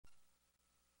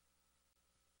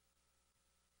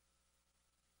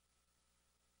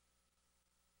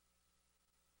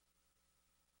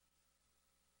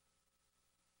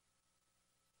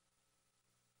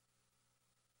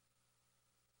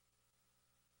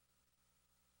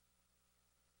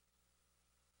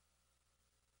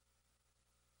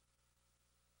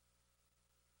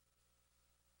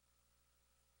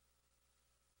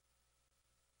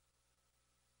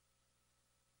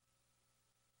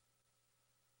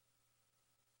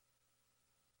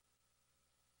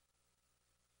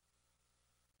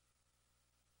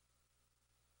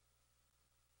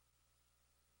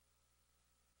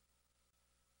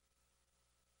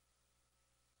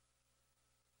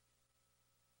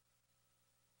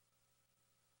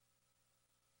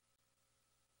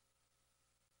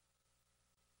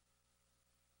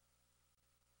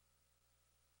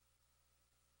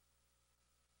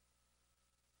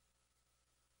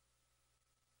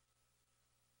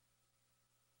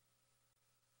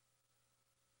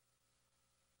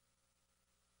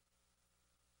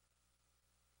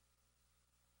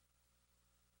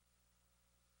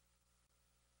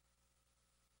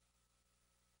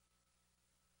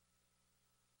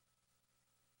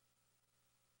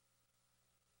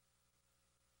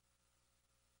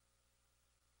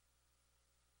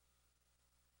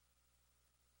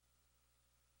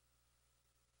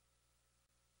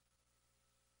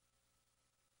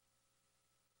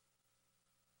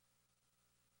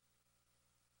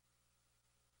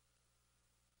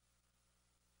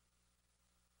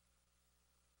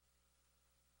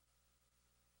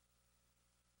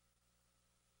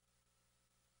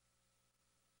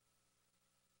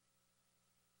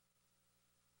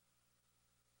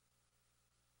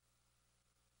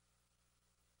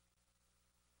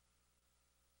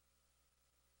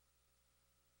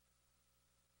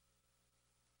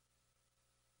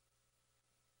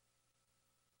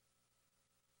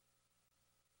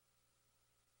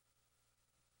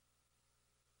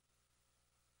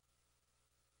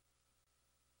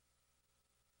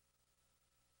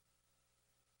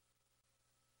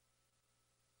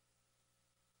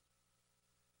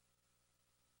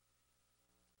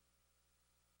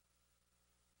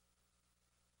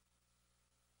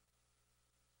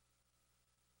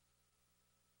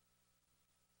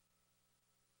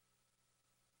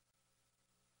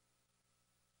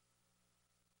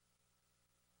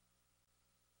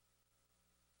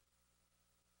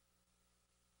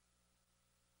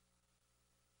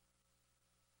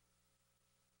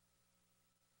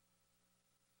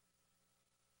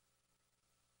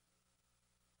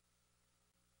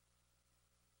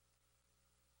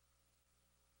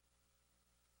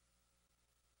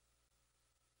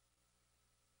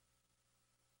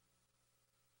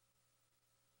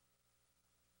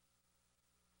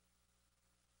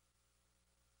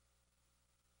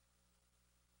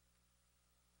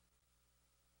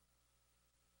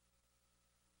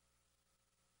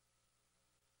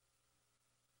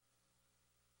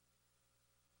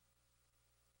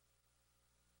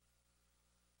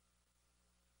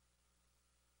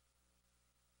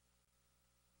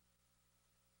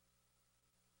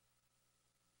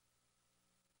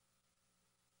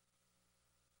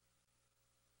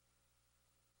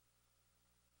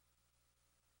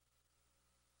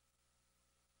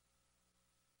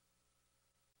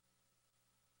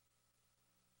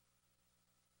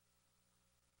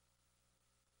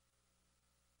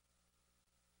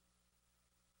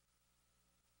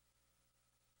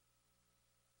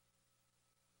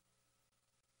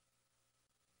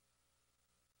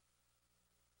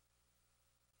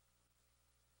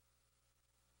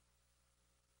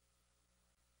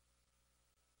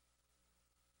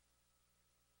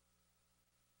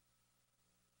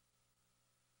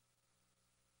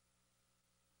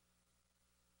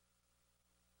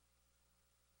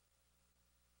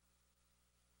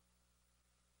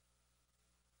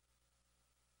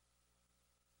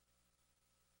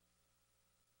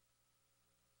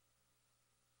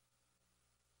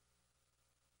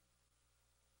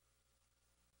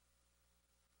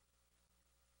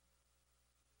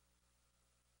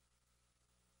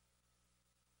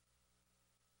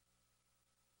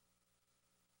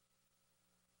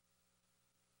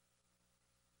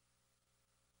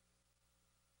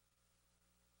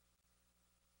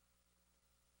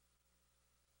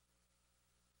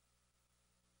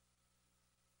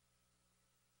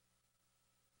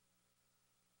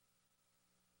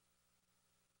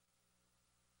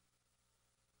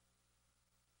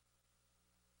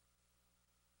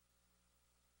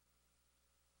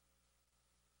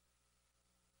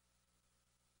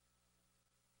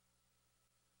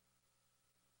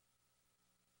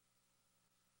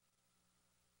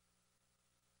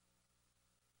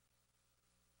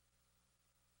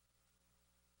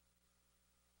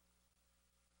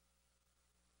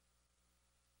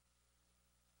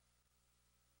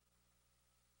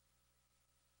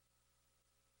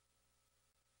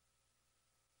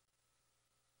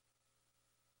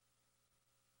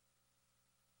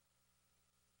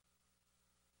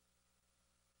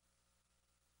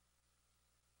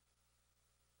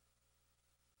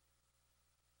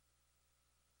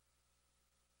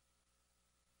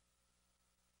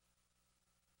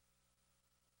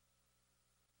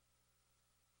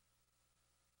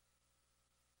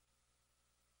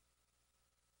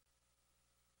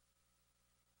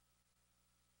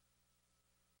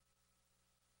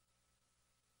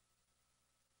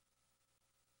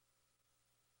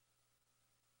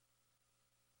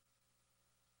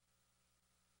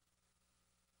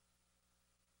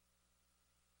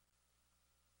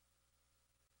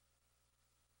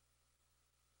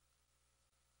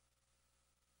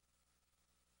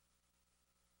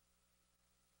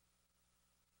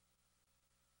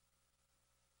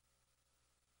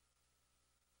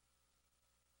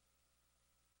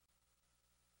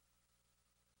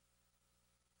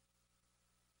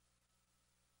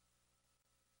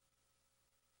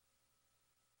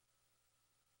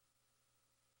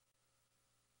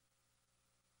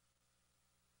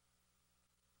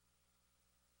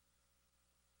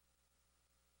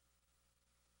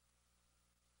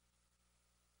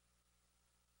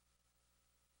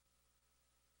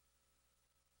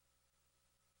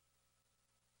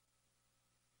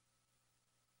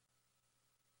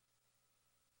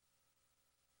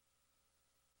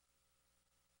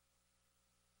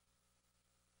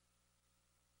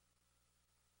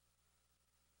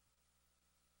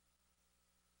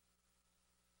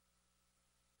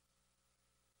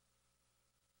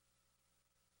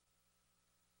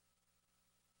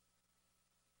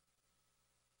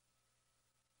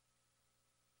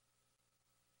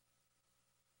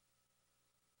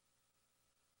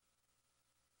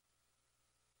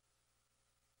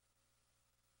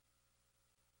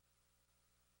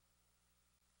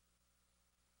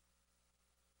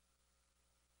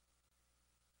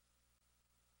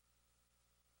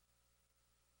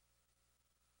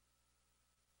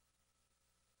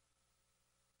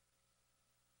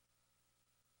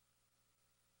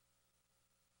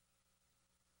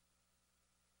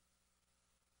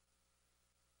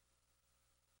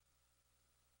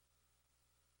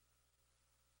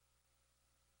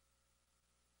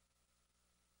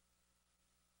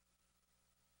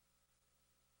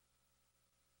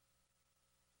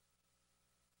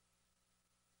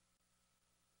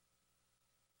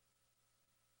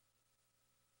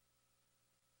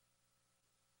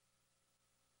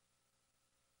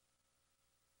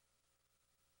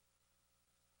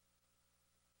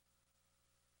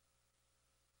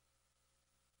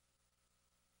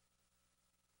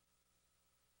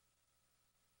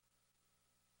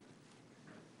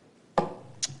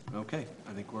Okay,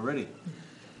 I think we're ready.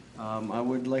 I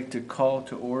would like to call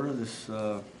to order this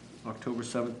October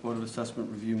 7th Board of Assessment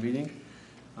Review meeting.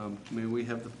 May we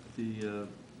have the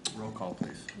roll call,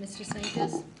 please? Mr.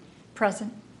 Sanchez?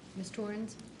 Present. Ms.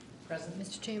 Torrens? Present.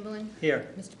 Mr. Chamberlain? Here.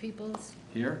 Mr. Peoples?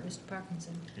 Here. Mr.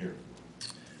 Parkinson? Here.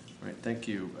 All right, thank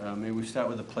you. May we start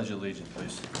with the Pledge of Allegiance,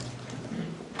 please?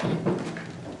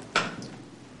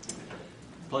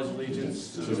 Pledge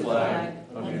allegiance To the flag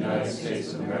of the United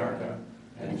States of America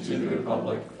and to the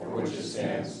republic for which it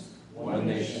stands, one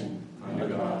nation, under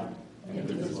God,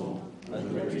 indivisible,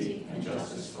 with liberty and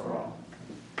justice for all.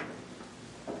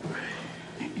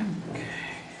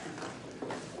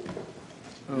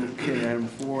 Okay, item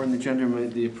 4 on the agenda,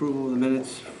 the approval of the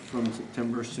minutes from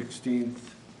September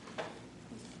 16th,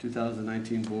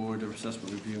 2019 Board of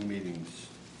Assessment Review meetings.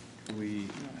 Do we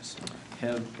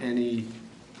have any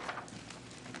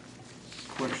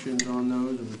questions on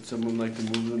those, or would someone like to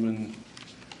move them and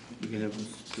we can have a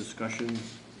discussion,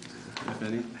 if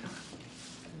any?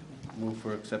 Move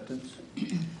for acceptance.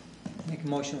 Make a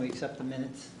motion, we accept the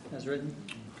minutes as written.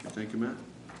 Thank you, Matt.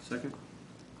 Second?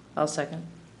 I'll second.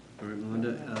 All right,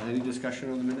 Melinda, any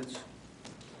discussion on the minutes?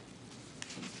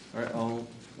 All right, all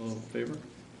in favor?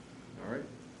 All right,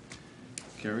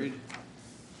 carried.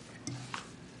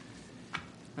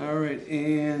 All right,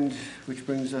 and which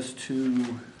brings us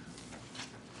to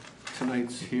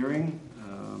tonight's hearing.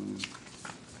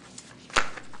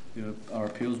 Our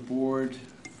appeals board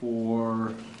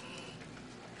for,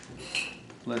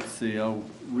 let's see, I'll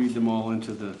read them all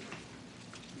into the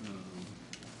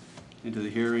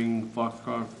hearing.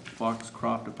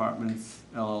 Foxcroft Apartments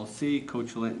LLC,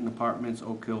 Coach Linton Apartments,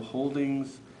 Oak Hill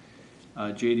Holdings,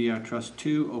 JDR Trust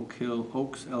 2, Oak Hill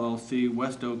Oaks LLC,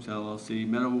 West Oaks LLC,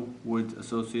 Meadowwoods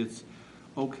Associates,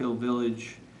 Oak Hill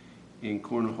Village, and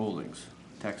Corner Holdings,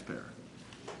 taxpayer.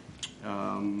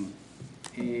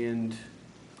 And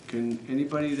can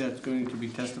anybody that's going to be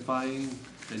testifying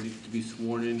that needs to be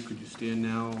sworn in, could you stand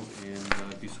now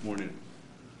and be sworn in?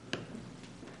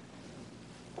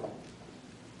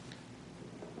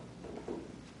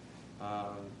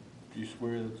 Do you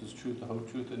swear that this truth, the whole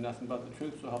truth, and nothing but the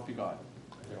truth, so help you God?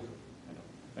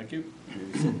 I do. Thank you.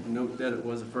 Note that it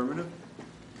was affirmative.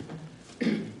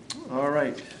 All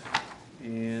right.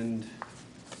 And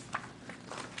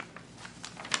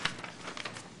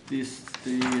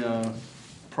the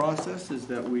process is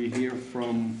that we hear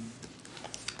from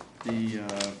the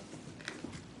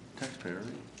taxpayer, right?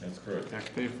 That's correct.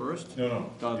 Taxpayer first? No,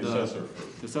 the assessor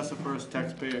first. The assessor first,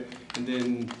 taxpayer, and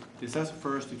then the assessor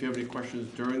first. If you have any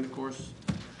questions during the course,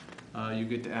 you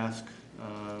get to ask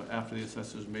after the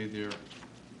assessors made their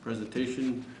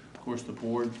presentation. Of course, the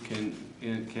board can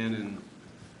and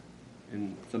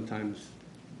sometimes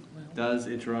does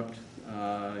interrupt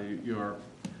your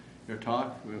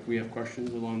talk if we have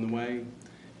questions along the way,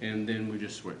 and then we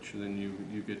just switch, and then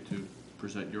you get to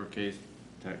present your case.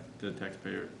 The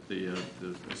taxpayer, the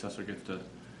assessor gets to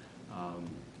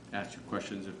ask you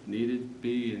questions if needed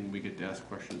be, and we get to ask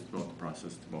questions throughout the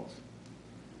process to both.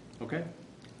 Okay?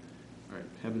 All right,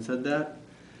 having said that,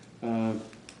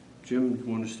 Jim, you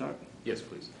want to start? Yes,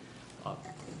 please.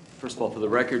 First of all, for the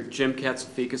record, Jim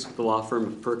Katsafikis with the law firm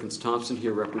of Perkins Thompson,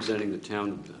 here representing the town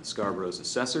of Scarborough's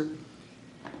assessor.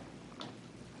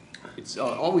 It's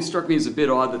always struck me as a bit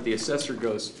odd that the assessor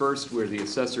goes first, where the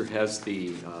assessor has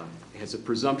a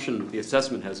presumption, the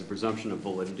assessment has a presumption of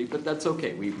validity, but that's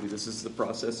okay. This is the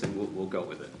process, and we'll go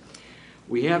with it.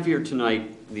 We have here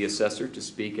tonight the assessor to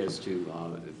speak as to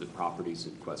the properties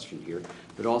in question here,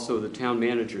 but also the town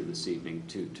manager this evening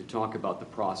to talk about the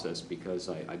process, because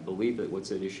I believe that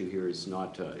what's at issue here is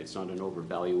not it's not an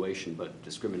overvaluation, but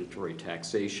discriminatory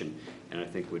taxation, and I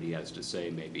think what he has to say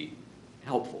may be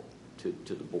helpful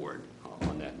to the board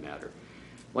on that matter.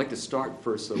 I'd like to start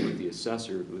first, though, with the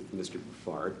assessor, with Mr.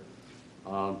 Buffard.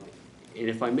 And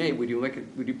if I may, would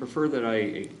you prefer that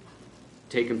I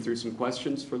take him through some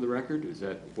questions for the record? Does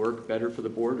that work better for the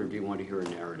board, or do you want to hear a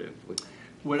narrative?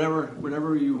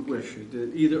 Whatever you wish.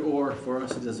 Either or, for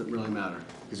us, it doesn't really matter.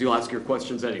 Because you'll ask your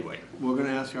questions anyway. We're going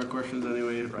to ask our questions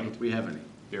anyway if we have any.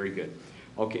 Very good.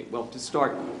 Okay, well, to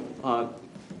start,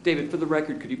 David, for the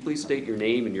record, could you please state your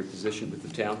name and your position with the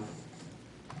town?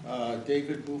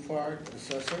 David Buffard,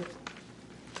 assessor.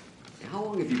 How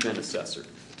long have you been assessor to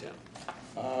the town?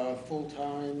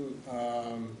 Full-time,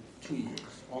 2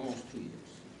 years, almost 2 years.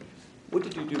 What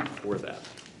did you do before that?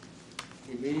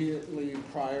 Immediately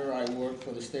prior, I worked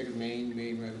for the state of Maine,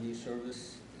 Maine Revenue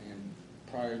Service, and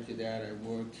prior to that, I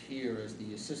worked here as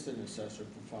the assistant assessor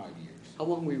for 5 years. How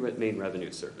long were you at Maine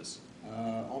Revenue Service?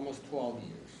 Almost 12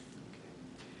 years.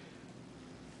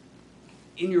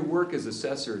 In your work as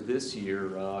assessor this year,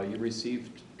 you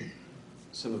received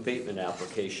some abatement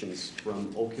applications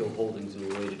from Oak Hill Holdings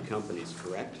and related companies,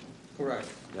 correct? Correct,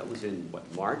 That was in, what,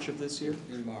 March of this year?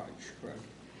 in March, correct.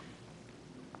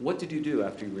 What did you do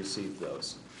after you received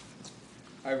those?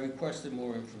 I requested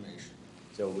more information.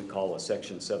 So we call a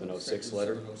Section 706 Section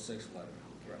letter? 706 letter,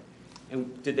 correct.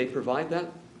 And did they provide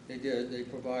that? They did, they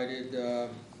provided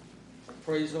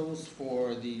appraisals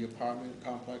for the apartment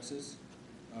complexes,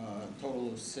 total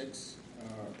of 6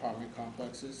 apartment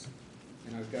complexes,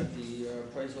 and I've got the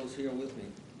appraisals here with me.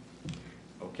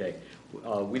 Okay.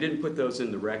 We didn't put those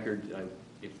in the record.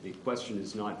 If the question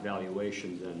is not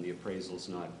valuation, then the appraisal's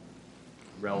not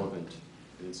relevant,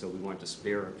 and so we want to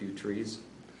spare a few trees.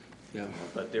 Yeah,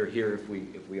 But they're here if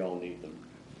we all need them.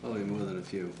 probably more than a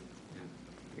few.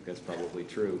 I think that's probably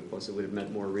true, plus it would have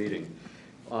meant more reading.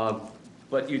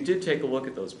 But you did take a look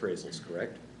at those appraisals,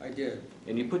 correct? I did,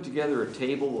 And you put together a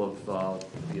table of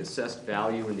the assessed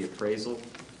value in the appraisal?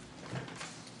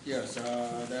 yes,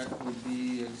 that would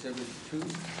be Exhibit 2,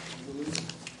 I believe.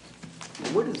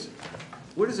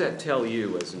 What does that tell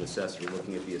you as an assessor,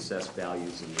 looking at the assessed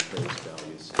values and the appraised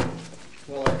values?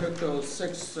 Well, I took those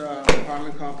 6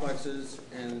 apartment complexes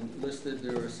and listed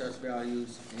their assessed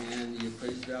values and the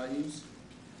appraised values.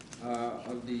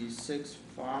 Of the 6,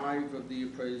 5 of the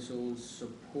appraisals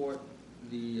support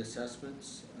the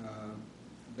assessments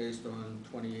based on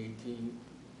 2018-19.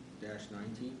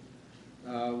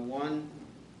 One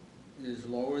is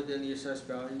lower than the assessed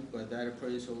value, but that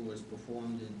appraisal was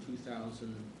performed in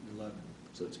 2011.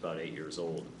 So it's about 8 years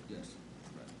old. Yes.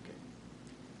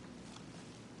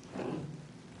 Okay.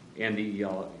 And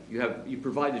you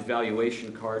provided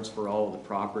valuation cards for all of the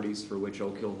properties for which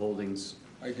Oak Hill Holdings,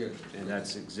 I did. and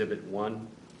that's Exhibit 1?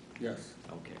 Yes.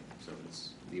 Okay, so it's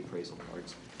the appraisal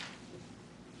cards.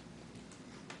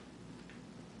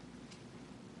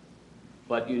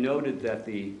 But you noted that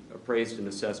the appraised and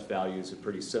assessed values are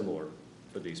pretty similar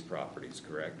for these properties,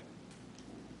 correct?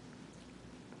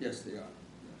 Yes, they are.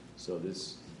 So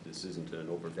this isn't an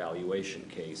overvaluation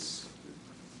case.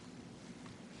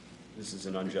 This is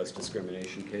an unjust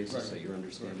discrimination case, is that Right. your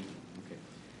understanding? Okay.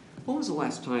 When was the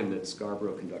last time that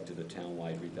Scarborough conducted a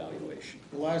townwide revaluation?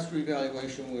 The last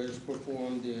revaluation was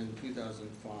performed in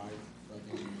 2005 by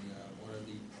one of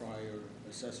the prior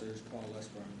assessors, Paul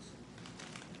Lesburns.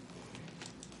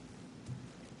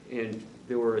 And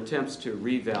there were attempts to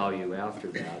revalue after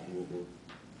that, and we'll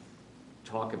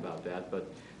talk about that,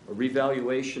 but a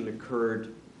revaluation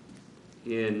occurred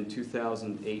in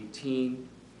 2018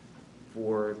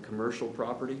 for commercial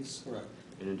properties Correct.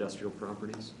 and industrial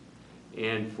properties,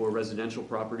 and for residential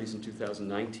properties in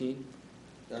 2019?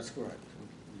 That's correct.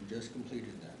 We just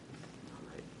completed that. All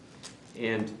right.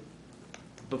 And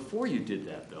before you did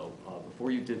that, though,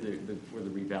 before the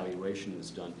revaluation was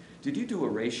done, did you do a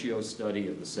ratio study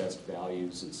of assessed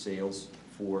values and sales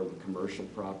for the commercial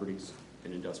properties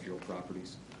and industrial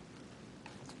properties?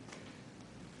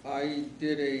 I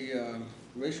did a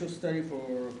ratio study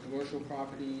for commercial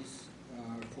properties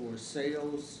for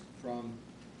sales from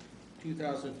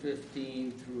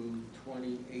 2015 through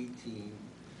 2018,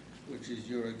 which is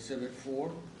your Exhibit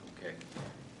 4. Okay.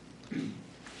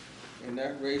 And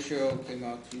that ratio came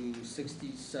out to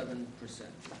 67%.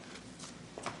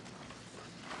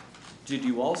 Did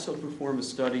you also perform a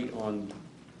study on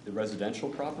the residential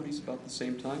properties about the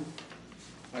same time?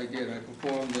 I did. I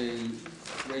performed a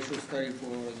racial study for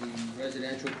the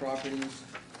residential properties,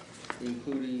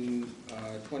 including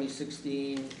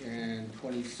 2016 and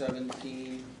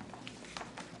 2017,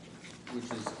 which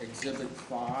is Exhibit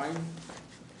 5.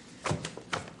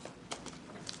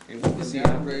 And what was And the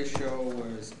that ratio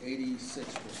was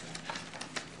 86%.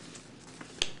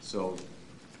 So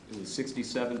it was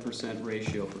 67%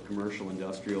 ratio for commercial,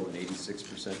 industrial, and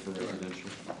 86% for residential?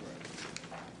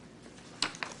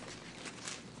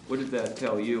 What did that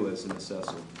tell you as an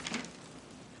assessor?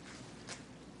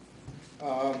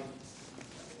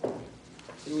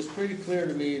 It was pretty clear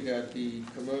to me that the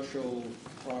commercial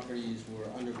properties were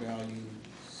undervalued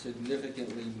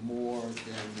significantly more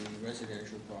than the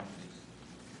residential properties.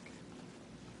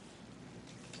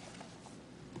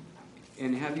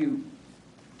 And have you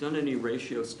done any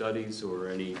ratio studies or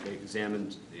any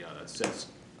examined the assessed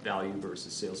value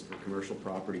versus sales for commercial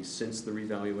properties since the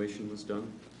revaluation was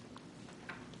done?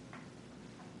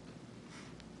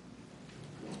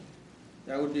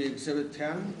 That would be Exhibit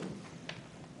 10.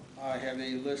 I have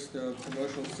a list of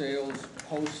commercial sales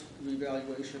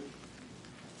post-revaluation.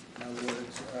 In other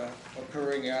words,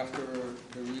 occurring after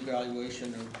the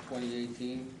revaluation of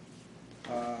 2018.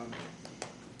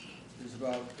 There's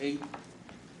about 8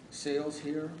 sales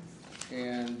here,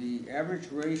 and the average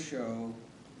ratio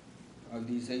of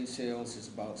these 8 sales is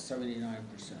about 79%.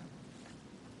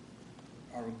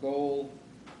 our goal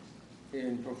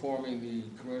in performing the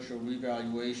commercial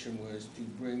revaluation was to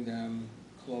bring them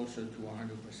closer to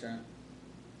 100%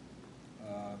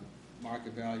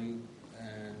 market value.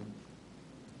 And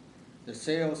this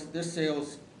sales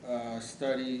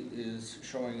study is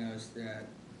showing us that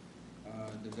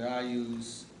the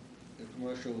values, the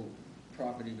commercial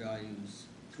property values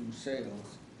through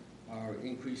sales are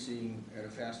increasing at a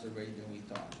faster rate than we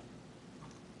thought.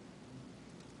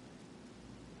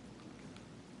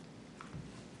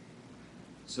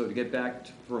 So to get back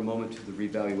for a moment to the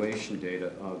revaluation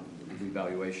data,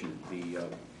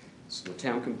 so the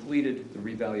town completed the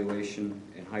revaluation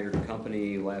and hired a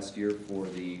company last year for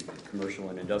the commercial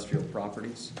and industrial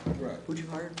properties. Correct. Who'd you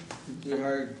hire? We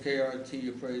hired KRT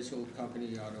Appraisal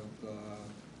Company out of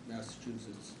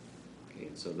Massachusetts Okay,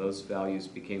 and so those values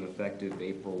became effective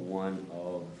April 1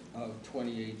 of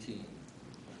 2018.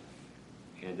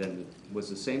 and then was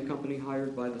the same company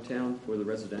hired by the town for the It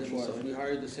residential was. side? We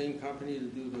hired the same company to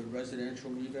do the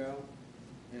residential reval,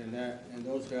 and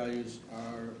those values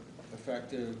are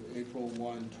effective April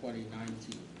 1,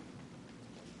 2019.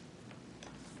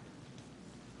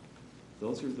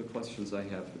 Those are the questions I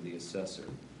have for the assessor.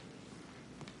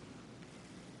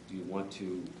 Do you want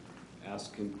to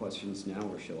ask him questions now,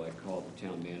 or shall I call the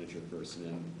town manager first, and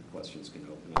then the questions can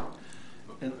open up?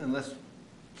 Unless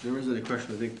there isn't a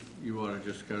question, I think you ought to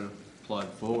just kind of plod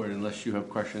forward, unless you have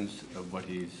questions of what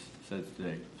he's said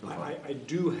today so far. I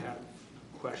do have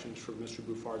questions for Mr.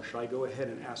 Bouffard. Should I go ahead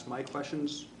and ask my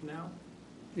questions now?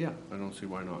 Yeah, I don't see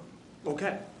why not.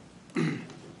 Okay.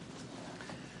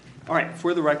 All right,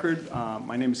 for the record,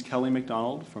 my name is Kelly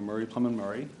McDonald from Murray, Plum &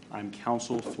 Murray. I'm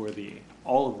counsel for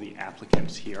all of the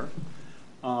applicants here.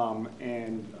 I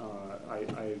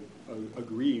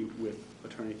agree with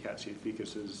Attorney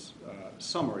Katsiafikis's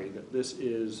summary that this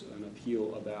is an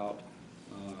appeal about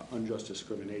unjust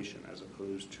discrimination as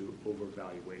opposed to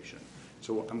overvaluation.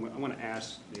 So I'm going to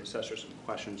ask the assessor some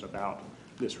questions about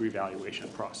this revaluation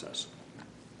process.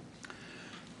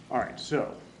 All right,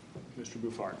 so, Mr.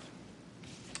 Bouffard,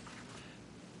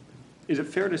 is it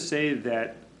fair to say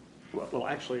that, well,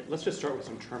 actually, let's just start with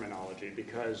some terminology,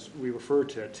 because we refer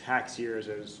to tax years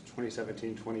as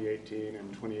 2017, 2018,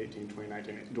 and 2018,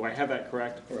 2019. Do I have that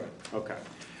correct? Correct. Okay.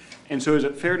 And so is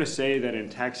it fair to say that in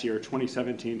tax year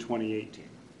 2017, 2018,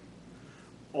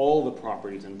 all the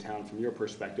properties in town, from your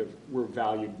perspective, were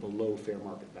valued below fair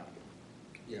market value?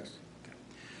 Yes.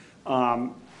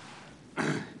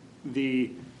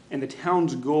 And the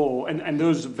town's goal, and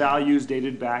those values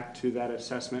dated back to that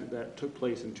assessment that took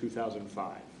place in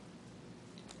 2005.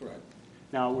 Correct.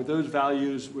 Now, were those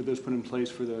values put in place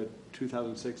for the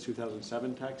 2006,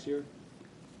 2007 tax year?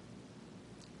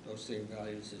 Those same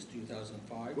values as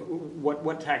 2005.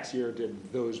 What tax year did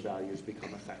those values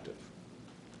become effective?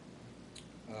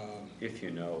 If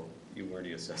you know, you were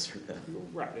the assessor then.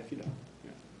 Right, if you know.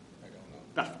 Yeah. I don't know.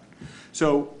 That's fine.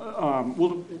 So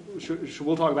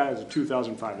we'll talk about it as a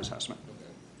 2005 assessment.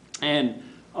 Okay. And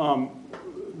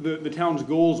the town's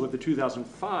goals with the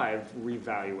 2005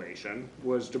 revaluation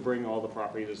was to bring all the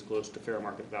properties as close to fair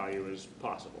market value as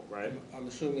possible, right? I'm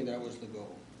assuming that was the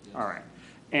goal. Yes. All right.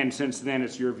 And since then,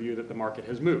 it's your view that the market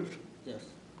has moved. Yes.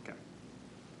 Okay.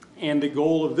 And the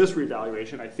goal of this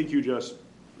revaluation, I think you just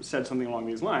said something along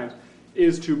these lines,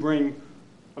 is to bring,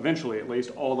 eventually at least,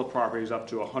 all the properties up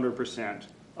to 100%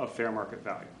 of fair market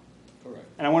value. Correct.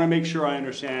 And I want to make sure I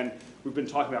understand, we've been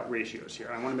talking about ratios here,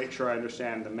 and I want to make sure I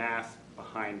understand the math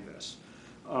behind this.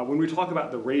 When we talk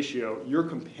about the ratio, you're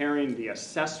comparing the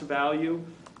assessed value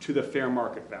to the fair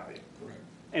market value. Correct.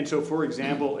 And so, for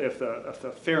example, if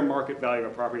the fair market value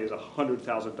of a property is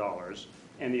 $100,000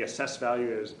 and the assessed value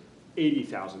is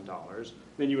 $80,000,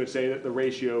 then you would say that the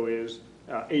ratio is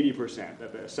 80%,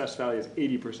 that the assessed value is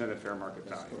 80% of fair market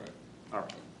value. That's correct. All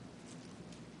right.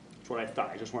 That's what I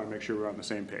thought. I just want to make sure we're on the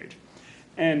same page.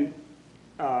 And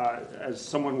as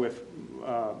someone with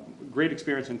great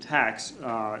experience in tax,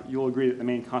 you'll agree that the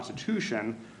Maine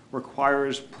Constitution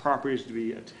requires properties to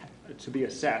be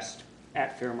assessed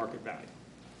at fair market value.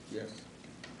 Yes.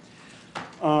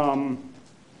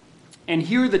 And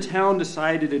here the town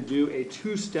decided to do a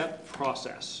two-step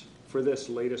process for this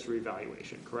latest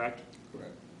revaluation, correct?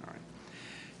 Correct. All right.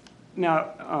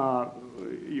 Now,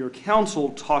 your counsel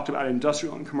talked about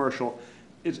industrial and commercial.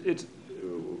 It's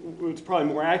probably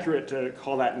more accurate to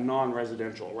call that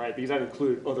non-residential, right? Because that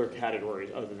included other categories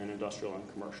other than industrial and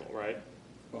commercial, right?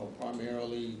 Well,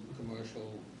 primarily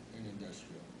commercial and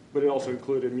industrial. But it also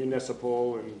included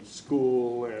municipal and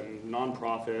school and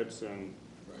nonprofits and,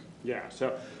 Right. yeah.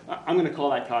 So I'm going to call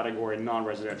that category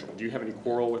non-residential. Do you have any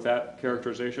quarrel with that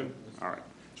characterization? All right.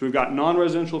 So we've got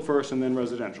non-residential first and then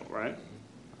residential, right?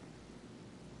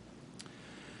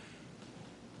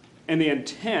 And the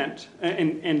intent,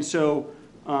 and so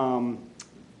I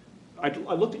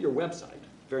looked at your website,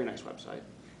 very nice website,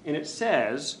 and it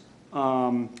says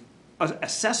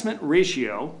assessment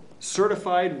ratio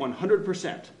certified 100%.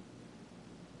 Can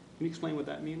you explain what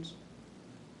that means?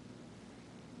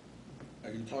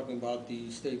 Are you talking about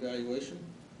the state valuation?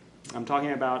 I'm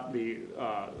talking about the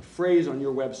phrase on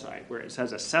your website where it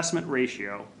says assessment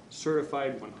ratio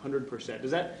certified 100%.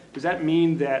 Does that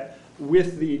mean that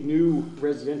with the new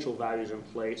residential values in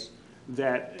place,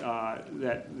 that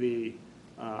the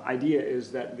idea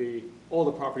is that all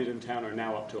the properties in town are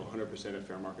now up to 100% of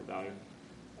fair market value?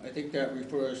 I think that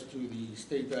refers to the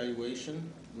state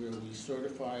valuation, where we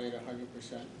certify it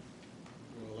 100%.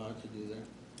 We're allowed to do that.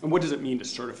 And what does it mean to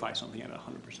certify something at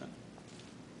 100%?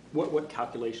 What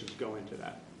calculations go into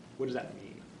that? What does that mean?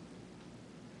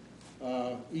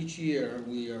 Each year,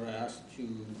 we are asked to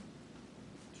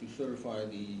certify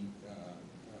the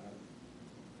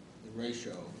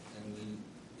ratio, and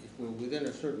if we're within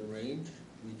a certain range,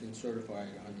 we can certify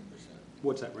it 100%.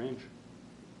 What's that range?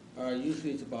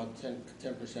 Usually it's about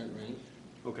 10% range.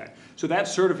 Okay, so that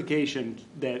certification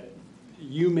that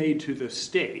you made to the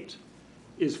state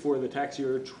is for the tax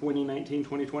year 2019,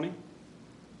 2020?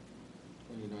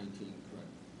 2019,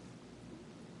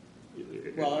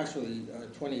 correct. Well, actually,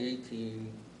 2018,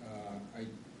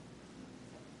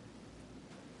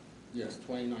 yes,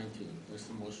 2019, that's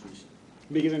the most recent.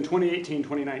 Because in 2018,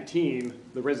 2019,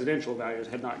 the residential values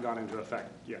had not gone into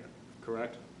effect yet,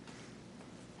 correct?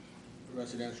 The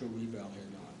residential reval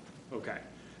had not. Okay,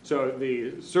 so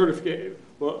the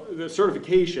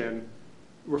certification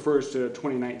refers to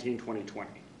 2019, 2020.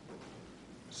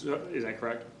 So, is that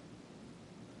correct?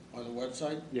 On the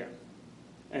website? Yeah,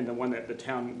 and the one that the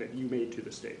town that you made to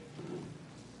the state.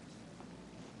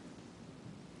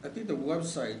 I think the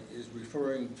website is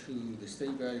referring to the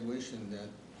state valuation that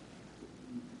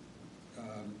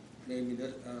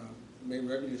Maine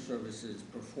Revenue Services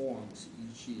performs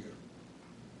each year.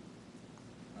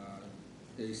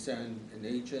 They send an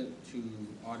agent to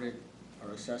audit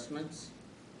our assessments,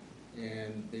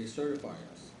 and they certify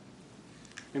us.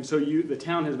 And so the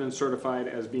town has been certified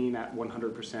as being at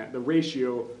 100%. The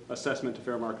ratio assessment to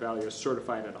fair market value is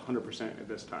certified at 100% at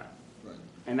this time. Right.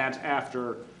 And that's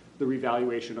after the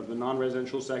revaluation of the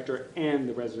non-residential sector and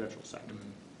the residential sector.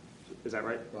 Mm-hmm. Is that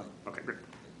right? Right. Okay, great.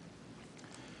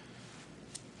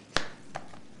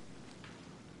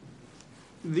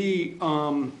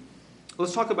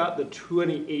 Let's talk about the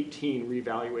 2018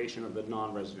 revaluation of the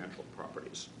non-residential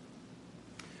properties.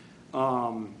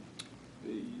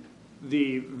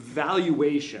 The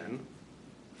valuation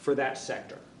for that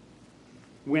sector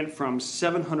went from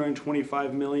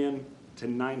 $725 million to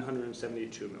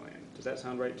 $972 million. Does that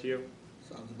sound right to you?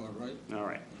 Sounds about right. All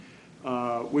right.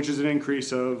 Which is an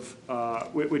increase of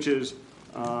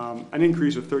an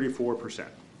increase of 34%.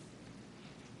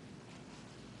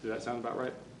 Does that sound about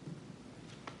right?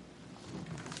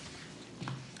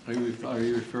 Are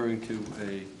you referring to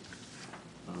an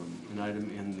item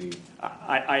in the?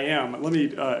 I am. Let me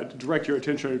direct your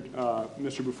attention,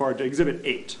 Mr. Buffard, to Exhibit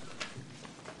 8.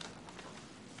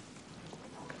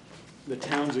 The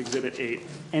town's Exhibit 8.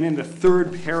 And in the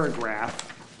third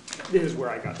paragraph, this is where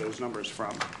I got those numbers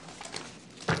from.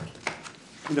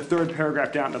 In the third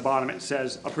paragraph down at the bottom, it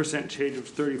says a percent change of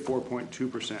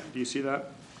 34.2%. Do you see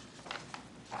that?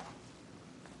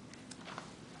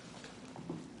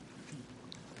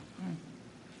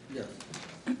 Yes.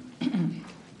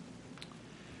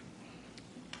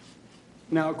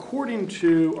 Now, according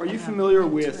to, are you familiar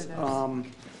with,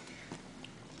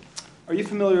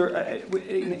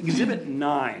 in Exhibit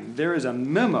 9, there is a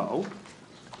memo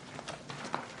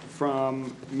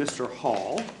from Mr.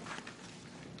 Hall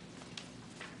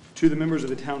to the members of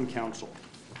the town council,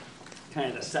 kind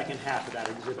of the second half of that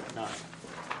Exhibit 9.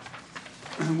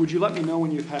 Would you let me know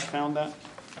when you have found that?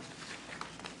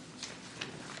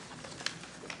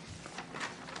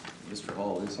 Mr.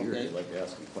 Hall is here, Okay. I'd like to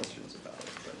ask him questions about it.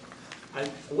 But I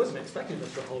wasn't expecting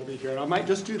Mr. Hall to be here, and I might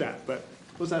just do that, but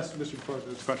let's ask Mr. Buffard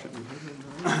this question.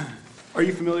 Are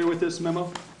you familiar with this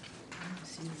memo?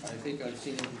 I think I've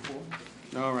seen it before.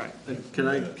 All right.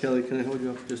 Kelly, can I hold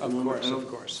you up just a Of moment? course, of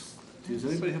course. Does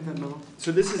anybody have that memo?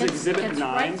 So this is Exhibit It's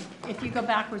 9. right, if you go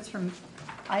backwards from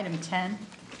item 10,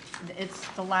 it's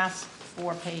the last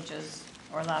 4 pages,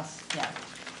 or last, yeah.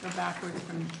 Go backwards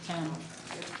from 10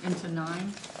 into 9,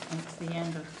 and it's the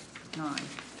end of 9.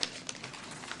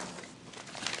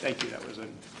 Thank you, that was a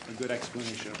good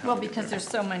explanation of how Well, to get because there. there's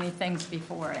so many things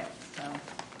before it, so.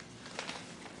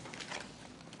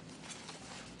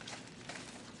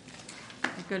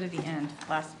 Go to the end,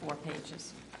 last 4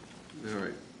 pages. All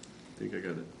right, I think I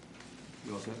got it.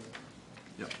 You all set?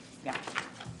 Yep. Yeah.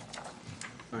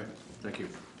 All right, thank you.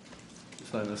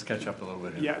 Just let's catch up a little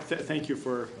bit here. Yeah, thank you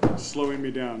for slowing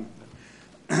me down.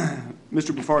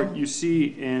 Mr. Bufar, you see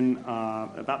in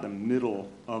about the middle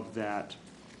of that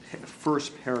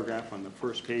first paragraph on the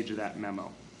first page of that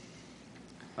memo,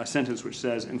 a sentence which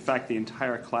says, in fact, the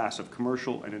entire class of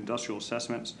commercial and industrial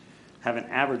assessments have an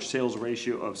average sales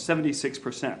ratio of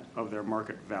 76% of their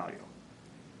market value.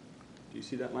 Do you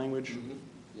see that language? Mhm.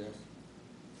 Yes.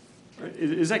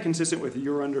 Is that consistent with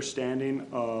your understanding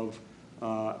of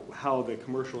how the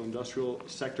commercial industrial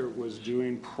sector was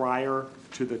doing prior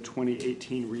to the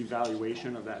 2018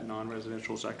 revaluation of that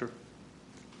non-residential sector?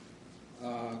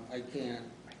 I can't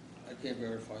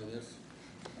verify this.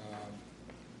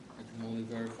 I can only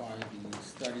verify the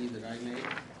study that I made,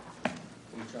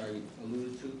 which I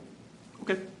alluded to.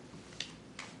 Okay.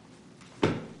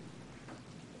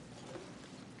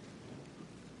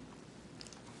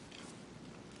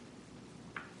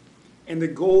 And the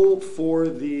goal for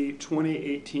the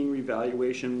 2018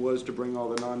 revaluation was to bring all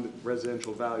the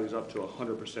non-residential values up to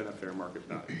 100% of fair market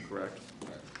value, correct?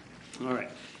 Right. All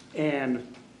right.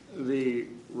 And the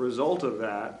result of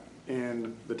that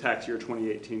in the tax year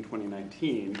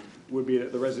 2018-2019 would be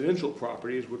that the residential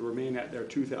properties would remain at their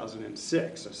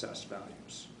 2006 assessed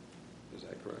values. Is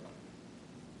that correct?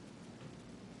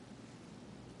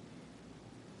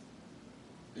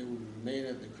 It would remain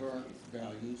at the current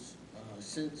values.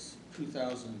 Since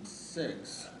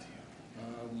 2006,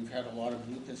 we've had a lot of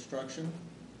new construction,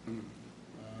 and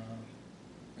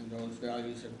those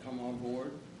values have come on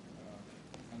board.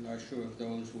 I'm not sure if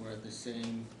those were at the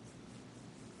same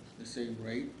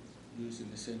rate,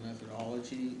 using the same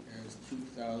methodology as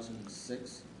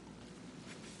 2006.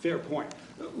 Fair point.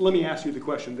 Let me ask you the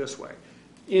question this way.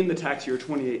 In the tax year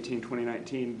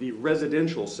 2018-2019, the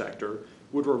residential sector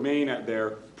would remain at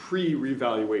their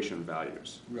pre-revaluation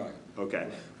values. Right. Okay.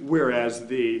 Whereas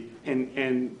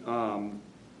and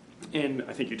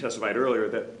I think you testified earlier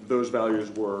that those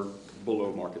values were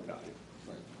below market value.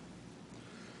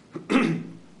 Right.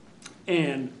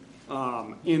 And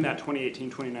in that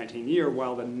 2018-2019 year,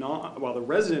 while the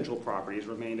residential properties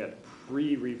remained at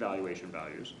pre-revaluation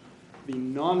values, the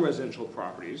non-residential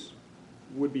properties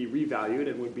would be revalued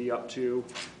and would be up to,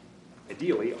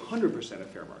 ideally, 100% of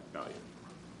fair market value.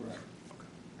 Correct.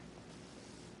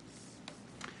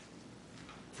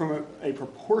 From a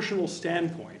proportional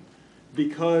standpoint,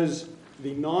 because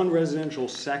the non-residential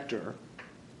sector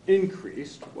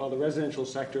increased while the residential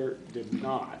sector did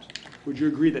not, would you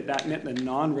agree that that meant the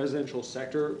non-residential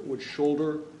sector would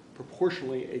shoulder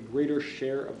proportionally a greater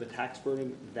share of the tax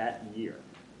burden that year?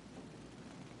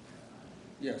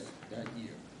 Yes, that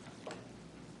year.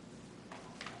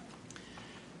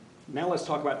 Now let's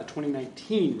talk about the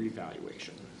 2019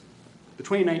 revaluation. The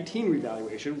 2019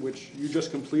 revaluation, which you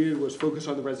just completed, was focused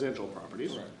on the residential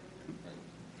properties. Correct. Right.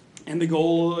 And the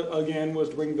goal, again, was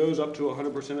to bring those up to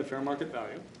 100% of fair market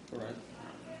value. Correct.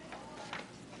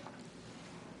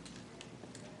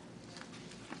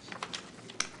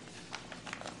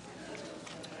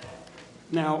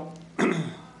 Now,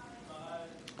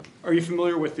 are you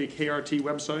familiar with the KRT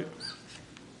website?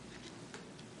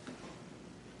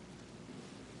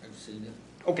 I've seen it.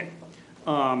 Okay.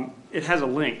 It has a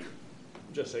link,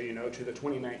 just so you know, to the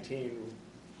 2019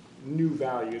 new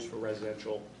values for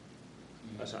residential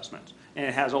assessments. And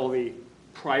it has all the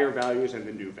prior values and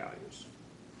the new values.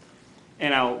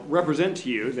 And I'll represent to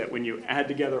you that when you add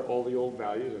together all the old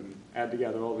values and add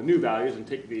together all the new values and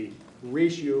take the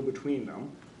ratio between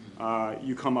them,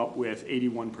 you come up with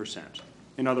 81%.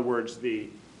 In other words,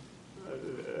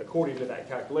 according to that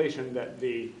calculation, that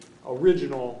the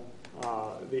original,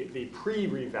 the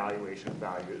pre-revaluation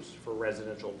values for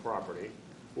residential property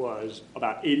was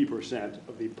about 80%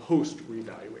 of the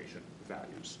post-revaluation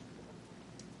values.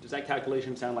 Does that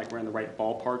calculation sound like we're in the right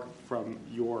ballpark from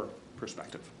your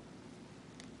perspective?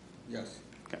 Yes.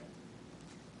 Okay.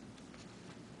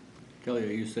 Kelly,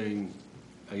 are you saying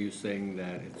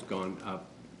that it's gone up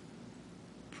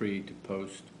pre to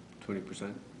post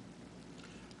 20%?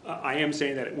 I am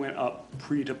saying that it went up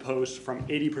pre to post from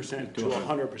 80% to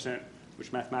 100%. 100%,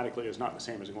 which mathematically is not the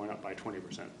same as going up by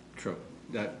 20%. True.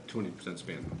 That 20%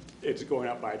 span. It's going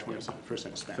up by a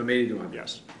 20% span. From 80 to 100.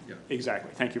 Yes, Yeah.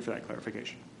 exactly. Thank you for that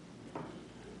clarification.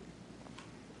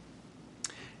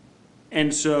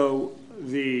 And so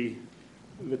the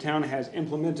town has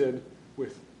implemented,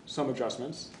 with some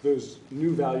adjustments, those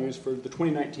new values for the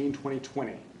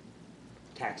 2019-2020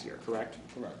 tax year, correct?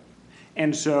 Correct.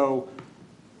 And so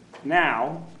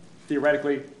now,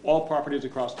 theoretically, all properties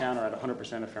across town are at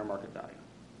 100% of fair market value,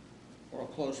 Or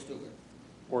close to it.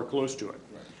 or close to it.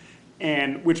 Right.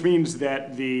 And which means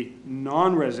that the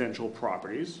non-residential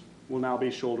properties will now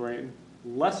be shouldering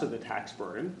less of the tax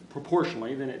burden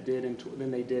proportionally than they did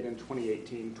in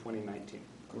 2018, 2019.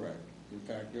 Correct. In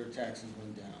fact, their taxes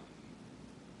went down.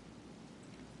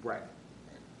 Right.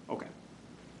 Okay.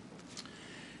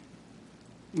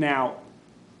 Now,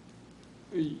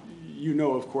 you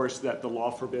know, of course, that the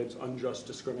law forbids unjust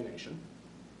discrimination.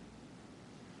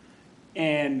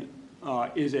 And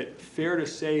is it fair to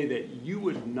say that you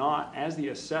would not, as the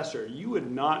assessor, you would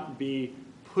not be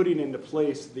putting into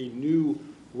place the new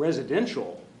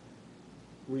residential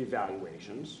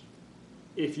revaluations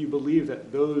if you believe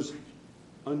that those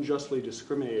unjustly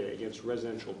discriminated against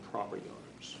residential property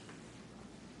owners?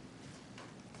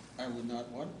 I would not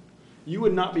what? You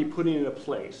would not be putting into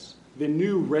place the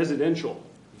new residential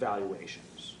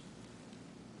valuations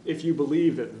if you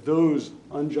believe that those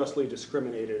unjustly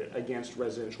discriminated against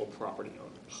residential property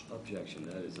owners. Objection,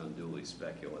 that is unduly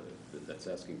speculative. That's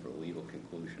asking for legal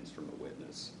conclusions from a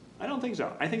witness. I don't think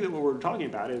so. I think that what we're talking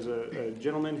about is a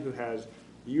gentleman who has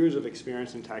years of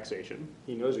experience in taxation.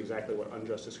 He knows exactly what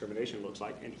unjust discrimination looks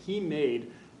like, and he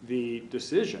made the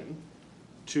decision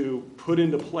to put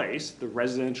into place the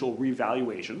residential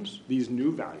revaluations, these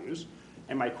new values.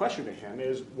 And my question to him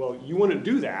is, well, you wouldn't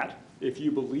do that if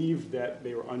you believe that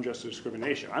they were unjust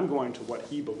discrimination. I'm going to what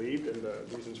he believed and the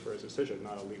reasons for his decision,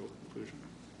 not a legal conclusion.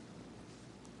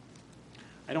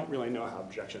 I don't really know how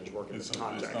objections work in this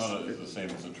context. It's the same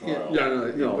as a trial.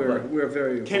 No, we're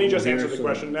very. Can he just answer involved the here,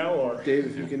 question now, or? Dave,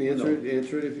 if you can answer it,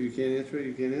 answer it. If you can't answer it,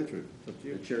 you can't answer it. It's up to The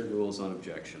you. chair rules on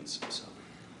objections, so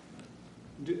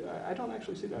I don't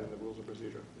actually see that in the rules of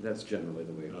procedure. that's generally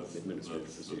the way That's administrative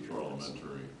the procedure is.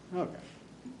 parliamentary Okay.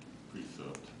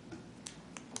 precept.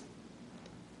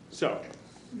 So,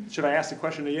 should I ask the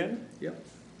question again? Yep.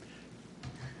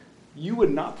 You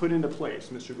would not put into place,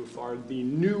 Mr. Buffard, the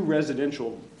new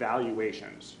residential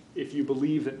valuations if you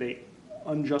believe that they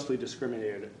unjustly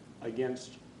discriminated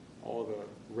against all the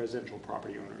residential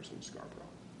property owners in Scarborough.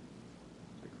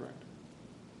 Is that correct?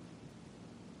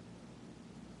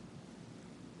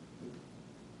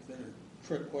 Is that a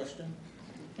trick question?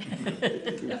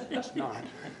 It's not.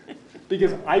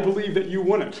 Because I believe that you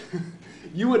wouldn't.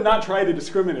 You would not try to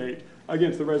discriminate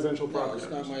against the residential No, property it's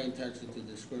owners. not my intention to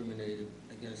discriminate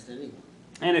against anyone.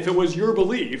 And if it was your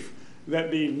belief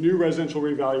that the new residential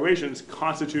revaluations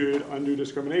constituted undue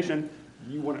discrimination,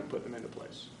 you wouldn't put them into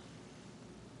place.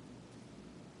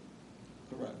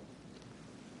 Correct.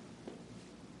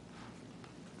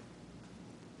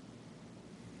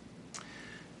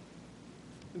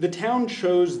 The town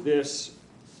chose this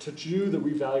to do the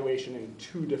revaluation in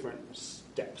two different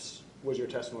steps, was your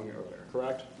testimony earlier,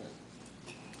 correct?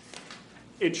 Right.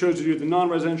 It chose to do the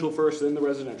non-residential first, then the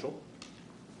residential.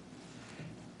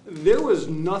 There was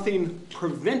nothing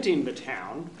preventing the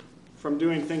town from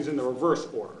doing things in the reverse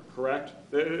order, correct?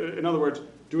 In other words,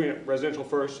 doing it residential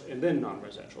first and then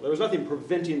non-residential. There was nothing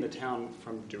preventing the town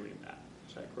from doing that.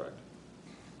 Is that correct?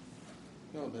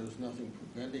 No, there was nothing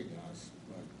preventing us,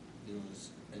 but there was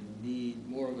a need,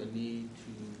 more of a need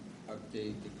to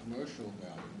update the commercial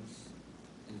values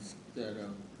instead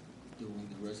of doing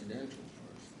the residential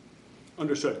first.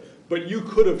 Understood. But you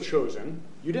could have chosen,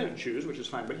 you didn't choose, which is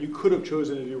fine, but you could have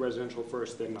chosen to do residential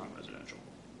first, then non-residential.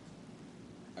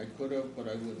 I could have, but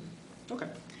I wouldn't. Okay.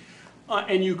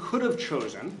 And you could have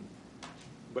chosen,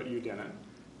 but you didn't,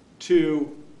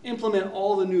 to implement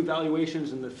all the new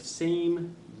valuations in the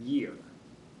same year.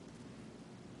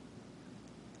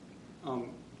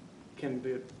 Can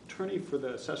the attorney for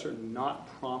the assessor not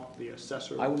prompt the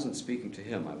assessor? I wasn't speaking to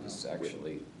him, I was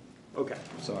actually, Okay,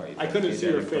 sorry. I couldn't gave see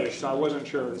that your face, impression. so I wasn't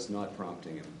sure. I was not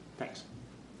prompting him. Thanks.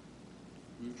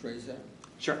 You trace that?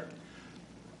 Sure.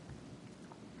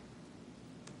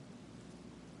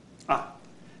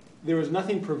 There was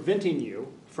nothing preventing you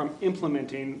from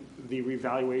implementing the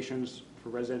revaluations for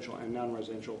residential and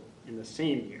non-residential in the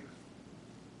same year.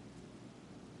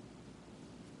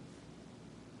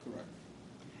 Correct.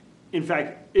 In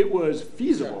fact, it was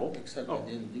feasible. Except Oh, I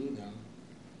didn't do them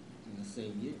in the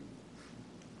same year.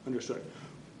 understood.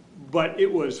 But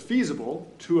it was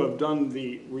feasible to have done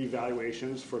the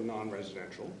revaluations for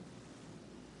non-residential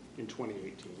in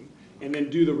 2018, and then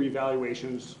do the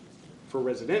revaluations for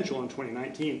residential in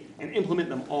 2019, and implement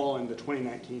them all in the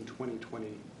 2019-2020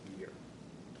 year.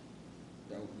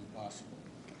 That would be possible.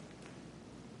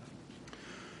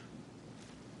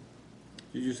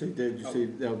 Did you say, Dave, did you say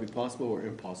that would be possible or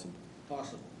impossible?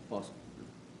 Possible. Possible.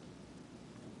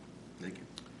 Thank you.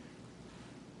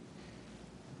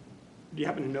 Do you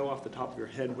happen to know off the top of your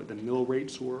head what the mill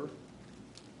rates were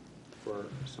for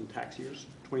some tax years?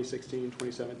 2016,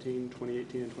 2017,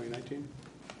 2018, and 2019?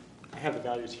 I have the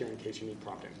values here in case you need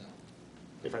prompting. No.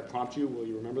 If I prompt you, will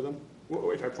you remember them?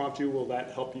 If I prompt you, will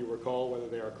that help you recall whether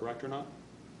they are correct or not?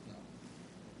 No,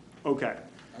 Okay.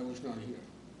 I was not here.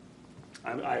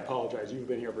 I apologize, you've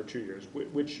been here for 2 years.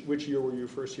 Which year were you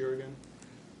first here again?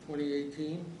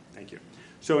 2018? Thank you.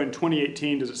 So in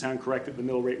 2018, does it sound correct that the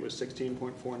mill rate was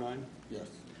 16.49? Yes,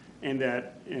 And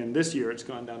that in this year, it's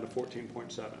gone down to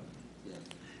 14.7? yes.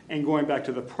 And going back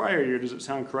to the prior year, does it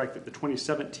sound correct that the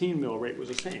 2017 mill rate was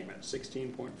the same at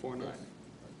 16.49? Yes.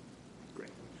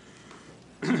 Great.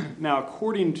 Now,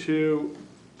 according to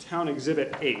Town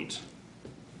Exhibit 8,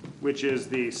 which is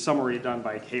the summary done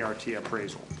by KRT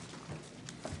Appraisal,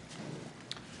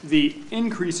 the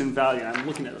increase in value, I'm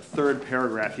looking at the third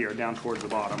paragraph here, down towards the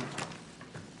bottom.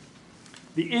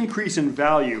 The increase in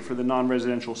value for the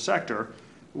non-residential sector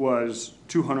was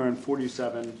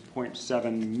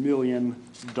 $247.7 million.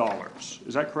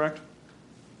 Is that correct?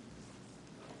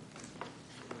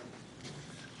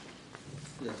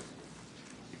 Yes.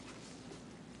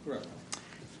 Correct.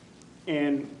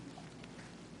 And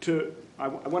I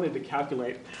wanted to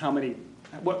calculate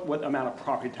what amount of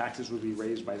property taxes would be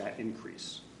raised by that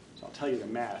increase. So I'll tell you the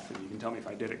math, and you can tell me if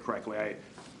I did it correctly. I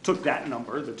took that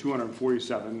number, the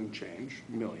 247 and change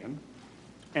million,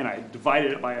 and I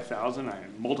divided it by 1,000. I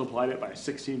multiplied it by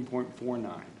 16.49.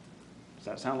 Does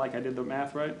that sound like I did the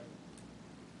math right?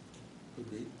 Could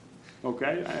be.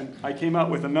 Okay, and I came out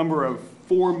with a number of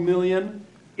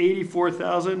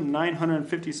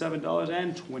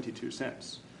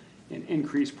 $4,084,957.22 in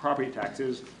increased property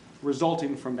taxes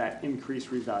resulting from that increased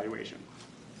revaluation.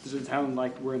 Does it sound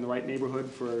like we're in the right neighborhood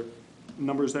for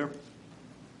numbers there?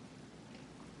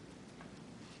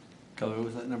 Kelly, what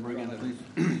was that number again,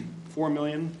 please?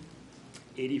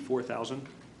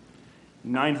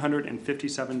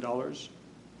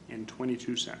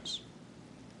 $4,084,957.22.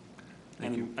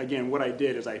 Thank you. And again, what I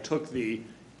did is I took the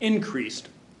increased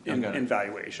I got it. in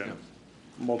valuation, Yep.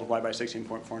 multiplied by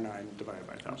 16.49, divided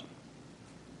by 1,000.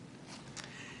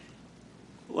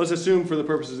 Let's assume for the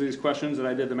purposes of these questions that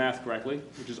I did the math correctly,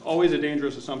 which is always a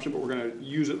dangerous assumption, but we're going to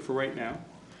use it for right now.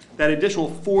 That additional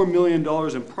 $4 million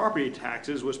in property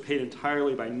taxes was paid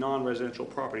entirely by non-residential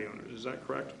property owners. Is that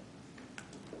correct?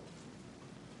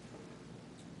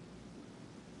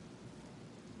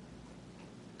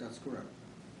 That's correct.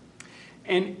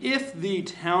 And if the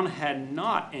town had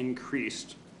not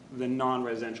increased the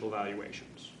non-residential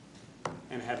valuations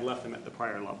and had left them at the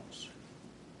prior levels,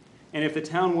 and if the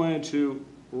town wanted to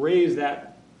raise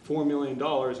that $4 million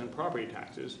in property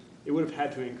taxes, it would have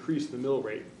had to increase the mill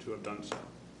rate to have done so.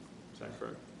 Is that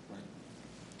correct? Right.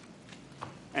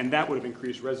 And that would have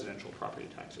increased residential property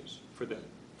taxes for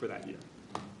that year.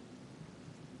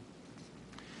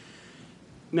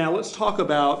 Now let's talk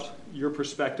about your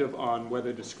perspective on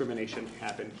whether discrimination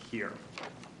happened here.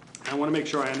 I want to make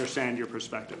sure I understand your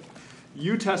perspective.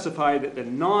 You testified that the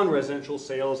non-residential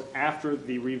sales after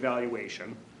the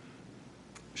revaluation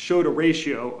showed a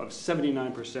ratio of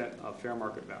 79% of fair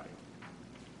market value.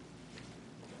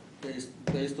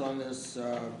 Based on this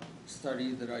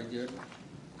study that I did?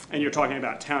 And you're talking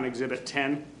about Town Exhibit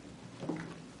 10?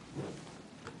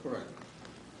 Correct.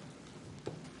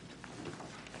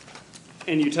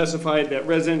 And you testified that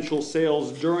residential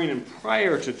sales during and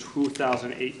prior to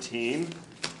 2018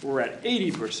 were at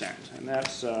 80%, and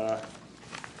that's, let's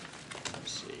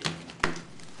see.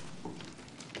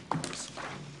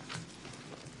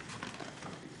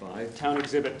 Town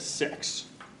Exhibit 6.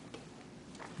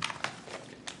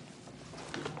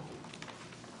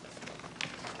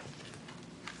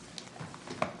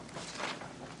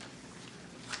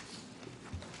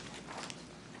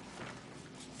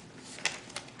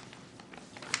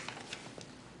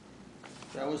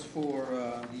 That was for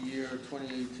the year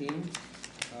 2018.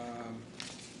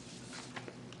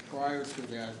 Prior to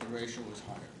that, the ratio was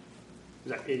higher.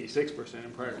 Is that 86%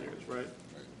 in prior years, right?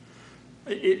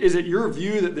 Right. Is it your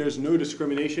view that there's no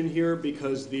discrimination here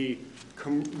because the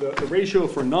ratio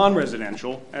for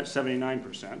non-residential at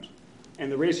 79%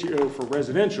 and the ratio for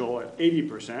residential at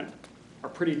 80% are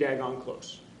pretty daggone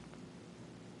close?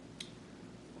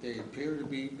 They appear to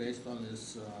be based on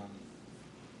this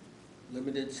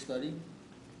limited study.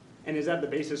 And is that the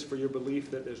basis for your belief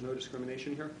that there's no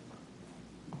discrimination here?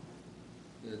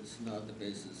 It's not the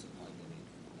basis of my belief,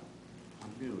 no.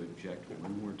 I'm going to object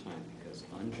one more time because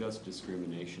unjust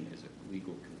discrimination is a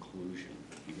legal conclusion.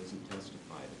 He doesn't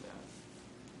testify to that.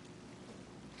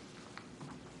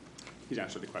 He's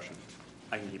answered the question.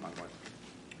 I can keep on going.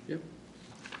 Yep.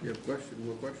 You have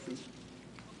more questions?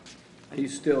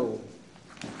 He's still,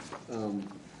 the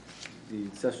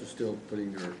assessor's still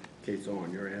putting their case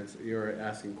on. You're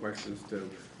asking questions to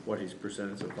what he's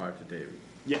presented so far to David.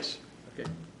 Yes. Okay.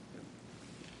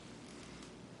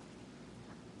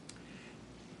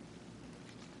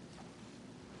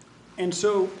 And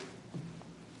so,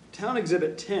 Town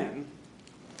Exhibit 10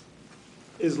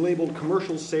 is labeled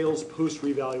Commercial Sales Post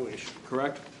Revaluation,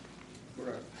 correct?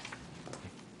 Correct.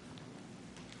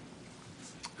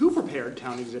 Who prepared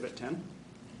Town Exhibit 10?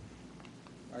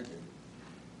 I did.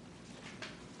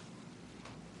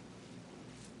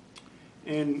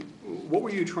 And what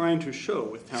were you trying to show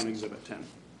with Town Exhibit 10?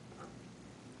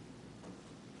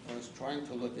 I was trying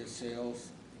to look at sales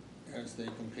as they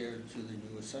compared to the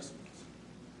new assessments.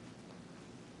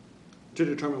 To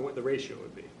determine what the ratio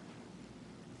would be.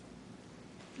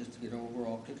 Just to get an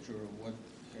overall picture of what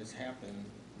has happened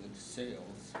with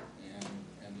sales and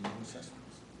the new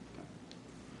assessments.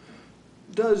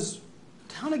 Does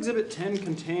Town Exhibit 10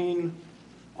 contain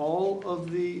all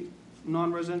of the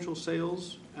non-residential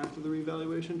sales after the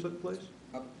revaluation took place?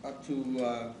 Up to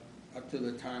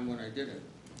the time when I did it,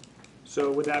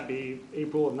 So would that be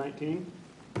April of 19?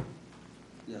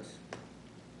 yes.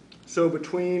 So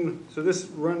this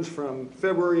runs from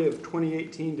February of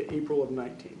 2018 to April of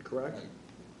 19, correct? Right.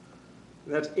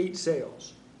 That's 8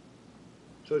 sales.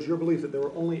 So is your belief that there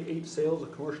were only 8 sales of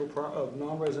of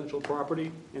non-residential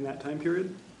property in that time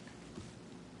period?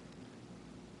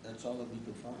 That's all that we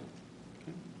could find.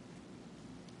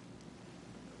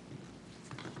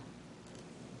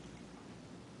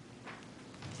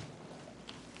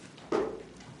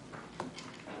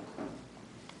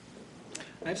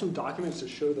 I have some documents to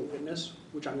show the witness,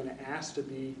 which I'm going to ask to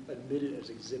be admitted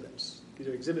as exhibits. These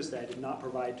are exhibits that I did not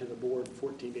provide to the board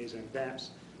 14 days in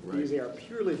advance. Right. These are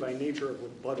purely by nature of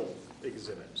rebuttal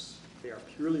exhibits. They are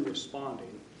purely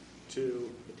responding to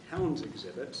the town's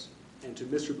exhibits and to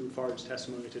Mr. Bouffard's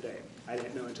testimony today. I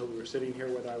didn't know until we were sitting here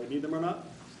whether I would need them or not.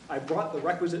 I brought the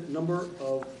requisite number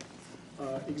of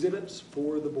exhibits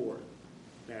for the board.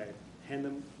 May I hand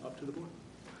them up to the board?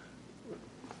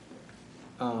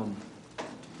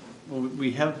 Well,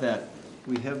 we have that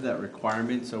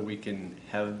requirement so we can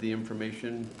have the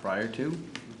information prior to,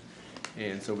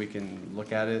 and so we can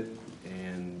look at it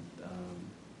and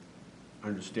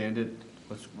understand it.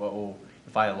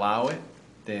 If I allow it,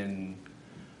 then,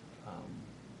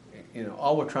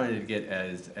 all we're trying to get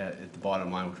at the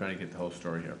bottom line, we're trying to get the whole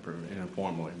story here approved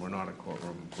informally. We're not a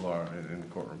courtroom law in the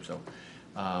courtroom, so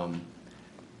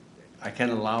I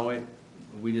can allow it.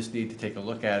 We just need to take a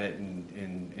look at it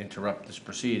and interrupt this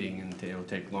proceeding, and it'll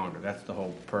take longer. That's the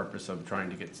whole purpose of trying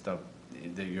to get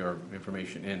your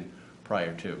information in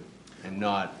prior to, and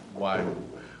not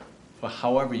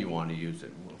however you want to use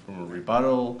it, from a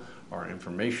rebuttal or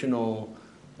informational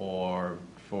or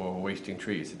for wasting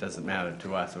trees. It doesn't matter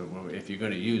to us. If you're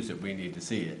going to use it, we need to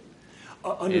see it.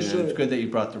 Understood. And it's good that you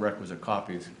brought the requisite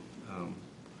copies.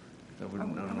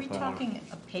 Are we talking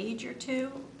a page or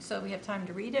two, so we have time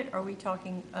to read it, or are we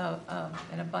talking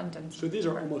an abundance? So these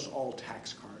are almost all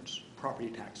tax cards,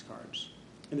 property tax cards,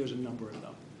 and there's a number of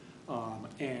them.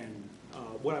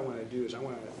 What I want to do is I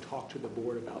want to talk to the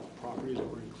board about the properties that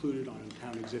were included on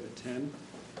Town Exhibit 10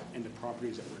 and the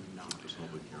properties that were not.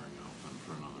 Public hearing open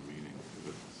for another meeting.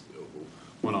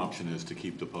 One option is to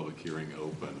keep the public hearing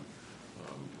open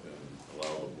and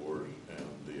allow the board and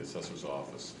the assessor's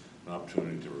office an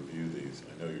opportunity to review these.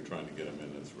 I know you're trying to get them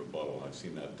in as rebuttal. I've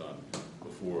seen that done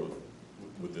before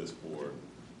with this board,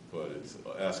 but it's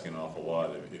asking an awful lot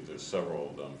if there's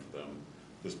several of them for them,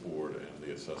 this board and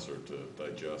the assessor, to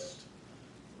digest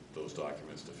those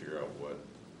documents to figure out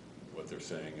what they're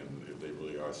saying and if they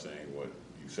really are saying what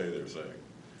you say they're saying.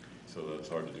 So that's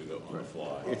hard to do that on the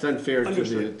fly. It's unfair to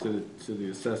Understood. the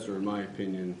assessor, in my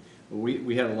opinion.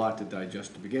 We had a lot to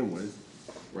digest to begin with,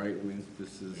 right? I mean,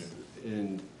 this is,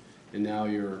 and now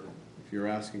if you're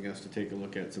asking us to take a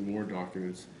look at some more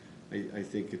documents, I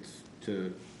think it's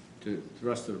to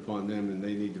thrust it upon them, and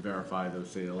they need to verify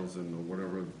those sales and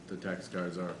whatever the tax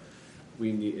cards are.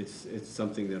 It's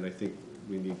something that I think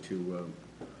we need to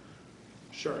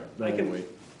Sure. I can evaluate.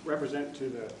 represent to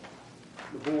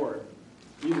the board,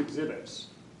 these exhibits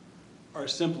are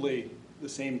simply the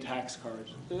same tax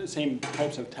cards, the same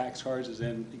types of tax cards as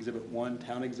in Exhibit 1,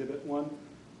 Town Exhibit 1,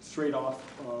 straight off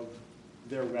of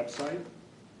their website,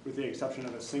 with the exception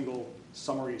of a single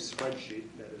summary spreadsheet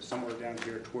that is somewhere down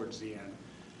here towards the end.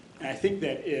 And I think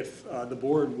that if the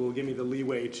board will give me the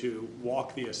leeway to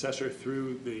walk the assessor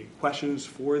through the questions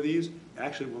for these, it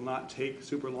actually will not take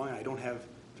super long. I don't have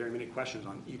very many questions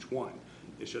on each one.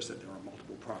 It's just that there are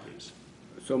multiple properties.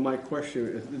 So my question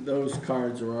is, those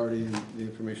cards are already in the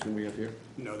information we have here?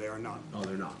 No, they are not. Oh,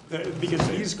 they're not. Because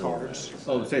these cards,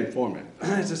 Oh, the same format.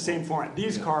 it's the same format.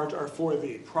 These cards are for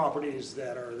the properties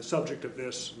that are the subject of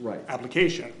this Right.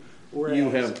 application. You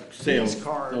have Whereas sales, these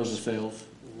cards, those are sales.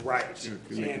 Right, You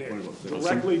and make a it point about sales.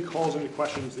 directly calls into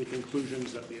questions the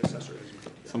conclusions that the assessor has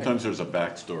made. Sometimes there's a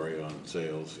backstory on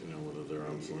sales, you know, whether they're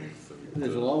arm's length. and,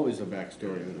 There's always a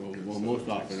backstory, well, most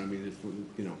often, I mean, it's,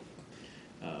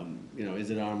 you know, is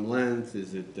it arm length,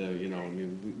 is it, you know, I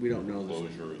mean, we don't know this.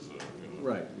 Closure is a, you know.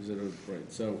 Right, is it,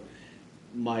 right, so,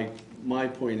 my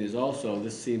point is also,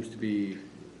 this seems to be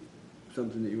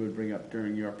something that you would bring up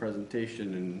during your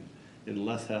presentation, and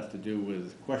less has to do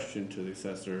with question to the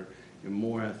assessor, and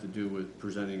more has to do with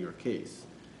presenting your case.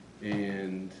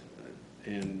 And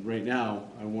right now,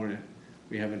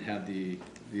 we haven't had the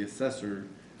assessor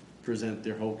present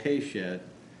their whole case yet,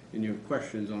 and you have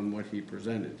questions on what he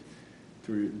presented.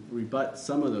 To rebut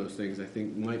some of those things, I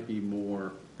think might be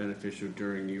more beneficial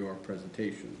during your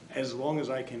presentation. As long as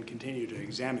I can continue to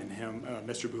examine him,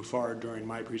 Mr. Buffard, during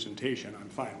my presentation, I'm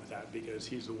fine with that, because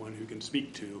he's the one who can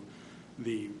speak to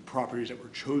the properties that were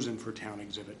chosen for Town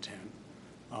Exhibit 10.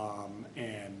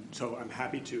 And so I'm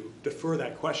happy to defer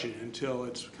that question until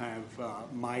it's kind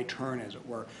of my turn, as it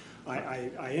were. I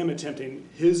am attempting,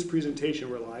 his presentation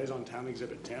relies on Town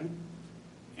Exhibit 10,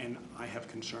 and I have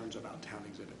concerns about Town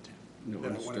Exhibit 10 No,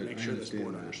 that I want to understood. make I sure this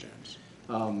board understand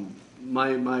that. understands.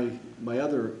 My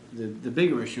other, the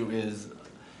bigger issue is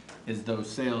those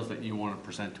sales that you want to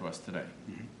present to us today,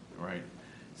 right?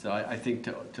 So I think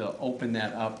to open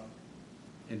that up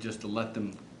and just to let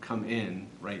them come in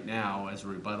right now as a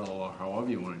rebuttal, or however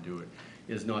you want to do it,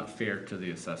 is not fair to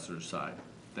the assessor's side.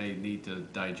 They need to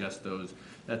digest those.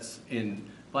 That's in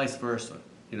vice versa.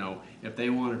 You know, if they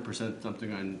want to present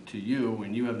something on to you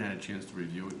and you haven't had a chance to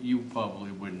review it, you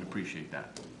probably wouldn't appreciate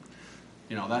that.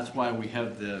 You know, that's why we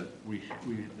have the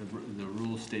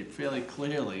rules state fairly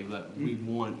clearly that we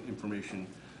want information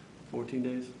 14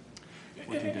 days?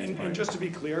 14 days And prior. just to be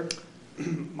clear,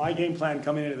 my game plan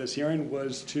coming into this hearing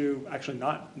was to actually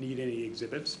not need any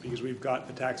exhibits, because we've got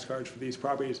the tax cards for these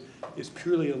properties. It's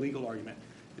purely a legal argument.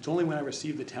 It's only when I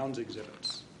received the town's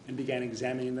exhibits and began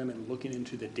examining them and looking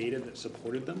into the data that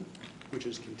supported them, which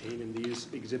is contained in these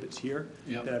exhibits here,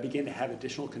 Yep. that I began to have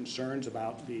additional concerns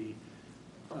about the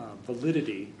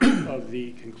validity of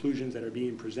the conclusions that are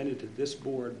being presented to this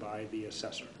board by the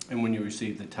assessor. And when you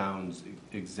received the town's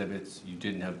exhibits, you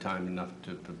didn't have time enough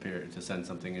to prepare, to send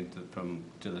something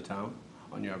to the town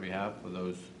on your behalf for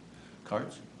those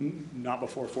cards? Not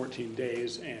before 14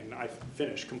 days, and I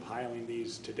finished compiling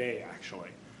these today, actually.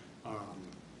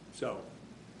 So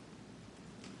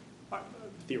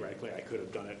theoretically, I could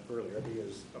have done it earlier,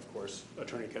 because, of course,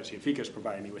 Attorney Katsiafikas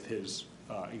provided me with his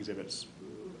exhibits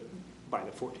by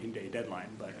the 14-day deadline,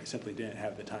 but I simply didn't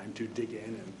have the time to dig in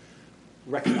and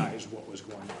recognize what was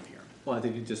going on here. Well, I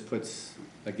think it just puts,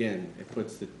 again, it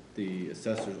puts the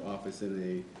assessor's office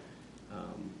in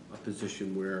a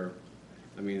position where,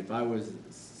 I mean, if I was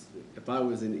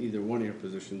in either one of your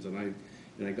positions and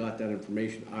I got that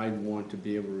information, I'd want to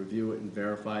be able to review it and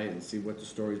verify it and see what the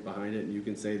story's behind it, and you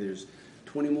can say there's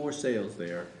 20 more sales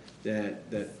there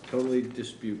that totally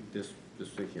dispute this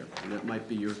thing here, and that might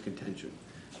be your contention.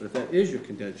 But if that is your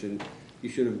contention, you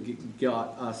should have got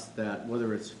us that,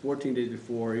 whether it's 14 days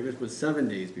before, even if it was 7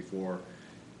 days before.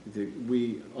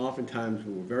 We oftentimes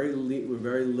we're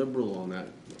very liberal on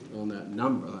that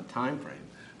number, on that time frame,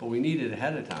 but we need it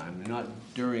ahead of time and not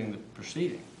during the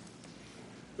proceeding.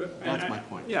 That's my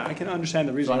point. Yeah, I can understand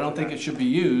the reason. So I don't think it should be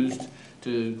used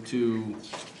to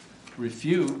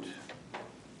refute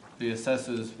the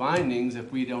assessor's findings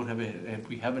if we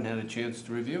haven't had a chance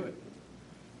to review it.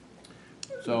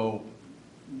 So,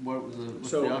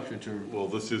 what's the option to? Well,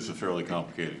 this is a fairly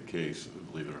complicated case,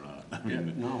 believe it or not. I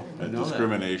mean, no, I know that.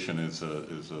 discrimination is a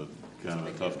kind of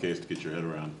a tough case to get your head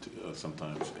around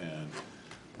sometimes,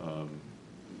 and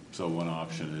so one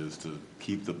option is to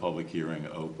keep the public hearing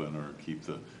open, or keep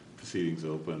the proceedings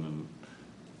open, and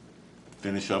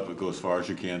finish up, go as far as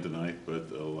you can tonight,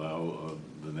 but allow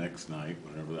the next night,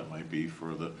 whenever that might be,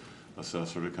 for the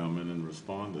assessor to come in and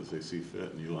respond as they see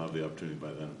fit, and you'll have the opportunity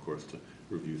by then, of course, to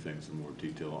review things in more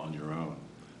detail on your own.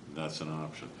 That's an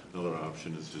option. Another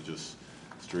option is to just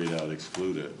straight out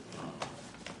exclude it.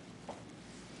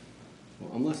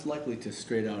 Well, I'm less likely to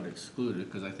straight out exclude it,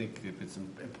 because I think if it's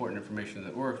important information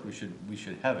that works, we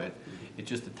should have it. It's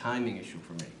just a timing issue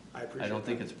for me. I don't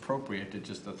think it's appropriate to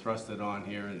just to thrust it on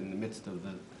here in the midst of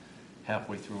the,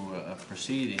 halfway through a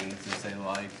proceeding, to say, well,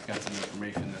 I've got some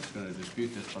information that's going to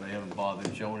dispute this, but I haven't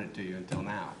bothered showing it to you until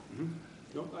now. Mm-hmm.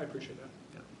 No, I appreciate that.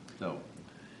 Yeah. So,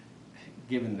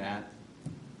 given that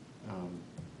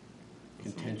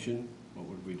contention, what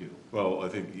would we do? Well, I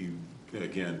think you,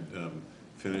 again,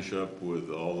 finish up with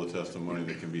all the testimony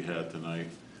that can be had tonight.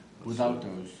 Without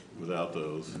those. Without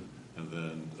those, and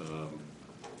then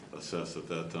assess at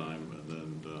that time, and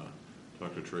then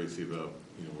talk to Tracy about,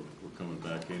 we're coming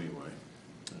back anyway.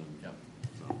 Yep.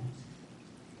 So,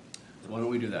 So why don't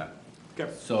we do that?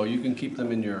 Okay. So you can keep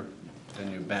them in your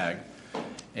bag,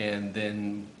 and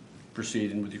then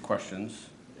proceed in with your questions,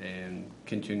 and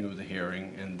continue with the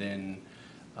hearing, and then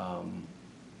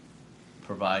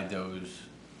provide those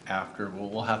after.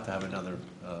 We'll have to have another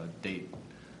date.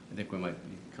 I think we might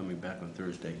be coming back on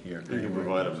Thursday here. you can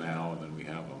provide them now, and then we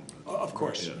have them. Of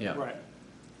course, Yeah. right.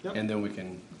 Yep. And then we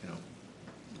can, okay.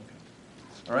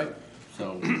 All right,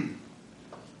 so.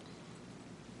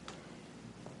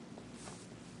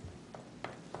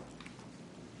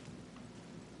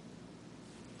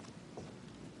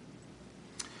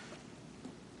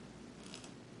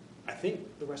 I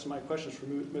think the rest of my questions for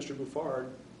Mr. Buffard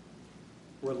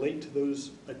relate to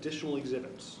those additional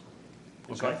exhibits.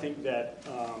 And so I Okay. think that,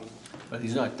 But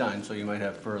he's not done, so you might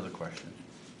have further questions.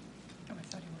 Oh, I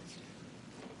thought he was.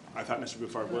 I thought Mr.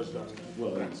 Buffard was done.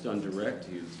 Well, it's done direct,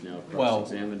 he's now Well-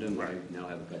 cross-examined him, I now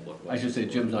have a couple of I should questions. say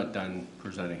Jim's not done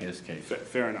presenting his case.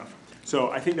 Fair enough.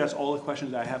 So I think that's all the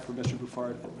questions I have for Mr.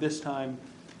 Buffard at this time,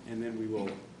 and then we will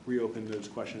reopen those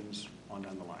questions on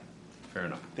down the line. Fair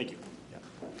enough. Thank you.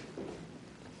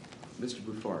 Mr.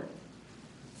 Buffard,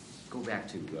 let's go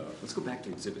back to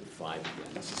Exhibit 5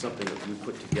 again. This is something that you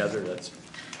put together, that's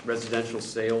residential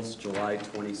sales, July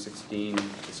 2016,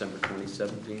 December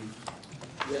 2017.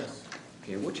 Yes.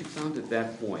 Okay, and what you found at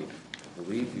that point, I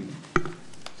believe you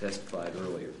testified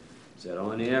earlier, is that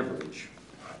on average,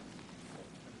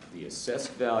 the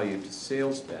assessed value to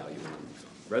sales value on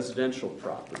residential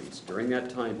properties during that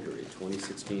time period,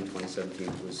 2016, 2017,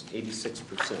 was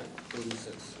 86%.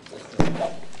 86. That's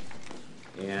right.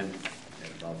 And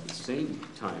at about the same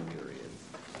time period,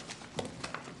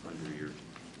 under your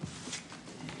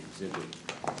exhibit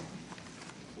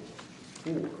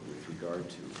 4, with regard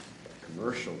to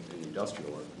commercial and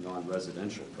industrial or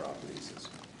non-residential properties, as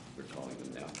we're calling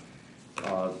them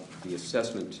now, the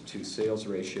assessment to sales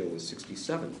ratio was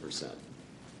 67%.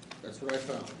 That's what I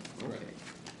found. Okay. Right.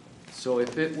 So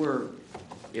if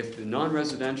the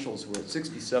non-residentials were at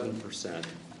 67%,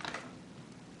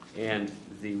 and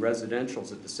the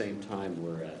residentials at the same time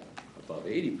were at above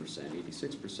 80%,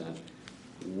 86%,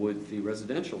 would the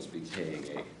residentials be paying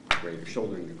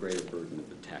shouldering a greater burden of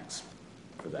the tax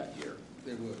for that year,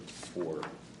 They would. for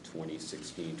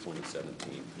 2016,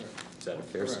 2017? Right. Is that a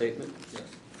fair Correct. statement? Yes.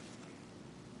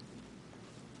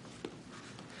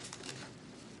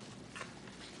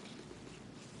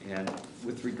 And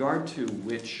with regard to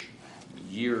which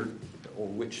year or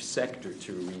which sector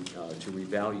to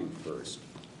revalue first,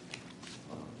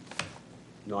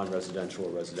 non-residential or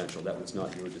residential, that was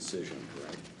not your decision,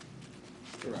 correct?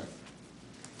 Correct.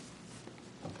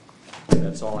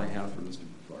 That's all I have for Mr.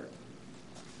 Buffard.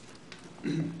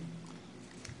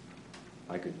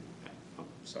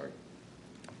 Sorry.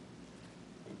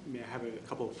 May I have a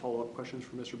couple of follow-up questions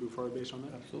for Mr. Buffard based on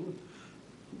that? Absolutely.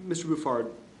 Mr.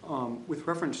 Buffard, with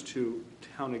reference to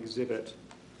Town Exhibit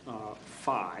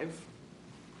 5,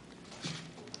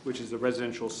 which is the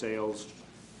residential sales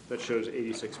that shows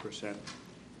 86%,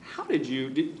 how are you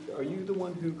the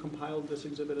one who compiled this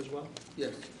exhibit as well?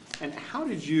 Yes. And how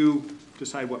did you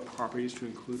decide what properties to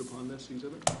include upon this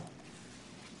exhibit?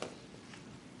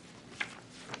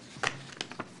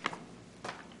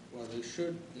 Well, they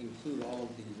should include all of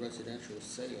the residential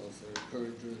sales that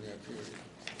occurred during that period.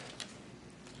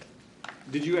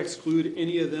 Did you exclude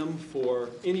any of them for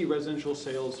any residential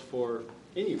sales for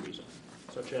any reason,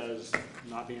 such as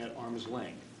not being at arm's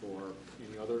length or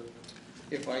any other?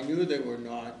 If I knew they were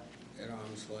not at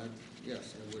arm's length,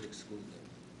 yes, I would exclude them.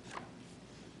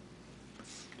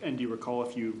 And do you recall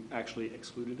if you actually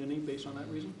excluded any based on that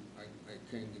reason? I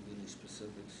can't give you any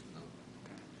specifics,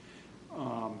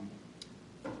 no.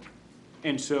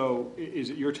 And so is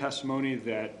it your testimony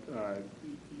that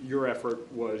your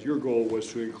goal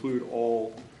was to include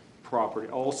all property,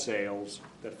 all sales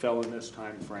that fell in this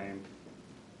time frame,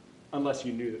 unless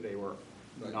you knew that they were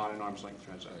Right. not an arm's length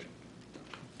transaction?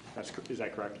 Is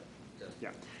that correct? Yes.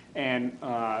 Yeah. And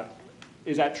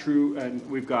is that true? And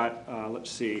we've got, let's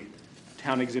see,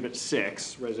 Town Exhibit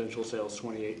 6, Residential Sales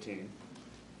 2018.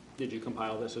 Did you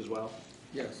compile this as well?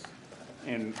 Yes.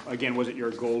 And again, was it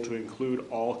your goal to include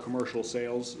all commercial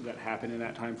sales that happened in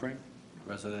that time frame?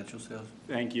 Residential sales?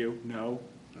 Thank you. No.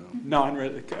 No.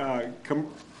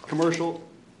 Commercial,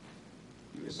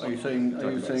 Are you saying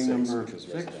Talking about number which was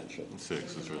 6? residential.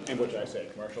 6 is right. and what did I say,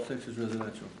 commercial? 6 is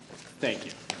residential. Thank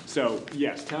you. So,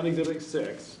 yes, Town Exhibit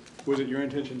 6, was it your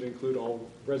intention to include all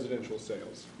residential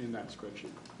sales in that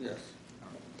spreadsheet? Yes.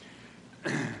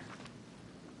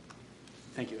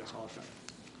 Thank you, that's all I've got.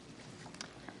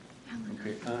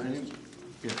 Okay,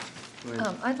 yeah. Go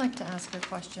ahead. I'd like to ask a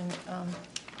question.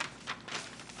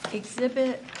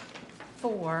 Exhibit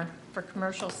 4 for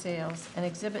commercial sales and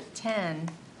Exhibit 10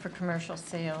 for commercial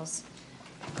sales.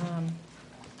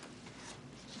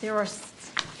 There are,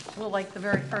 well, like the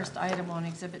very first item on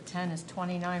Exhibit 10 is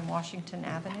 29 Washington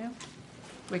Avenue,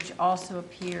 which also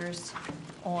appears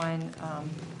on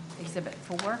Exhibit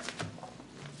 4.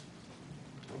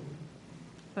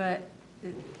 But,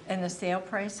 and the sale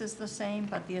price is the same,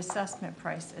 but the assessment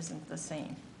price isn't the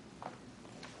same.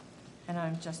 And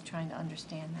I'm just trying to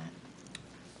understand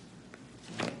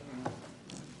that.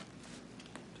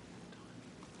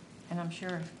 And I'm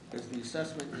sure, Because the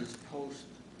assessment is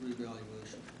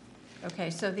post-revaluation. okay,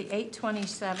 so the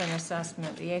 827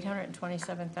 assessment, the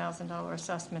 $827,000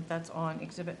 assessment that's on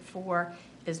Exhibit 4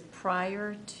 is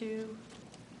prior to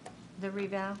the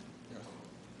reval? Yes.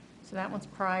 So that one's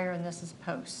prior and this is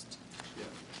post.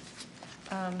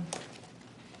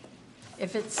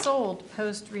 If it's sold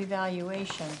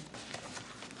post-revaluation,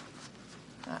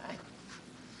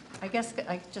 I guess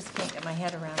I just can't get my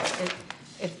head around it.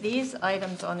 If these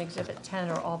items on Exhibit 10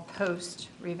 are all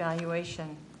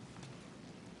post-revaluation,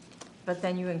 but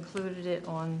then you included it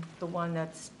on the one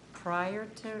that's prior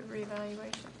to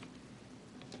revaluation?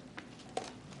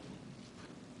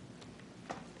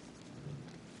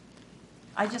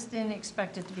 I just didn't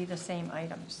expect it to be the same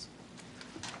items.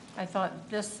 I thought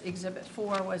this Exhibit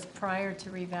 4 was prior to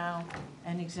reval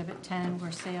and Exhibit 10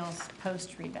 were sales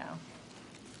post-reval.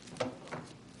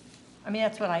 I mean,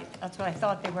 that's what I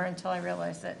thought they were until I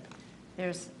realized that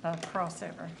there's a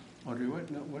crossover. Audrey,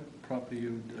 what property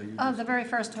are you? Oh, the very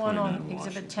first one on 29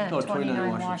 Exhibit Washington. 10, Oh,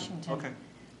 29 Washington. Okay.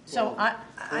 So Well,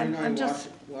 I'm 29 just,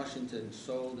 Washington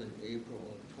sold in April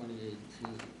of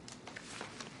 2018,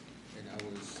 and I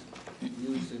was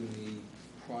using the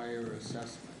prior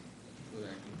assessment for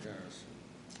that comparison.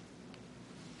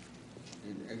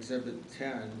 In Exhibit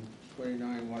 10,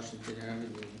 29 Washington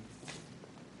Avenue,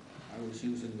 I was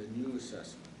using the new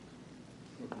assessment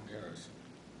for comparison.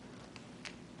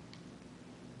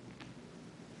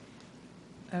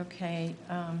 okay,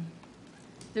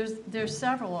 there's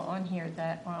several on here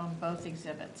that are on both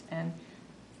exhibits, and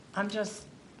I'm just,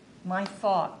 my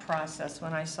thought process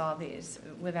when I saw these,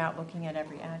 without looking at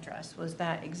every address, was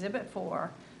that Exhibit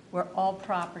 4 were all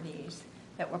properties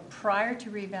that were prior to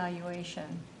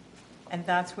revaluation, and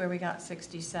that's where we got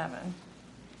 67.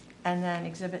 And then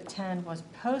Exhibit 10 was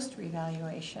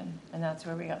post-revaluation, and that's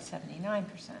where we got 79%.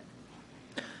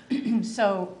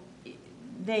 So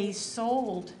they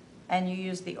sold, and you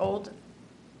used the old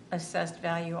assessed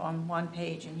value on one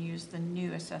page and used the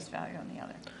new assessed value on the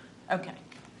other. Okay.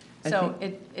 So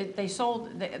they sold,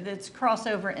 it's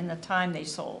crossover in the time they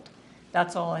sold.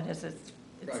 That's all it is. It's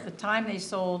Right. the time they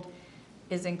sold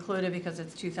is included because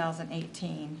it's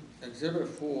 2018. Exhibit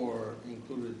 4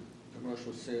 included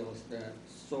commercial sales that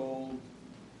sold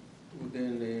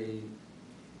within a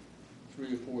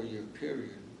 3 or 4 year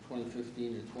period,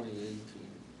 2015 to 2018,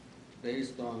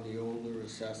 based on the older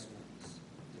assessments.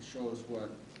 It shows what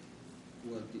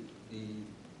the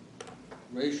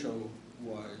ratio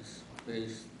was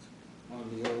based on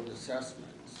the old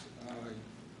assessments.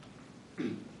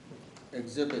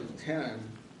 Exhibit 10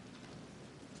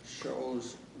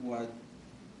 shows what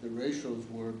the ratios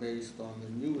were based on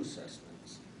the new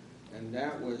assessments. And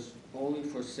that was only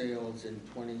for sales in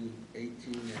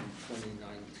 2018 and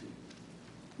 2019.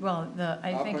 Well,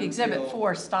 I Up think until- Exhibit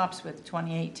 4 stops with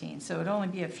 2018, so it'd only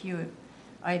be a few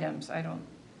items. I don't,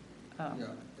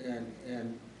 Yeah,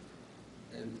 and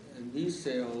these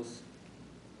sales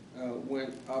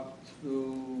went up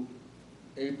through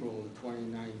April of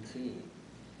 2019.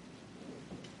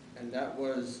 And that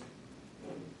was,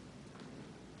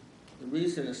 the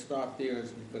reason it stopped there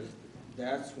is because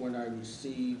that's when I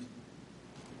received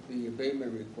the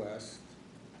abatement request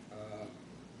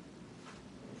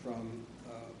from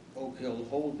Oak Hill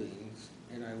Holdings,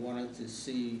 and I wanted to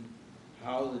see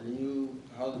how the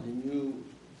new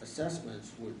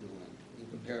assessments were doing in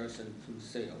comparison to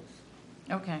sales.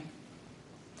 okay.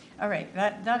 All right,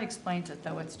 that explains it,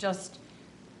 though. It's just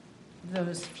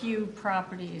those few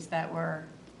properties that were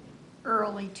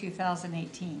early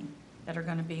 2018 that are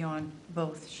going to be on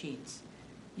both sheets,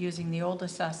 using the old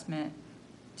assessment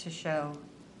to show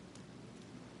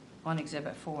on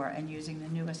Exhibit 4 and using the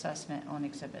new assessment on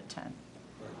Exhibit 10. Right.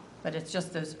 But it's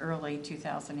just those early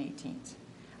 2018s.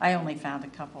 I only found a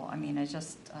couple. I mean, I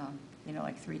just,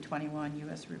 like 321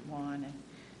 US Route 1, and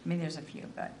I mean, there's a few,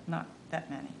 but not that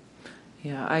many.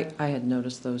 Yeah, I had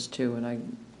noticed those too, and I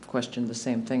questioned the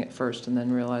same thing at first and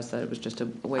then realized that it was just a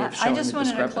way of I showing the just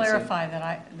discrepancy. wanted to clarify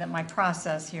that my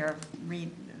process here,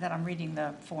 that I'm reading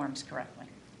the forms correctly.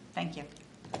 Thank you.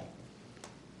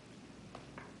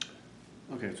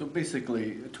 Okay, so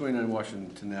basically, 29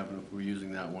 Washington Avenue, if we're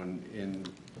using that one,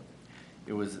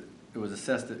 it was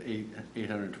assessed at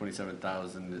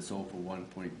 827,000, it sold for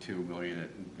 1.2 million,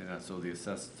 and so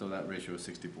so that ratio is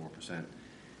 64%.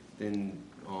 Then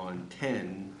on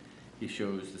 10, he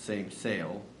shows the same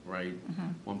sale, right?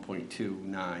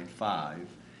 1.295,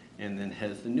 and then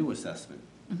has the new assessment.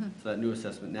 So that new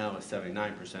assessment now is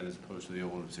 79% as opposed to the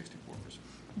old one of 64%.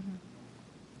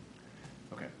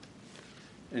 Okay.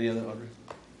 Any other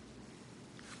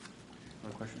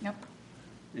questions? Nope.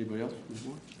 Anybody else?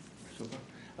 More so far?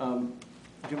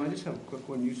 Jim, I just have a quick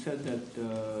one. You said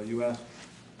that you asked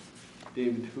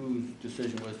David whose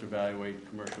decision was to evaluate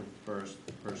commercial first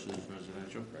versus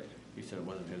residential? Right. He said it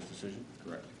wasn't his decision?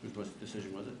 Correct. Whose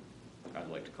decision was it? I'd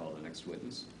like to call the next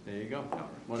witness. There you go.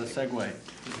 What a segue.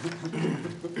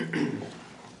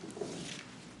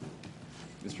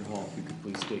 Mr. Hall, if you could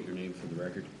please state your name for the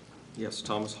record Yes,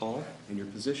 Thomas Hall, and your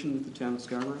position with the town of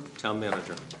Scarborough. Town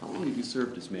Manager. How long have you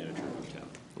served as manager of the town?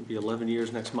 It'll be 11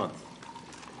 years next month.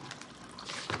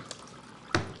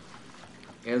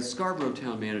 As Scarborough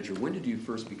Town Manager, when did you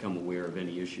first become aware of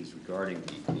any issues regarding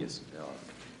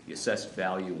the assessed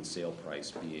value and sale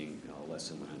price being less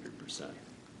than 100%?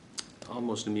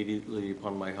 Almost immediately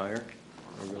upon my hire,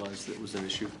 I realized that it was an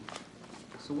issue.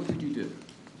 So what did you do?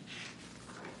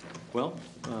 Well,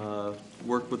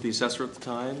 worked with the assessor at the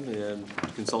time and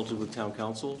consulted with town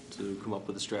council to come up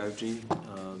with a strategy.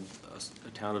 A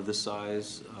town of this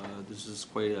size, this is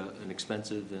quite an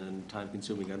expensive and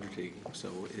time-consuming undertaking, so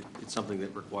it's something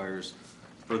that requires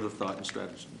further thought and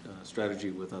strategy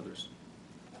with others.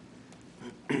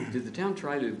 Did the town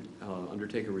try to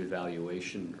undertake a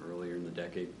revaluation earlier in the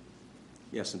decade?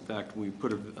 Yes, in fact, we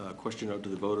put a question out to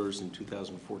the voters in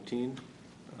 2014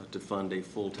 to fund a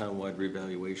full townwide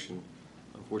revaluation.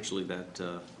 Unfortunately,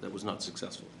 that was not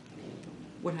successful.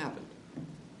 What happened?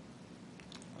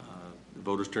 The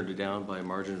voters turned it down by a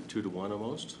margin of 2 to 1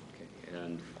 almost. Okay,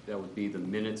 and that would be the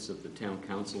minutes of the town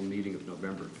council meeting of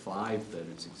November 5, that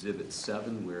it's Exhibit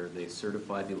 7, where they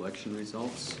certified the election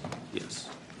results. Yes.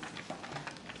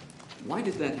 Why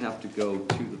did that have to go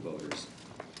to the voters?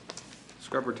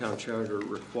 Scarborough Town Charter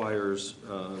requires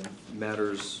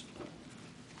matters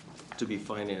to be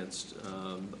financed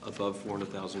above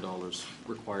 $400,000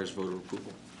 requires voter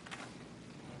approval.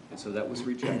 And so that was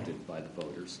rejected by the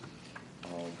voters.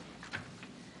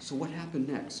 So what happened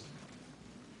next?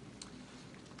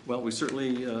 Well, we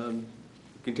certainly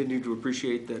continue to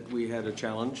appreciate that we had a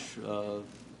challenge,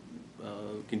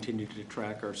 continue to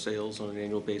track our sales on an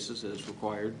annual basis as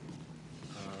required,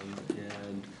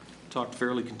 and talked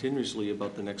fairly continuously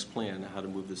about the next plan, how to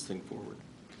move this thing forward.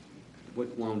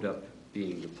 What wound up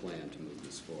being the plan to move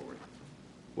this forward?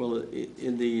 Well,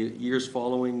 in the years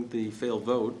following the failed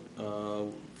vote,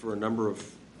 for a number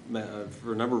of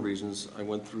reasons, I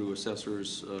went through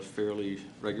assessors fairly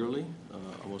regularly,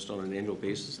 almost on an annual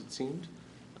basis, it seemed.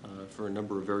 For a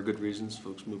number of very good reasons,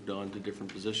 folks moved on to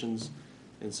different positions,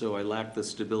 and so I lacked the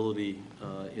stability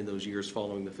in those years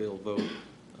following the failed vote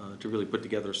to really put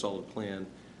together a solid plan.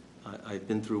 I've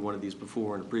been through one of these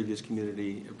before in a previous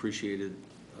community, appreciated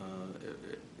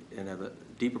and have a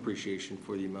deep appreciation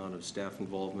for the amount of staff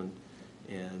involvement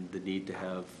and the need to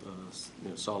have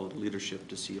solid leadership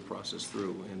to see a process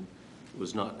through, and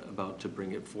was not about to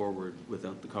bring it forward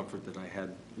without the comfort that I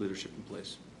had leadership in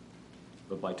place.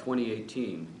 But by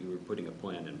 2018, you were putting a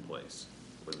plan in place,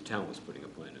 or the town was putting a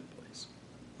plan in place.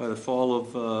 By the fall of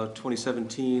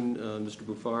 2017, Mr.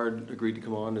 Bouffard agreed to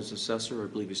come on as assessor. I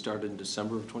believe he started in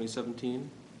December of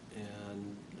 2017,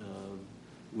 and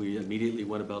we immediately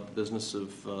went about the business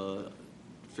of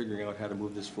figuring out how to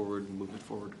move this forward and move it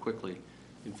forward quickly.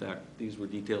 In fact, these were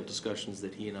detailed discussions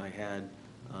that he and I had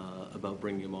about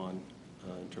bringing him on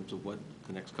in terms of what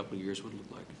the next couple of years would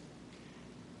look like.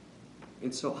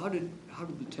 And so how did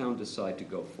the town decide to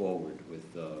go forward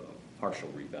with a partial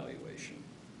revaluation?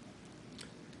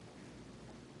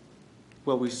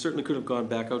 Well, we certainly could have gone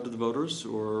back out to the voters,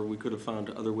 or we could have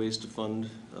found other ways to fund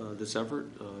this effort.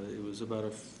 It was about a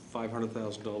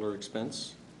 $500,000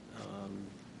 expense.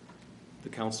 The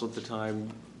council at the time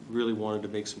really wanted to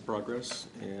make some progress,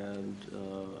 and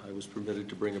I was permitted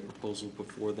to bring a proposal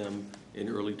before them in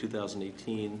early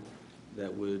 2018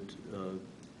 that would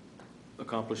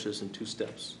accomplish this in 2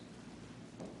 steps.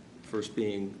 First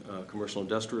being commercial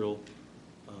industrial,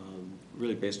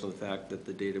 really based on the fact that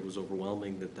the data was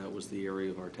overwhelming, that was the area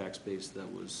of our tax base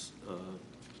that was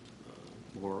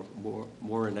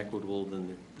more inequitable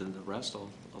than the rest,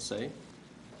 I'll say.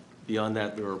 Beyond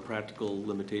that, there are practical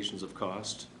limitations of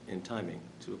cost and timing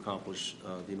to accomplish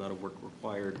the amount of work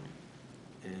required,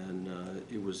 and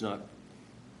it was not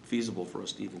feasible for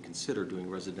us to even consider doing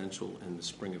residential in the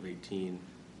spring of 18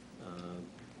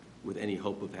 with any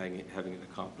hope of having it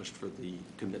accomplished for the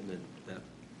commitment that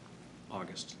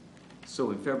August.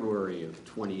 So in February of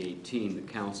 2018, the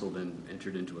council then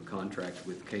entered into a contract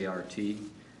with KRT,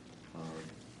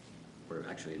 or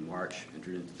actually in March,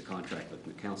 entered into the contract, but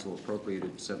the council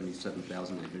appropriated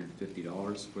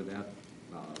 $77,950 for that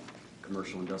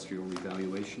commercial industrial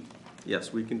revaluation.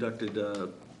 Yes, we conducted a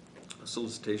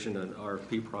solicitation, an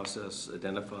RFP process,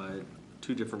 identified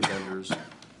 2 different vendors,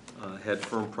 had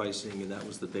firm pricing, and that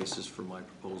was the basis for my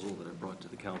proposal that I brought to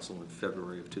the council in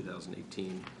February of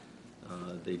 2018.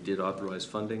 They did authorize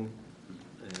funding,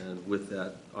 and with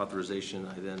that authorization,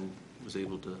 I then was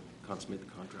able to consummate the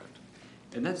contract.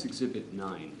 And that's Exhibit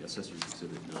 9, Assessor's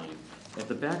Exhibit 9. At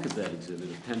the back of that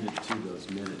exhibit, appended to those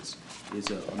minutes,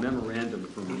 is a memorandum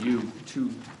from you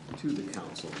to the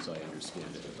council, as I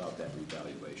understand it, about that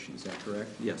revaluation. Is that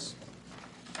correct? Yes.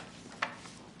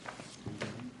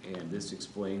 And this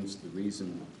explains the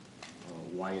reason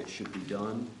why it should be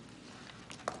done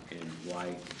and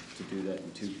why to do that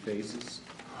in 2 phases?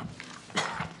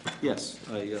 Yes,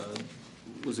 I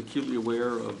was acutely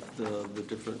aware of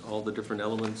all the different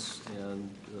elements and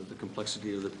the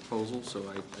complexity of the proposal, so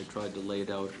I tried to lay it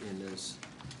out in as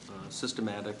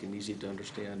systematic and easy to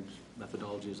understand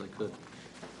methodology as I could.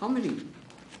 How many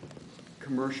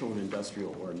commercial and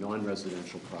industrial or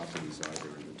non-residential properties are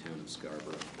there in the town of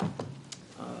Scarborough?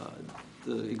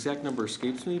 The exact number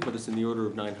escapes me, but it's in the order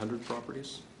of 900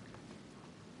 properties.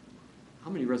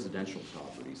 How many residential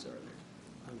properties are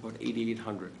there? About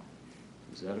 8,800.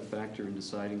 Is that a factor in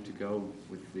deciding to go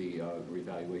with the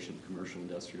revaluation of commercial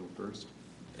industrial first?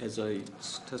 As I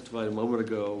testified a moment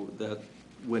ago, that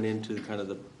went into kind of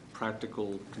the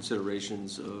practical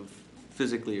considerations of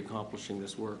physically accomplishing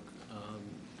this work.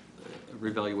 A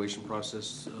revaluation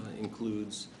process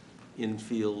includes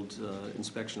in-field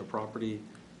inspection of property.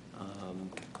 On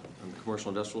the commercial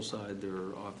industrial side, there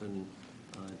are often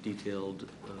detailed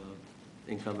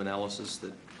income analysis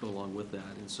that go along with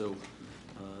that, and so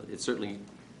it certainly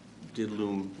did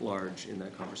loom large in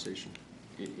that conversation.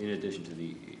 In addition to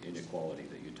the inequality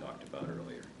that you talked about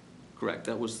earlier. Correct.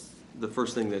 That was the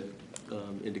first thing that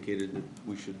indicated that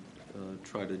we should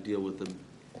try to deal with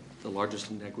the largest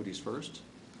inequities first,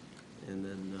 and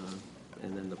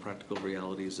then the practical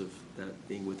realities of that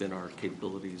being within our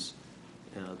capabilities.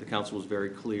 The council was very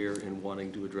clear in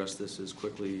wanting to address this as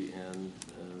quickly and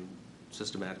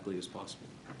systematically as possible.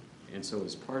 And so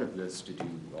as part of this, did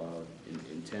you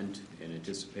intend and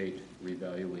anticipate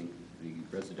revaluing the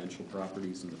residential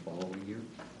properties in the following year?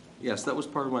 Yes, that was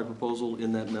part of my proposal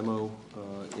in that memo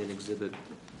in Exhibit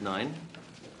 9.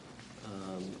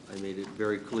 I made it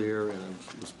very clear, and I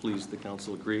was pleased the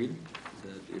council agreed,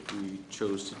 that if we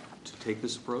chose to take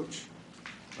this approach,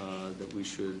 that we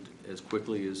should, as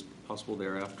quickly as possible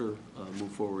thereafter,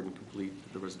 move forward and complete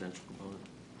the residential component.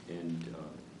 And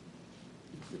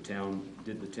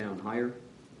did the town hire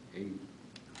a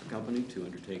company to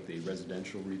undertake the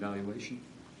residential revaluation?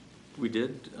 We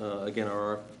did. Again,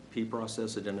 our RFP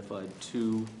process identified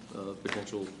 2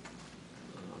 potential,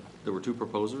 there were 2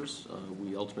 proposers.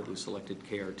 We ultimately selected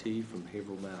KRT from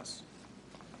Haverhill, Mass.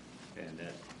 And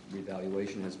that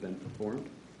revaluation has been performed?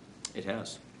 It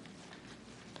has.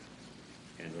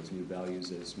 And those new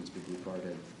values, as Mr. Blufart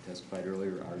had testified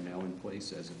earlier, are now in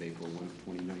place as of April 1,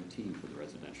 2019 for the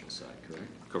residential side, correct?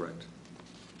 Correct.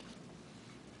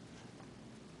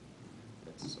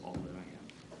 That's all that I have.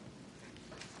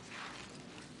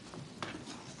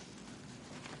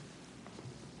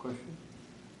 Question?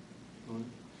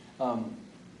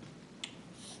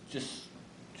 Just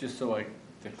so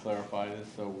to clarify this,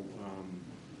 so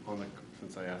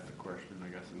since I asked the question, I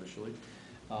guess initially,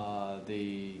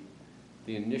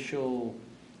 the initial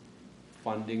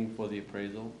funding for the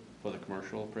appraisal, for the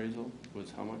commercial appraisal,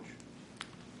 was how much?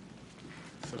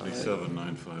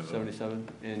 77,950. 77,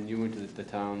 and you went to the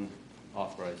town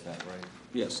authorized that, right?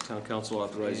 Yes, town council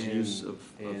authorized use of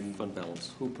fund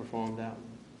balance. Who performed that?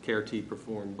 KRT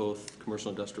performed both commercial,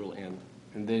 industrial, And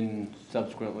then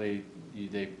subsequently,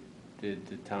 did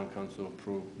the town council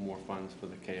approve more funds for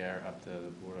the KR up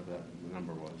to whatever that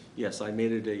number was? yes, I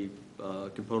made it a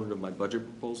component of my budget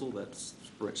proposal. That's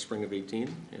spring of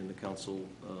 18, and the council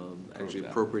actually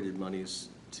appropriated monies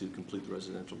to complete the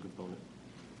residential component.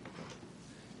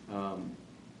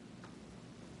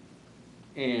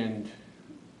 And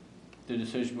the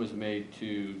decision was made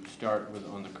to start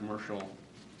on the commercial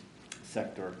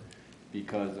sector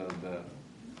because of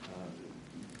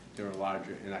there are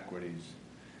larger inequities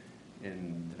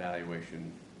in the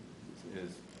valuation,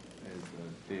 as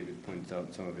David points out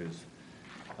in some of his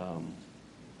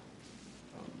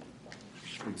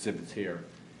exhibits here.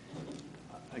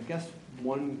 I guess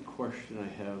one question I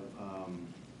have,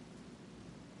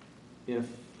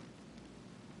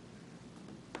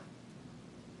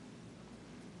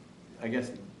 I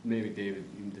guess maybe David,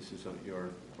 this is your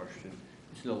question.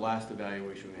 So the last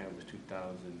evaluation we had was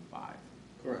 2005.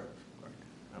 Correct.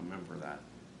 I remember that.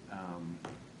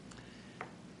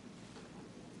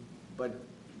 But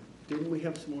didn't we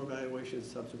have some more evaluations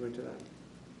subsequent to that?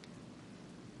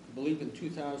 I believe in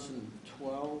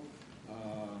 2012,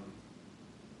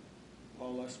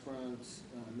 Paul Lesperance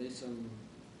made some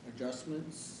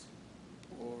adjustments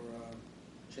or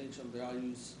changed some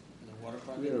values in the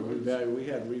waterfront. We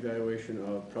had revaluation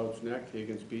of Prout's Neck,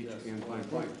 Higgins Beach, Yes. and Pine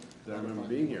Point. I remember Waterfront.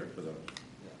 being here for those,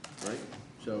 Yeah. right?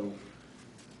 So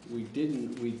we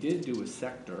did do a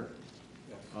sector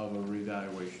Yes. of a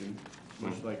revaluation,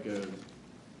 much like a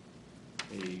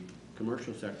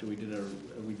commercial sector. We did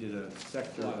a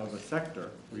sector of a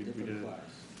sector. We did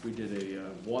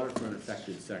a waterfront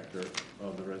affected sector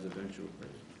of the residential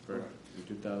appraisal, correct? In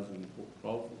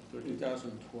 2012, 13?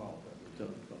 2012.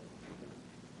 2012.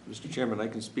 Mr. Chairman, I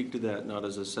can speak to that not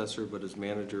as assessor but as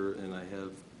manager, and I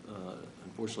have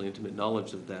unfortunately intimate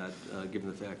knowledge of that, given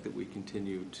the fact that we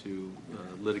continue to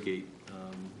litigate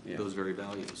Yeah. those very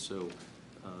values. So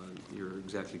you're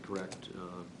exactly correct.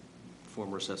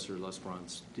 Former assessor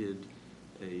Lesperance did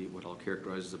what I'll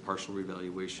characterize as a partial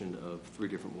revaluation of 3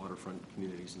 different waterfront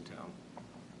communities in town.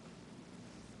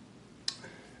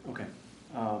 Okay.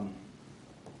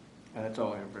 That's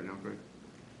all I have right now, Greg.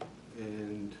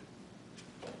 And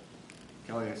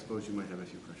Kelly, I suppose you might have a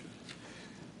few questions.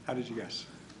 How did you guess?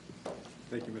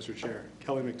 Thank you, Mr. Chair.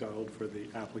 Kelly McDonald for the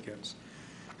applicants.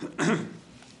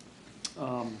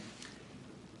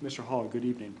 Mr. Hall, good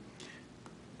evening.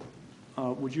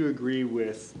 Would you agree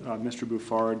with Mr.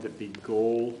 Buffard that the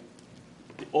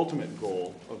ultimate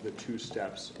goal of the 2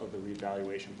 steps of the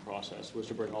revaluation process was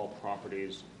to bring all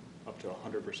properties up to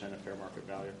 100% of fair market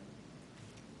value?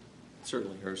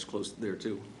 Certainly, ours close there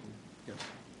too. Yes.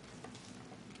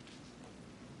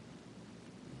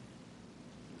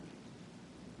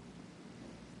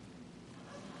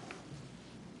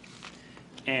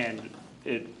 And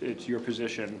it's your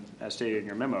position, as stated in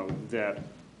your memo, that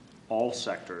all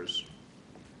sectors,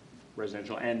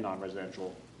 residential and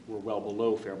non-residential, were well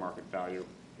below fair market value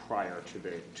prior to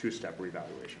the 2-step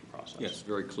revaluation process? Yes,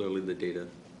 very clearly the data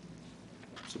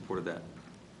supported that.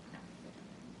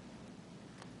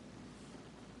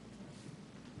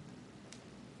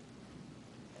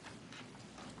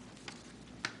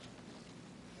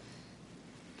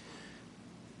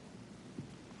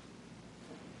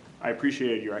 I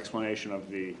appreciated your explanation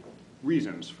of the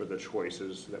reasons for the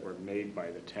choices that were made by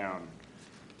the town.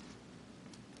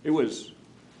 It was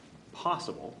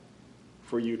possible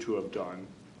for you to have done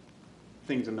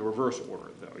things in the reverse order,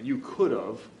 though. You could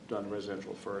have done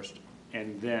residential first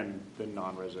and then the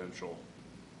non-residential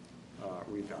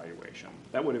revaluation.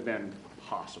 That would have been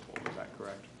possible, is that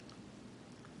correct?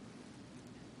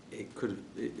 It could have,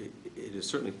 it is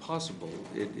certainly possible.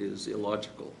 It is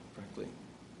illogical, frankly,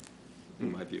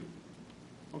 in my view.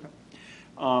 Okay.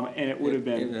 And it would have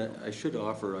been... And I should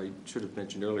offer, I should have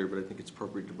mentioned earlier, but I think it's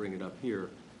appropriate to bring it up here.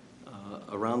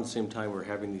 Around the same time we're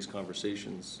having these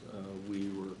conversations, we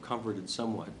were comforted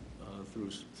somewhat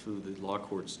through the law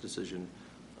court's decision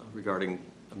regarding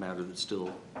a matter that still,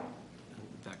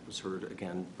 in fact, was heard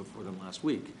again before them last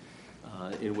week,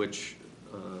 in which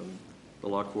the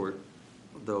law court,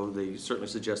 though they certainly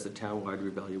suggest that town-wide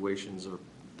revaluations are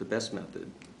the best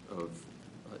method of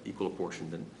equal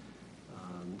apportionment,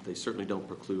 they certainly don't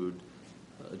preclude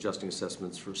adjusting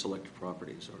assessments for selected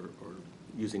properties or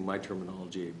using my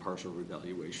terminology, a partial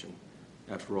revaluation.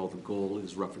 After all, the goal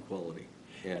is rough equality.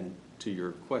 And to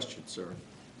your question, sir,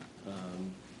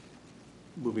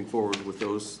 moving forward with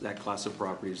that class of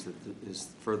properties that is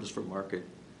furthest from market,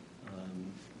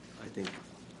 I think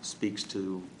speaks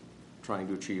to trying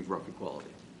to achieve rough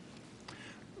equality.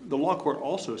 The law court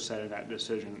also said in that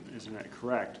decision, isn't that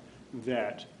correct,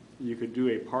 that you could do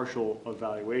a partial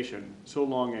evaluation so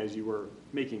long as you were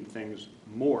making things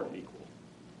more equal.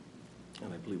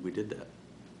 And I believe we did that.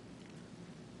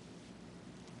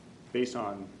 Based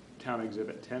on Town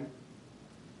Exhibit 10?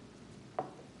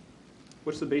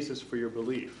 What's the basis for your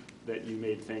belief that you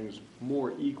made things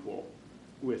more equal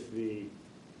with the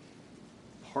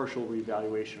partial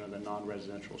revaluation of the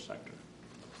non-residential sector?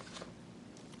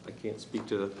 I can't speak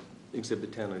to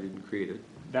Exhibit 10. I didn't create it.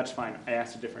 That's fine. I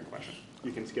asked a different question.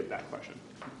 You can skip that question.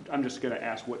 I'm just going to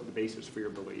ask what the basis for your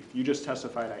belief. You just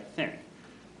testified, I think,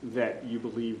 that you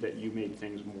believe that you made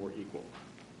things more equal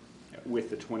with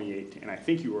the 2018, and I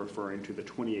think you were referring to the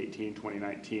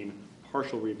 2018-2019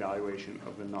 partial revaluation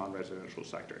of the non-residential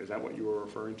sector. Is that what you were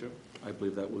referring to? I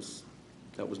believe that was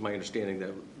my understanding,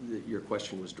 that your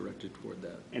question was directed toward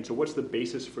that. And so what's the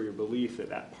basis for your belief that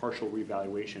that partial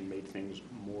revaluation made things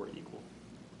more equal?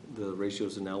 The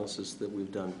ratios analysis that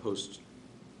we've done post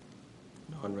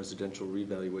non-residential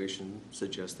revaluation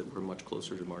suggests that we're much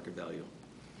closer to market value.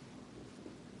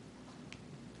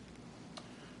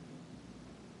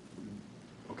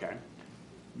 Okay.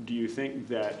 Do you think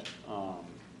that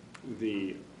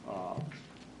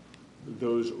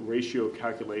those ratio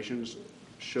calculations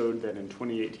showed that in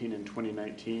 2018 and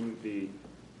 2019, the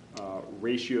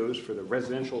ratios for the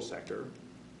residential sector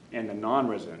and the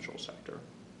non-residential sector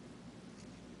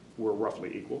were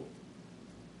roughly equal?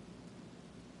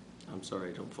 I'm sorry,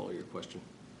 I don't follow your question.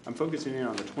 I'm focusing in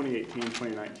on the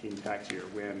 2018-2019 tax year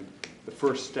when the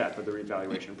first step of the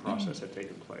revaluation process had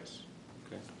taken place.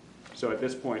 Okay. So at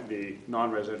this point, the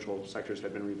non-residential sectors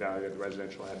had been revalued, the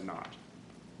residential had not.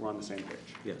 We're on the same page.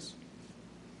 Yes.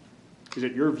 Is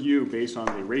it your view, based on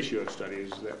the ratio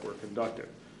studies that were conducted,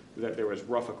 that there was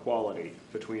rough equality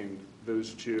between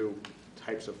those two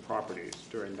types of properties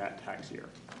during that tax year?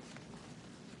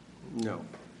 No.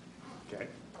 Okay,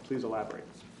 please elaborate.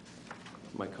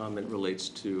 My comment relates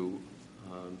to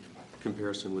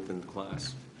comparison within the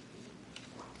class.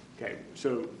 Okay,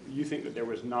 so you think that there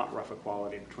was not rough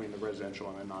equality between the residential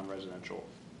and the non-residential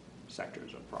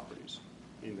sectors of properties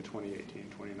in the 2018-2019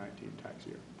 tax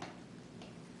year?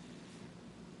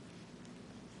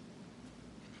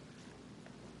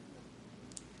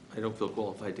 I don't feel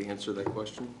qualified to answer that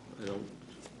question. I don't.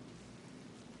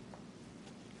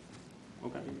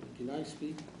 Okay. Can I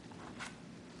speak?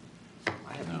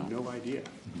 I have no idea,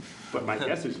 but my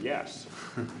guess is yes.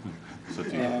 So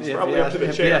It's If probably he up to the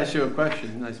if he chair. asks you a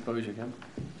question, I suppose you can.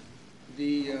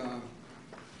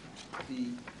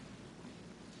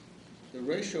 The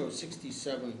ratio of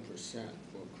 67%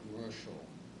 for commercial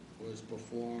was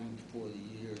performed for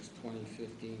the years 2015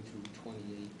 through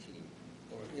 2018,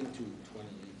 or into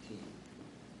 2018.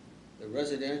 The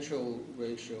residential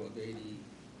ratio of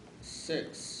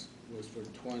 86 was for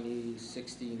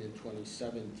 2016 and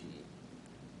 2017,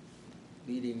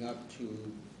 leading up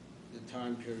to the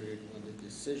time period when the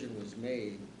decision was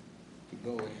made to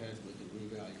go ahead with the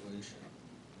revaluation.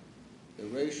 The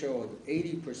ratio of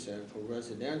 80% for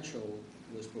residential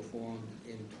was performed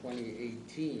in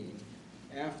 2018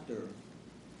 after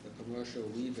the commercial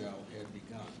reval had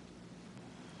begun.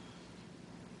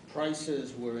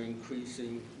 Prices were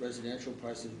increasing, residential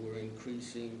prices were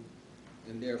increasing,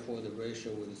 and therefore the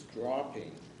ratio was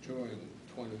dropping during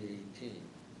 2018.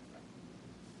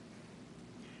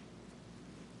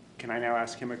 Can I now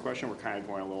ask him a question? We're kind of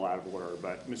going a little out of order,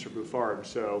 but Mr. Bouffard,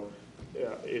 so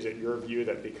is it your view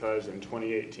that because in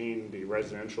 2018 the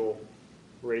residential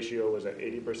ratio was at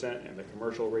 80% and the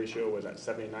commercial ratio was at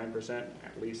 79%,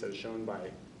 at least as shown by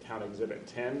Town Exhibit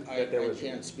 10, that there was... I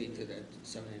can't speak to that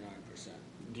 79%.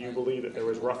 Do you believe that there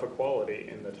was rough equality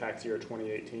in the tax year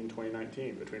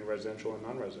 2018-2019 between residential and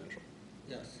non-residential?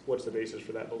 Yes, What's the basis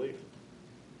for that belief?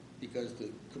 because the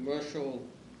commercial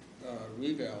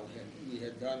reval, we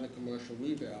had done the commercial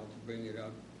reval to bring it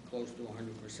up close to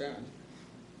 100%,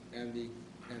 and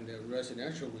the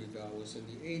residential reval was in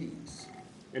the 80s.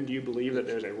 And do you believe that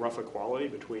there's a rough equality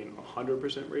between a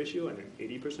 100% ratio and an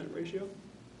 80% ratio?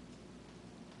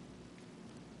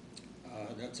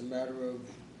 That's a matter of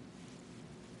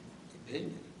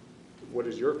opinion. What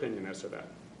is your opinion as to that?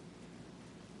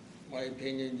 My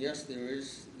opinion, yes,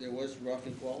 there was rough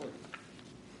equality.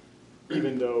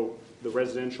 Even though the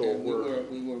residential And were...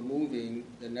 we were moving,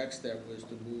 the next step was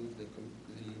to move the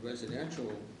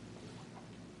residential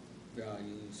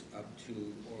values up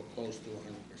to or close to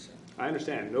 100%. I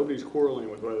understand. Nobody's quarreling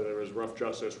with whether there was rough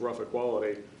justice, rough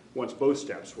equality, once both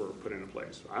steps were put into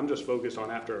place. I'm just focused on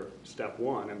after step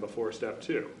one and before step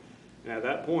two. And at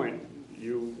that point,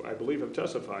 you, I believe, have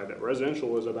testified that residential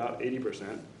was about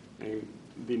 80% and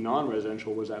the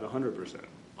non-residential was at 100%.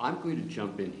 I'm going to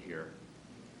jump in here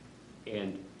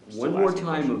and Still one more asking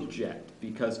time questions. object,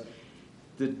 because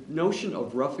the notion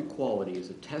of rough equality is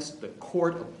a test the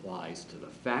court applies to the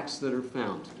facts that are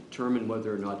found to determine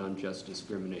whether or not unjust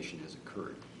discrimination has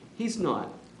occurred. He's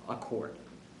not a court.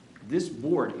 This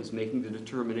board is making the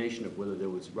determination of whether there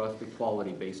was rough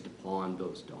equality based upon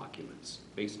those documents,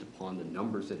 based upon the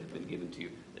numbers that have been given to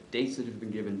you, the dates that have been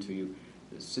given to you,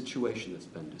 the situation that's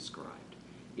been described.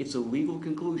 It's a legal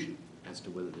conclusion as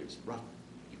to whether there's rough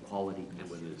equality and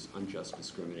whether there's unjust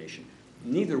discrimination.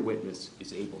 Neither witness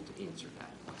is able to answer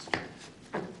that question.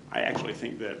 I actually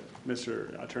think that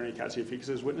Mr. Attorney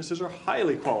Katsiafikis' witnesses are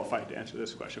highly qualified to answer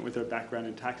this question with their background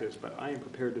in taxes, but I am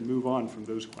prepared to move on from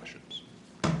those questions.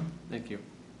 Thank you.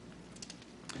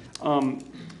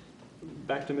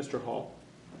 Back to Mr. Hall.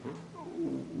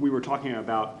 We were talking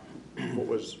about what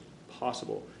was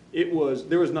possible.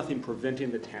 There was nothing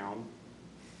preventing the town,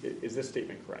 is this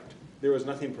statement correct? There was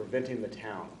nothing preventing the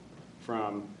town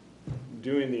from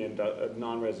doing the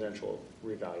non-residential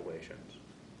revaluations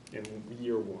in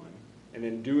year one, and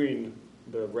then doing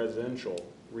the residential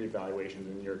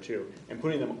revaluations in year two, and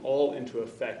putting them all into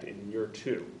effect in year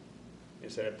two,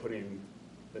 instead of putting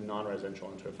the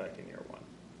non-residential into effect in year one.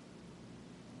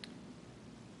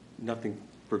 Nothing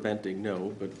preventing,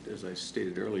 no, but as I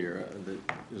stated earlier, that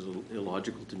is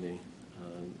illogical to me.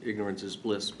 Ignorance is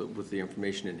bliss, but with the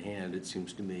information in hand, it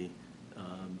seems to me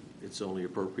it's only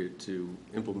appropriate to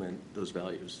implement those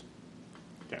values.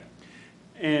 Okay.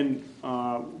 And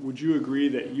would you agree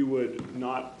that you would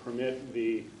not permit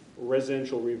the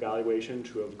residential revaluation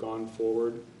to have gone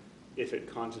forward if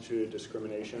it constituted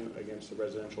discrimination against the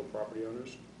residential property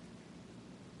owners?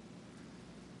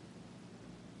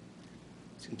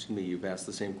 Seems to me you've asked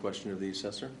the same question of the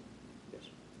assessor, Yes.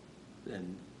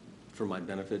 and for my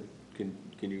benefit, can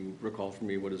you recall for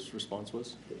me what his response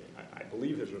was? I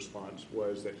believe his response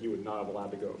was that he would not have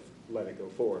allowed to let it go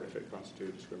forward if it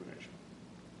constituted discrimination.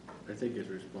 I think his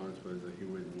response was that he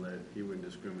wouldn't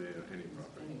discriminate on any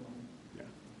property. Yeah,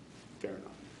 fair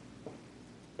enough.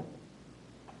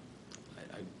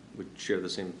 I would share the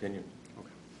same opinion. Okay.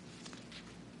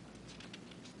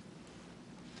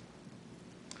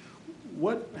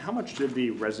 How much did the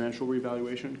residential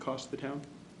revaluation cost the town?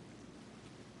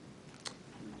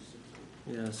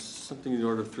 Yeah, something in the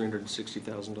order of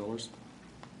 $360,000.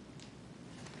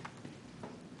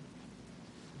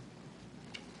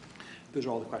 Those are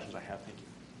all the questions I have. Thank you.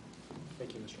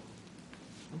 Thank you, Mr.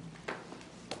 Hall.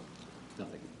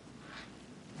 Nothing.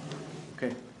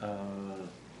 Okay.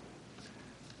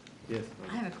 Yes.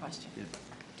 I have a question. Yes.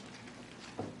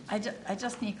 I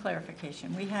just need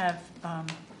clarification. We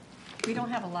don't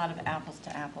have a lot of apples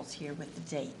to apples here with the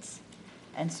dates.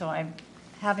 And so I'm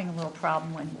having a little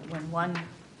problem when one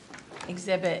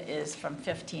exhibit is from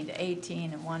 15 to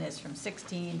 18 and one is from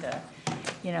 16 to,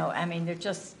 I mean, they're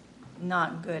just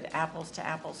not good apples to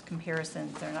apples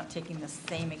comparisons. They're not taking the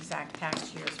same exact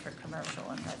tax years for commercial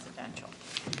and residential.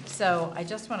 So I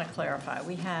just want to clarify.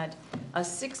 We had a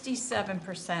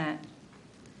 67%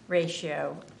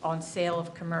 ratio on sale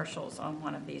of commercials on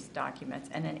one of these documents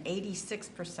and an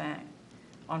 86%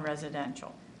 on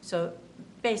residential. So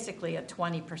basically a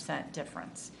 20%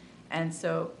 difference. And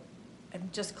so I'm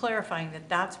just clarifying that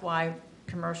that's why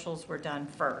commercials were done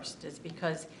first, is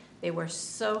because they were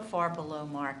so far below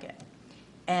market.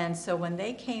 And so when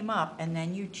they came up and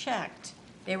then you checked,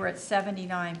 they were at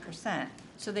 79%.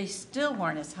 So they still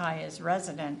weren't as high as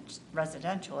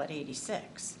residential at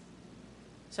 86.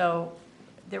 So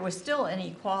there was still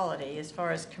inequality as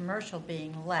far as commercial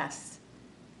being less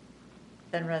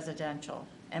than residential.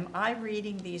 Am I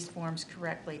reading these forms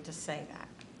correctly to say that,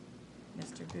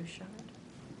 Mr. Bouchard?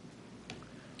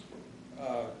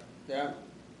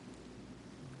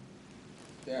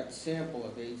 That sample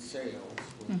of 8 sales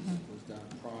was done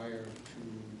prior to,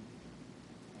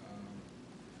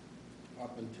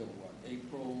 up until what,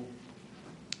 April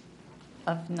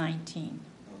Of 19.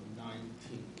 of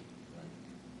 19,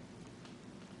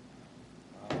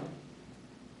 right?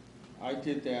 I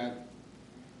did that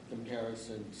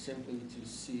comparison simply to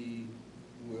see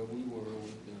where we were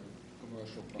with the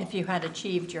commercial property. If you had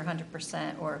achieved your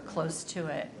 100% or close to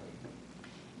it.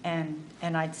 And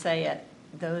I'd say at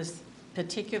those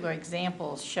particular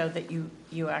examples show that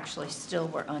you actually still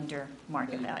were under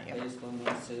market value. Based on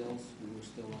those sales, we were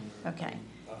still under. Okay.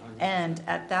 100%. And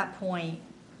at that point,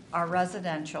 our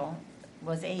residential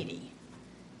was 80,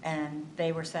 and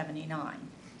they were 79.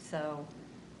 So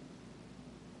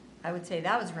I would say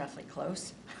that was roughly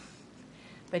close.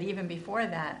 But even before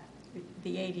that,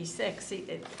 the 86,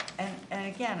 and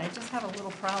again, I just have a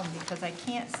little problem because I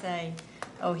can't say,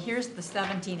 oh, here's the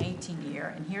 17-18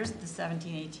 year, and here's the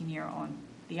 17-18 year on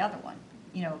the other one,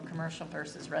 commercial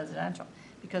versus residential,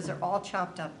 because they're all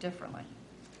chopped up differently.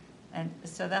 And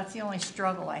so that's the only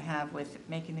struggle I have with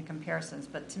making the comparisons.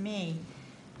 But to me,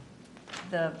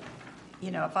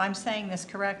 if I'm saying this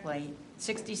correctly,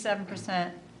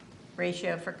 67%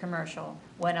 ratio for commercial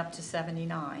went up to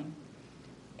 79.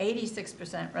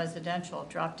 86% residential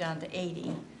dropped down to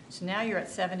 80. So now you're at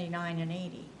 79 and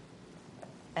 80.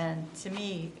 And to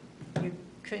me, you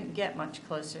couldn't get much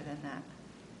closer than that.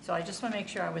 So I just want to make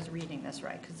sure I was reading this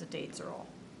right, because the dates are all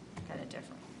kind of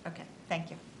different. Okay,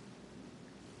 thank you.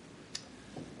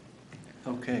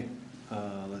 Okay,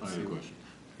 I let's have see. a question.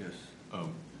 Yes.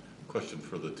 Question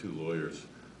for the two lawyers.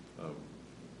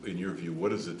 in your view,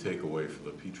 what is the takeaway for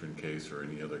the Petrin case or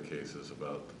any other cases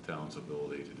about the town's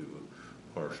ability to do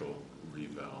a partial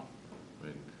reval? I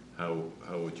mean,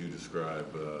 how would you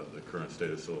describe the current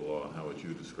state of civil law, and how would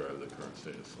you describe the current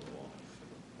state of civil law?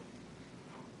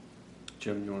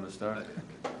 Jim, you want to start?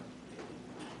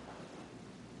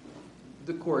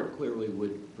 The court clearly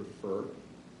would prefer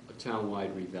a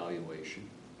townwide revaluation,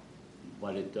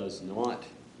 but it does not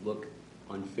look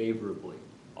unfavorably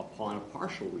upon a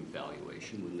partial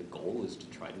revaluation when the goal is to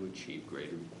try to achieve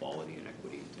greater equality and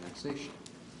equity in taxation.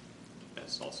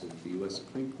 That's also what the U.S.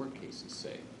 Supreme Court cases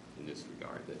say in this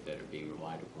regard that are being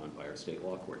relied upon by our state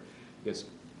law court. Because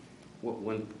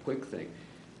one quick thing,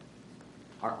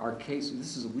 our case,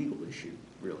 this is a legal issue,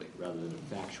 really, rather than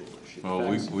a factual issue. Well,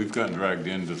 we've gotten dragged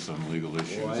into some legal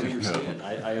issues. Well, I understand.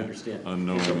 I understand.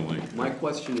 Unknowingly. So my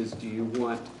question is, do you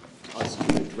want us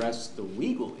to address the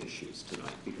legal issues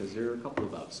tonight? Because there are a couple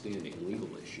of outstanding legal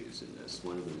issues in this.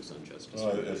 One of them is unjust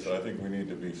discrimination. I think we need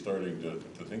to be starting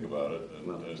to think about it.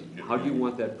 Well, how do you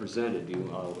want that presented?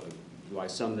 Do I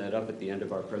sum that up at the end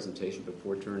of our presentation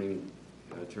before turning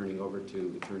over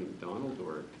to Attorney McDonald,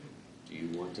 or do you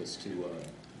want us to?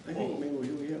 I think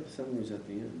maybe we have summaries at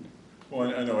the end.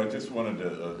 Well, I know, I just wanted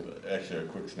to, actually a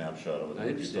quick snapshot of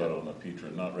what you thought on the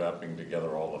Petrin, not wrapping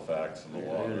together all the facts and the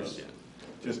law. I understand.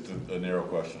 Just a narrow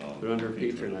question on. But under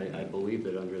Petrin, I believe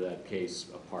that under that case,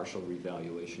 a partial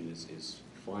revaluation is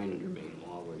fine under Maine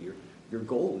law, where your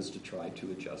goal is to try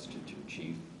to adjust it to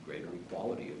achieve greater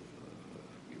equality of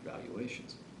your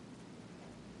valuations.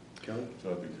 Kelly?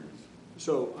 So I'd be curious.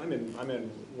 So I'm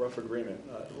in rough agreement,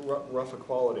 rough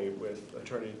equality with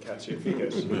Attorney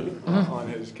Katsiafikis on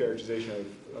his characterization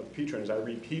of Petrin. As I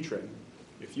read Petrin,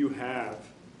 if you have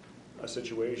a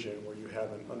situation where you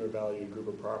have an undervalued group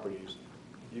of properties,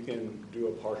 you can do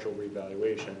a partial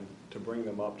revaluation to bring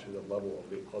them up to the level of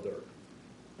the other.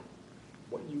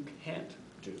 What you can't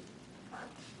do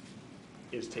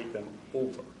is take them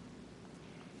over,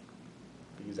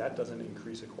 because that doesn't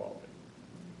increase equality.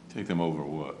 Take them over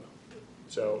what?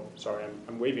 So, sorry,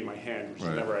 I'm waving my hand, which is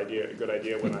never a good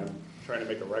idea when I'm trying to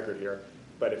make a record here.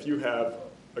 But if you have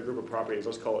a group of properties,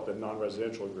 let's call it the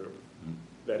non-residential group,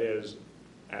 that is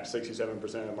at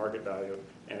 67% of market value,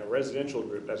 and a residential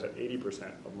group that's at 80%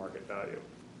 of market value.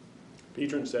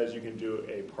 Petrin says you can do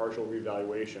a partial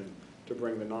revaluation to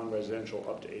bring the non-residential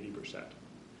up to 80%.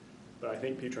 But I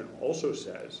think Petrin also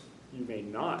says you may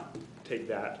not take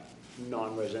that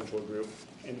non-residential group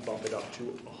and bump it up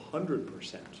to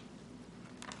 100%.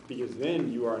 Because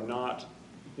then you are not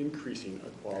increasing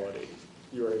equality.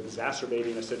 You are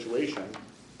exacerbating a situation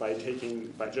by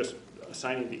just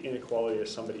assigning the inequality to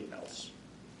somebody else.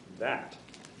 That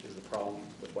is the problem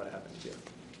with what happens here.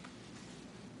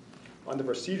 On the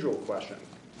procedural question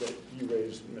that you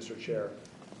raised, Mr. Chair,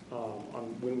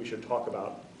 on when we should talk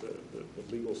about the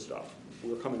legal stuff,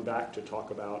 we're coming back to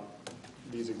talk about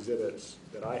these exhibits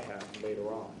that I have later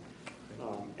on.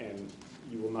 And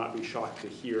you will not be shocked to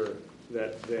hear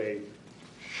that they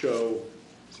show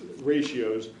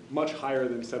ratios much higher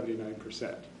than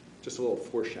 79%. Just a little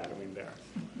foreshadowing there.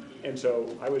 And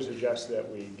so I would suggest that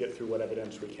we get through what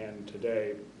evidence we can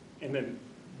today and then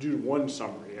do one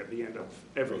summary at the end of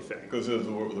everything. Because as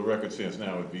the record stands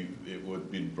now, it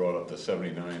would be brought up to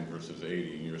 79 versus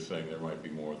 80, and you're saying there might be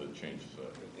more that changes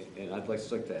that. And I'd like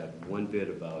to add one bit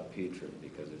about Petrin,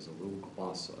 because there's a little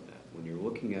gloss on that. When you're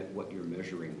looking at what you're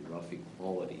measuring rough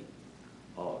equality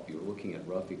of, you're looking at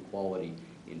rough equality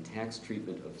in tax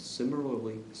treatment of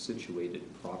similarly situated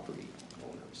property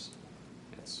owners.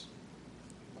 That's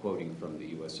quoting from the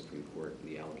U.S. Supreme Court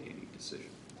in the Allegheny decision.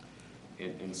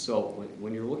 And so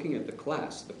when you're looking at the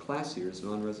class here is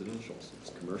non-residential, so it's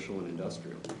commercial and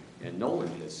industrial. And no one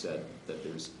has said that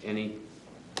there's any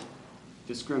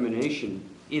discrimination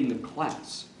in the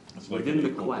class. It's like within an the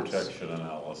equal class. protection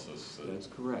analysis. That's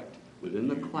correct. Within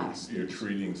the class. You're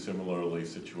treating similarly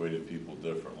situated people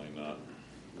differently, not.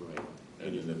 Right.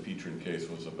 And in the Petrin case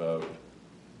was about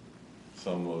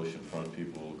some oceanfront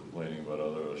people complaining about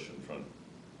other oceanfront.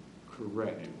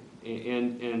 Correct.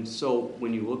 And so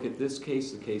when you look at this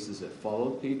case, the cases that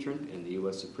followed Petrin and the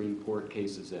U.S. Supreme Court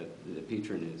cases that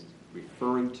Petrin is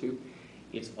referring to,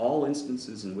 it's all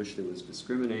instances in which there was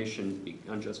discrimination,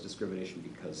 unjust discrimination,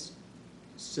 because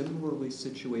similarly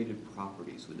situated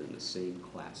properties within the same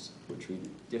class were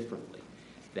treated differently.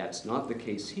 That's not the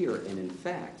case here, and in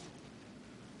fact,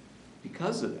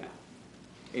 because of that,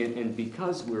 and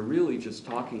because we're really just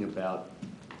talking about,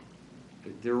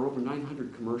 there are over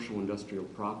 900 commercial industrial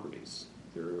properties.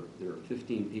 There are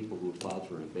 15 people who have filed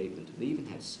for an abatement. Do they even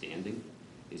have standing?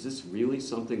 Is this really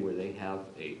something where they have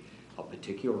a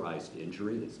particularized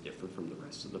injury that's different from the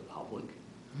rest of the public?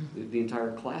 The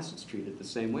entire class is treated the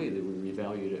same way. They were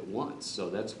revalued at once. So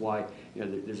that's why, you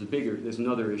know, there's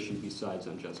another issue besides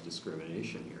unjust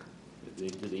discrimination here. Do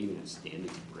they even have standing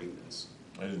to bring this?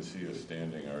 I didn't see a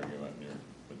standing argument in your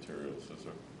materials, is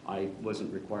there? I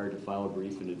wasn't required to file a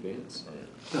brief in advance.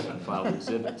 All right. I filed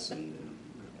exhibits, and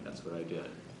that's what I did.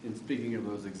 And speaking of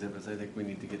those exhibits, I think we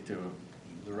need to get to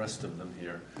the rest of them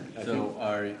here. I So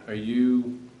are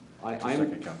you,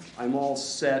 I'm all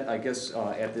set. I guess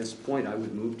at this point, I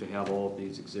would move to have all of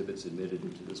these exhibits admitted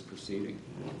into this proceeding.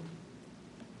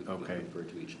 Okay. I refer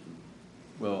to each of them.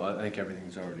 well, I think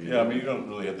everything's already. Yeah, I mean, you don't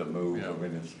really have to move, Yeah. I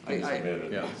mean, it's been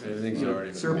submitted. Yeah, everything's already.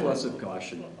 been Surplus submitted. of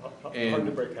caution. Hard to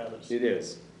And- break habits. It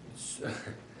is.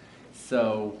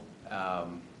 So,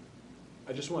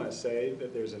 I just want to say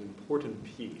that there's an important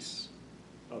piece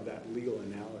of that legal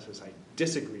analysis I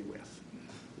disagree with.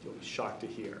 You'll be shocked to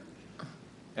hear.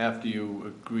 after you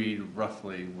agreed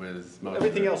roughly with most.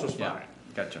 Everything else was Yeah, fine.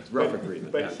 Gotcha. Rough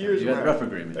agreement. But Yeah, here's you had where, rough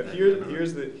agreement. but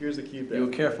here's the key bit. You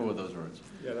were careful with those words.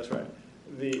 Yeah, that's right.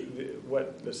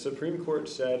 What the Supreme Court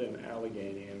said in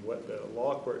Allegheny and what the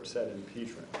law court said in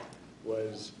Petrin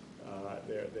was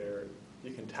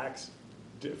you can tax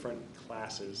different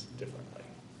classes differently.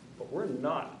 But we're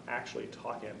not actually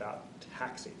talking about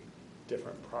taxing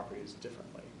different properties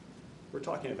differently. We're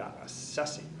talking about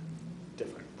assessing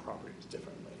different properties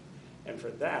differently. And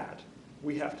for that,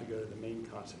 we have to go to the Maine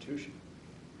Constitution.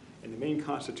 And the Maine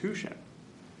Constitution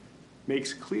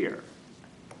makes clear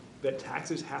that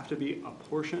taxes have to be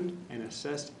apportioned and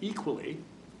assessed equally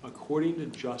according to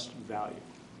just value.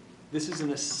 This is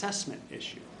an assessment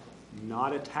issue,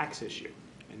 not a tax issue.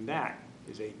 And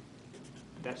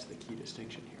that's the key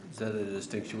distinction here. Is that a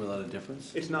distinction without a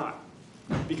difference? It's not,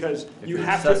 because If you you're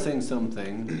have to. assessing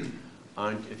something,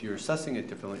 if you're assessing it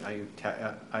differently,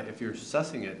 if you're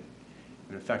assessing it,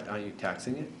 in effect, aren't you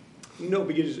taxing it? No,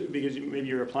 because maybe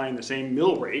you're applying the same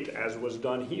mill rate as was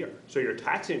done here. So you're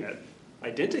taxing it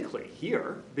identically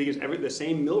here, because the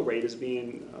same mill rate is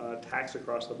being taxed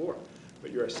across the board,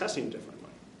 but you're assessing differently.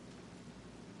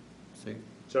 See?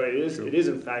 So it True. is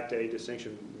in fact a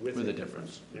distinction with With a a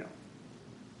difference. Yeah.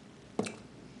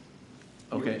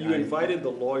 Okay. You invited the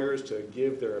lawyers to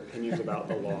give their opinions about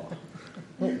the law.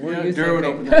 What were Yeah, you Derwin thinking?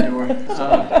 opened that door.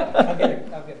 I'll get a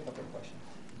couple of questions.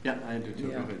 Yeah, I do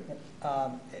too. Go Yeah.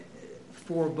 ahead.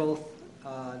 For both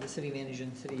the city manager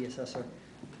and city assessor,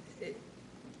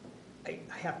 I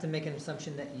have to make an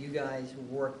assumption that you guys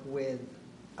work with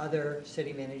other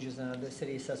city managers and other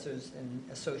city assessors and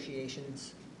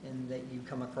associations, and that you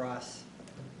come across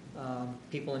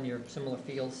people in your similar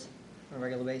fields on a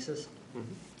regular basis.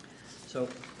 So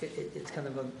it's kind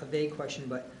of a vague question,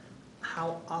 but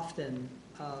how often,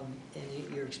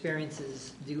 in your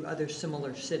experiences, do other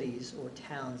similar cities or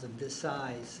towns of this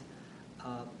size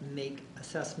make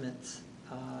assessments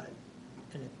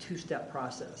in a two-step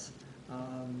process?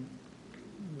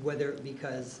 Whether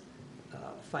because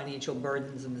financial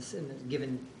burdens in a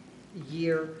given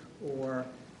year, or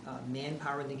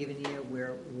manpower in the given year,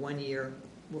 where 1 year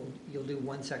you'll do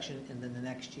one section and then the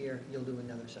next year you'll do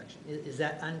another section. Is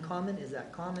that uncommon? Is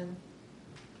that common?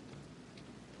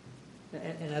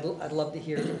 And I'd love to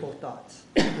hear your both thoughts.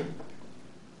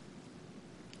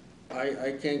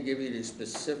 I can't give you the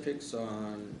specifics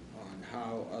on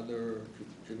how other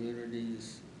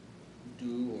communities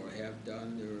do or have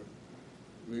done their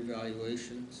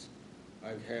revaluations.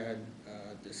 I've had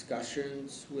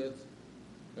discussions with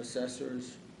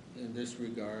assessors in this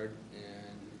regard,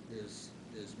 and there's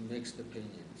mixed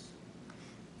opinions.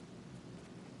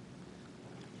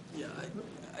 Yeah,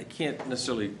 I can't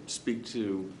necessarily speak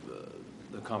to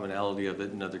the commonality of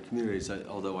it in other communities,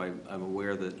 although I'm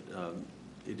aware that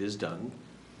it is done,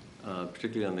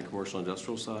 particularly on the commercial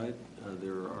industrial side.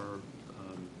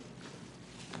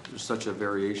 There's such a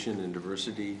variation and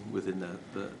diversity within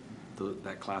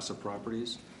that class of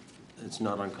properties. It's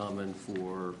not uncommon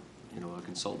for a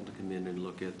consultant to come in and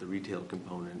look at the retail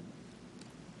component,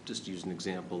 just use an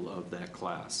example of that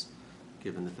class,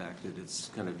 given the fact that it's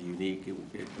kind of unique,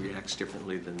 it reacts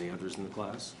differently than the others in the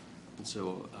class. And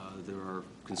so there are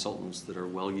consultants that are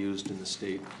well used in the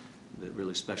state that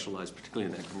really specialize,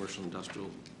 particularly in that commercial industrial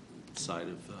side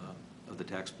of the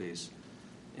tax base.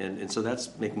 And so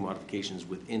that's making modifications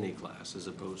within a class as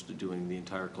opposed to doing the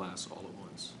entire class all at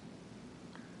once.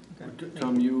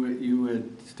 Tom, you had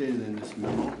stated in this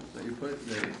memo that you put,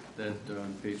 that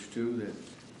on page 2, that,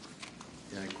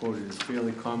 I quoted, "It's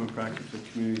fairly common practice for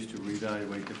communities to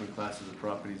reevaluate different classes of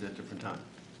properties at different times."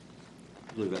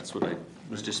 I believe that's what I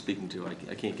was just speaking to. I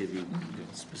can't give you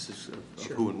specifics of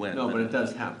who and when. No, but it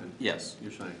does happen. Yes.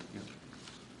 You're saying, yeah.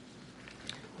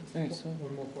 All right, so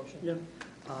One more question. Yeah.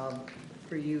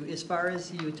 for you, as far as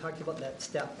you talked about that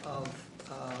step of,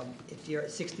 if you're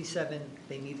at 67,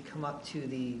 they need to come up to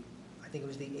the, I think it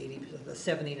was the 80%, the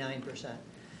 79%.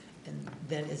 And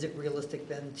then is it realistic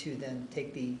then to then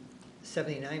take the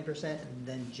 79% and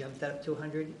then jump that up to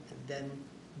 100, and then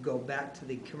go back to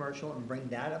the commercial and bring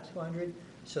that up to 100?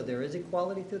 So there is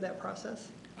equality through that process?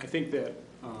 I think that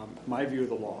my view of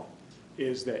the law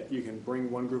is that you can bring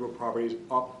one group of properties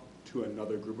up to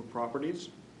another group of properties,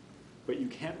 but you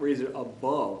can't raise it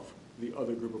above the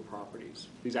other group of properties,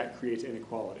 because that creates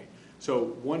inequality.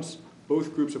 So once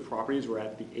both groups of properties were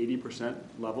at the 80%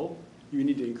 level, you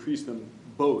need to increase them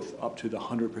both up to the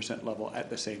 100% level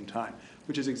at the same time,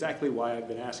 which is exactly why I've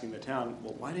been asking the town,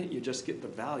 well, why didn't you just get the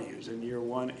values in year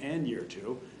 1 and year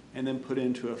 2, and then put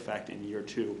into effect in year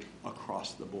 2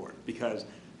 across the board? Because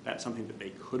that's something that they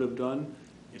could have done.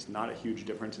 It's not a huge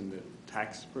difference in the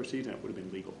tax proceeds, and it would have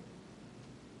been legal.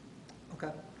 Okay,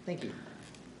 thank you.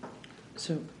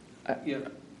 So, Yeah.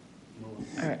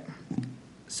 all right.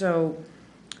 So,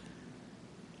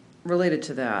 related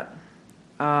to that,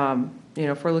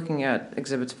 if we're looking at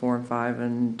exhibits 4 and 5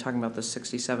 and talking about the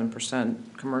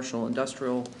 67% commercial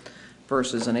industrial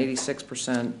versus an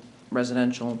 86%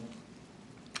 residential,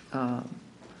 and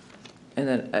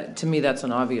then to me that's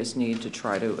an obvious need to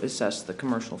try to assess the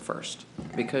commercial first,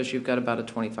 because you've got about a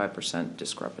 25%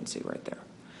 discrepancy right there.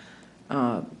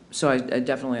 So I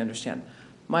definitely understand.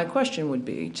 My question would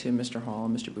be to Mr. Hall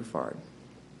and Mr. Bouffard.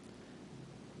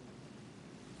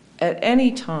 At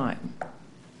any time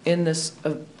in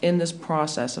this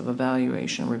process of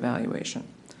evaluation, revaluation,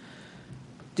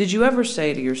 did you ever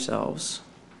say to yourselves,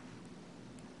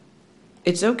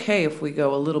 it's okay if we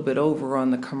go a little bit over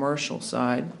on the commercial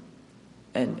side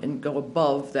and go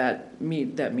above that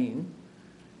mean,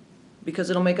 because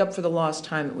it'll make up for the lost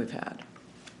time that we've had?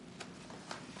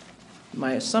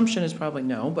 My assumption is probably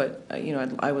no, but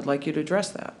I would like you to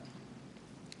address that.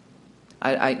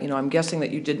 I'm guessing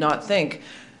that you did not think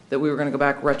that we were going to go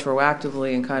back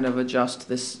retroactively and kind of adjust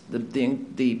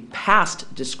the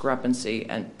past discrepancy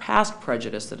and past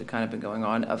prejudice that had kind of been going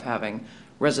on of having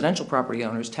residential property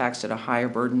owners taxed at a higher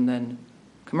burden than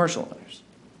commercial owners.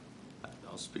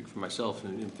 I'll speak for myself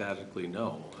and emphatically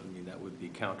no. I mean, that would be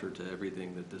counter to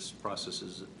everything that this process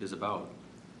is about.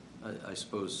 I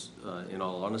suppose, in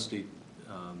all honesty,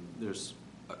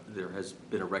 there has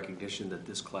been a recognition that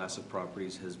this class of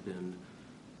properties has been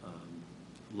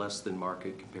less than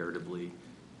market comparatively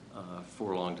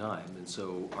for a long time, and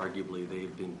so arguably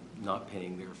they've been not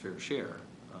paying their fair share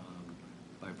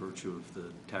by virtue of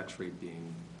the tax rate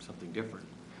being something different.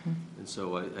 And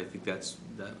so I think that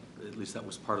at least that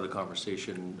was part of the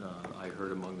conversation I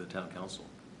heard among the town council.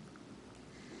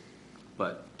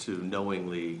 But to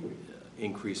knowingly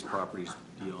increase properties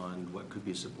beyond what could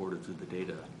be supported through the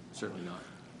data, certainly not.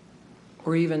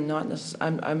 Or even not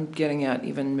necessarily, I'm getting at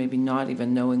even maybe not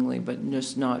even knowingly, but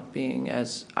just not being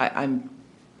as,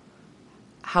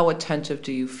 how attentive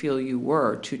do you feel you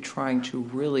were to trying to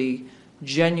really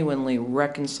genuinely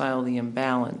reconcile the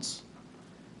imbalance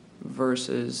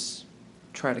versus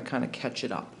try to kind of catch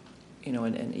it up,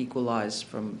 and equalize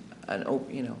from an,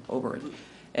 over it.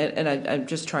 And I'm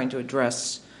just trying to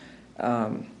address,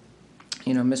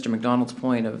 Mr. McDonald's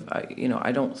point of,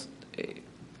 I don't,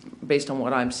 based on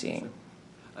what I'm seeing.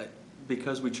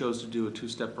 Because we chose to do a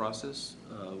two-step process,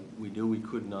 we knew we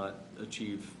could not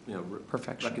achieve,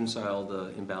 Perfection. reconcile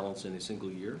the imbalance in a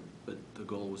single year, but the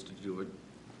goal was to do it,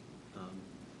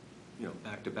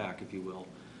 back to back, if you will.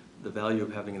 The value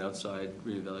of having an outside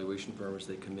reevaluation firm is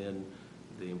they come in,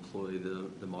 they employ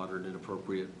the modern and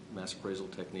appropriate mass appraisal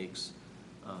techniques,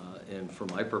 and for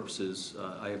my purposes,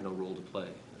 I have no role to play.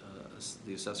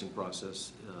 The assessing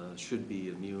process should be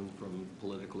immune from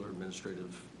political or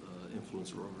administrative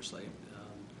influence or oversight,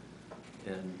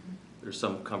 and there's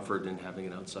some comfort in having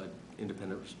an outside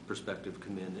independent perspective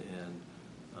come in and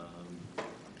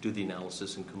do the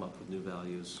analysis and come up with new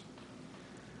values.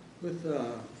 With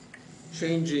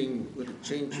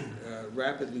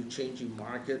rapidly changing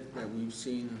market that we've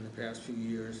seen in the past few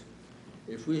years,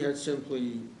 if we had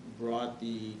simply brought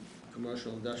the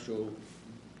commercial industrial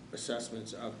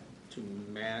assessments up to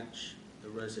match the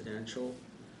residential,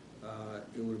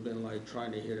 it would have been like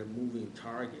trying to hit a moving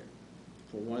target,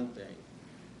 for one thing.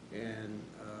 And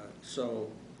so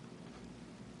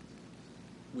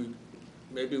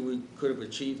maybe we could have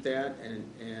achieved that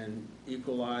and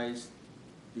equalized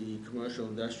the commercial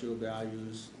industrial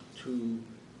values to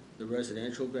the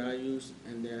residential values,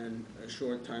 and then a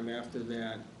short time after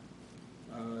that,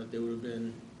 there would have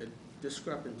been a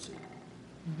discrepancy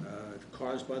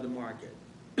caused by the market.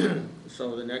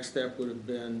 So the next step would have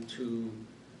been to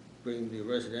bring the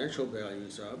residential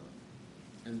values up,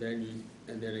 and then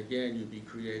again, you'd be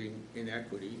creating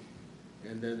inequity.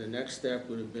 And then the next step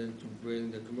would have been to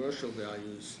bring the commercial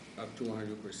values up to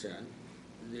 100%,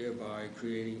 thereby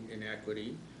creating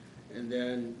inequity. And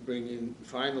then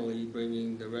finally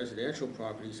bringing the residential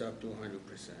properties up to 100%.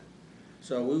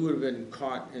 So we would have been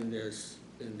caught in this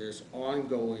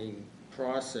ongoing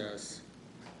process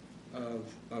of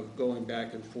going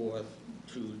back and forth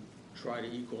to try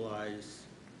to equalize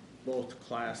both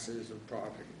classes of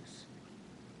properties.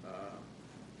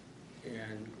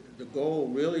 And the goal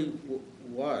really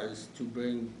was to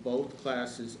bring both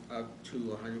classes up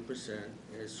to 100%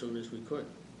 as soon as we could.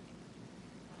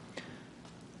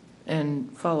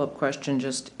 And follow-up question,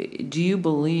 just, do you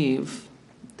believe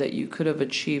that you could have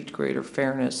achieved greater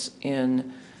fairness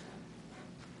in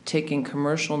taking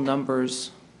commercial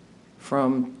numbers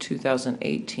from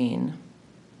 2018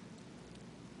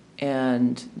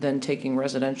 and then taking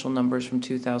residential numbers from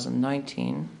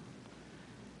 2019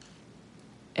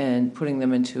 and putting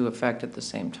them into effect at the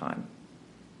same time?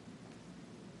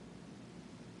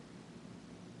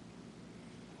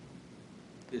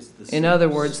 In other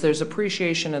words, there's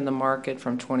appreciation in the market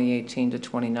from 2018 to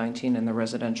 2019 in the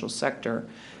residential sector.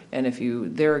 And if you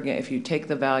take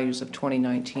the values of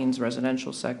 2019's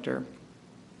residential sector,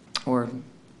 or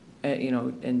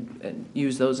and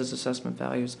use those as assessment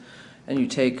values, and you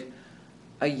take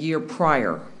a year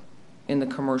prior in the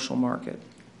commercial market,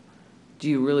 do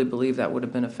you really believe that would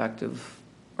have been effective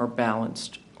or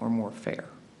balanced or more fair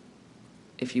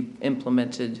if you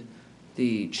implemented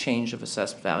the change of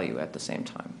assessed value at the same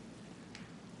time?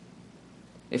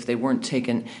 If they weren't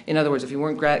taken, in other words, if you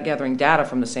weren't gathering data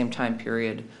from the same time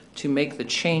period to make the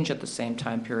change at the same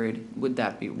time period, would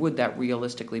that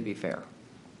realistically be fair?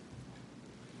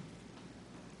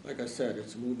 Like I said,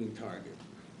 it's a moving target.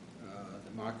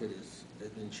 The market has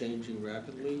been changing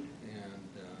rapidly, and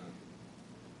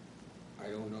I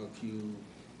don't know if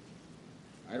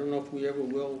we ever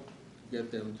will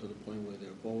get them to the point where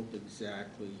they're both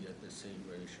exactly at the same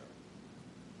ratio.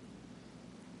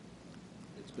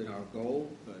 It's been our goal,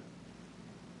 but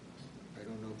I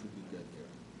don't know if we can get there.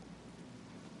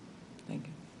 Thank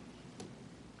you.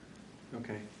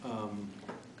 Okay.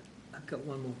 I've got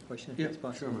one more question, if Yeah, it's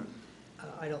possible. sure.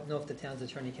 I don't know if the town's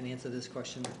attorney can answer this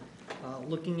question.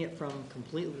 Looking at from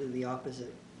completely the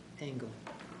opposite angle,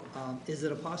 is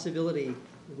it a possibility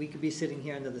we could be sitting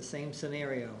here under the same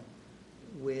scenario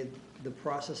with the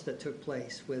process that took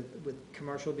place, with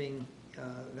commercial being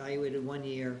evaluated 1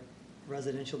 year,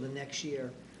 residential the next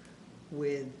year,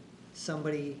 with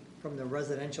somebody from the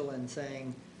residential end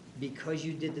saying, because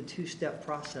you did the two-step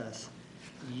process,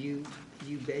 you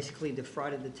basically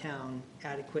defrauded the town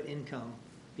adequate income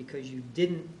because you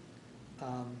didn't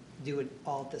do it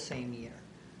all at the same year.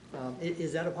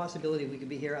 Is that a possibility we could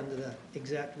be here under the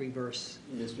exact reverse?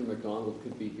 Mr. McDonald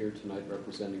could be here tonight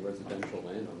representing residential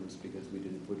landowners because we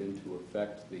didn't put into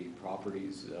effect the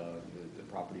properties, the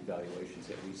property valuations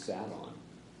that we sat on.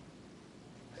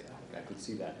 I could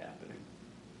see that happening.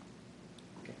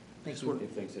 Okay, thank you.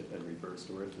 If things had been reversed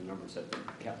or if the numbers had been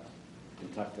kept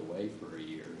and tucked away for a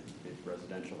year, if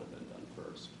residential had been done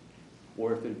first,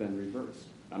 or if it had been reversed.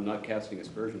 I'm not casting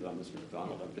aspersions on Mr.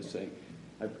 McDonald, I'm just saying,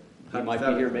 he might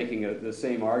be here making the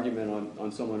same argument on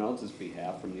someone else's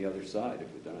behalf from the other side if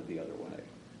we'd done it the other way.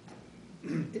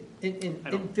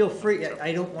 And feel free,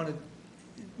 I don't want to,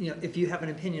 if you have an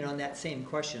opinion on that same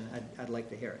question, I'd like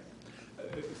to hear it.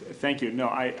 Thank you. No,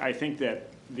 I think that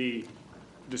the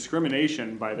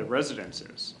discrimination by the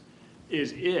residences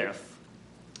is if,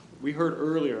 we heard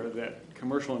earlier that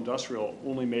commercial industrial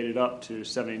only made it up to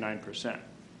 79%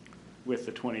 with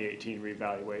the 2018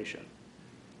 revaluation.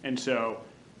 And so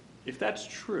if that's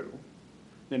true,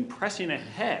 then pressing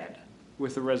ahead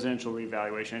with the residential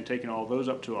revaluation and taking all those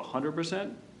up to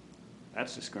 100%,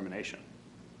 that's discrimination.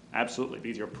 Absolutely,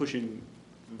 because you're pushing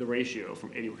the ratio from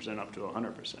 80% up to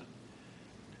 100%.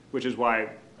 Which is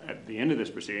why at the end of this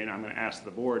proceeding, I'm going to ask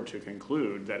the board to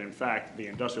conclude that in fact the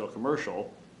industrial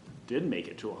commercial did make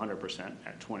it to 100%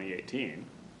 at 2018,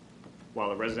 while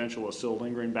the residential was still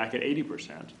lingering back at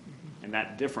 80%. And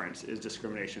that difference is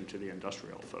discrimination to the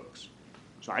industrial folks.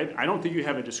 So I don't think you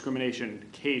have a discrimination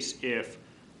case if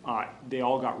they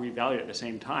all got revalued at the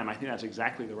same time. I think that's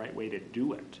exactly the right way to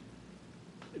do it.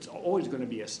 It's always going to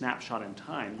be a snapshot in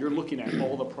time. You're looking at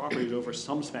all the properties over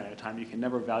some span of time. You can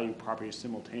never value properties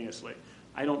simultaneously.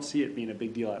 I don't see it being a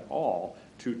big deal at all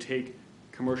to take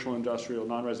commercial, industrial,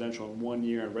 non-residential in 1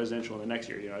 year and residential in the next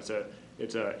year. It's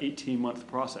a 18-month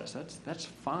process. That's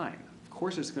fine. Of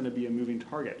course it's going to be a moving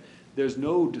target. There's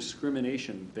no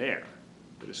discrimination there.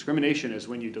 The discrimination is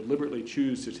when you deliberately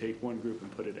choose to take one group and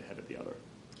put it ahead of the other.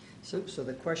 So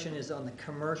the question is on the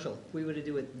commercial, if we were to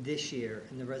do it this year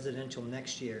and the residential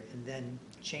next year, and then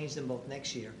change them both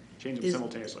next year. Change them is-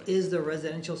 simultaneously. Is the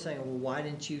residential saying, well, why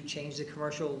didn't you change the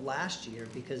commercial last year?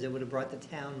 Because it would have brought the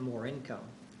town more income.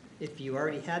 If you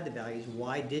already had the values,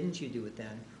 why didn't you do it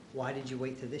then? Why did you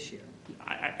wait till this year?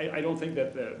 I don't think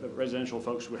that the residential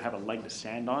folks would have a leg to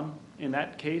stand on in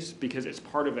that case, because it's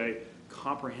part of a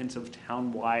comprehensive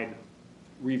town-wide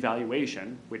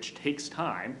revaluation, which takes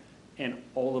time, and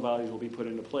all the values will be put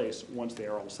into place once they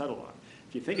are all settled on.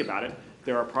 If you think about it,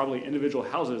 there are probably individual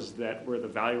houses where the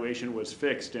valuation was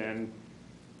fixed in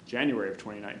January of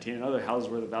 2019, and other houses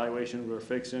where the valuation were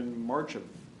fixed in March of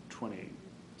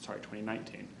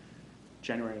 2019.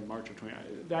 January and March of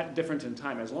 2019. That difference in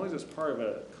time, as long as it's part of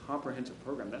a comprehensive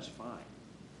program, that's fine.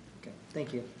 Okay,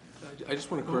 thank you. I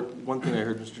just want to correct one thing I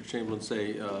heard Mr. Chamberlain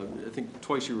say. I think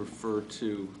twice you referred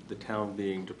to the town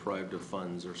being deprived of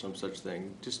funds or some such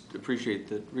thing. Just appreciate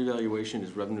that revaluation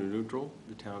is revenue neutral.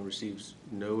 The town receives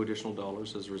no additional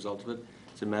dollars as a result of it.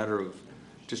 It's a matter of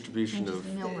distribution And just the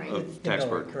mill rate. of The tax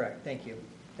mill rate, burden. Correct, thank you.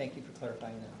 Thank you for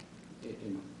clarifying that.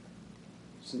 And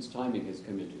since timing has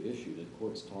come into issue, the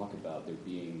courts talk about there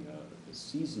being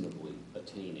seasonably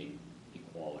attaining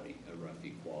equality, a rough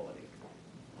equality.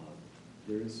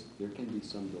 There can be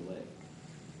some delay.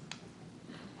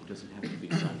 It doesn't have to be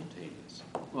simultaneous.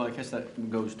 Well, I guess that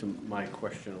goes to my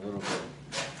question a little bit,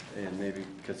 and maybe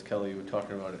because Kelly, you were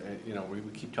talking about it, you know, we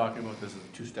keep talking about this as a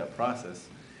two-step process.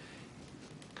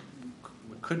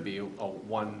 It could be a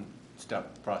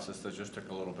one-step process that just took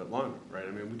a little bit longer, right?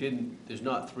 I mean, there's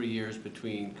not 3 years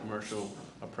between commercial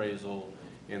appraisal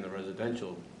and the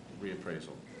residential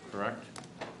reappraisal, correct?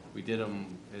 We did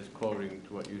them, as quoting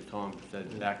to what you, Tom,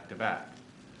 said, back to back.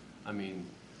 I mean,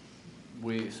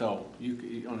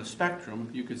 on a spectrum,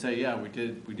 you could say, yeah, we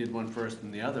did one first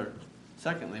and the other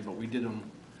secondly, but we did them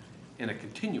in a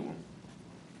continuum.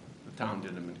 The town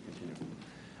did them in a continuum.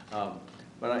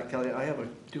 But Kelly,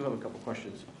 do have a couple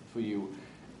questions for you.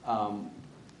 And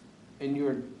when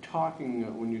you're talking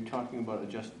about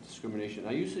unjust discrimination,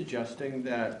 are you suggesting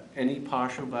that any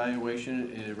partial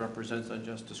valuation represents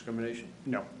unjust discrimination?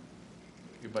 No.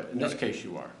 But in this case,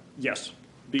 you are. Yes,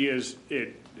 because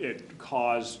it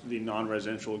caused the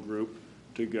non-residential group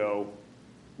to go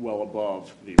well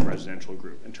above the residential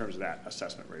group in terms of that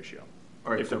assessment ratio.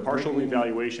 All right, If the so partial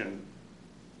revaluation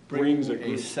brings a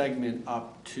group, segment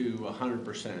up to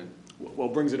 100%. well,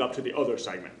 brings it up to the other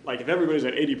segment. Like if everybody's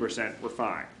at 80%, we're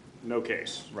fine, no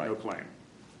case, no Right. claim.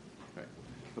 Right.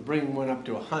 But bringing one up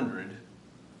to 100,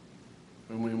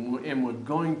 and we're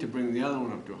going to bring the other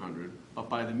one up to 100, but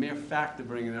by the mere fact of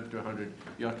bringing it up to 100,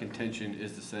 your contention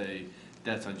is to say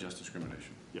that's unjust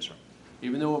discrimination. Yes, sir.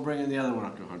 Even though we're bringing the other one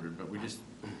up to 100, but we just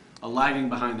are lagging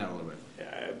behind that a little bit.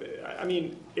 I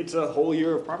mean, it's a whole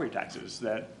year of property taxes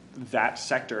that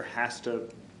sector has to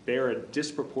bear a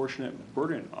disproportionate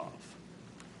burden of.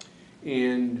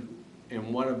 And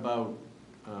what about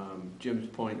Jim's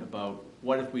point about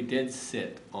what if we did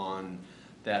sit on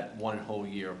that one whole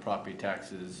year of property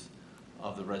taxes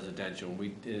of the residential,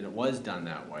 and it was done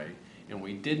that way, and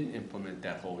we didn't implement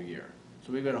that whole year?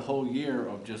 So we've got a whole year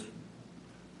of just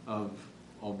of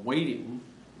waiting,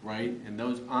 right? And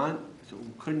those aren't. So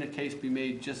couldn't a case be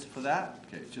made just for that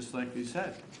case, just like you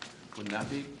said? Wouldn't that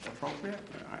be appropriate?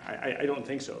 I don't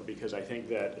think so, because I think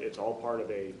that it's all part of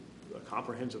a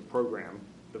comprehensive program,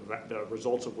 the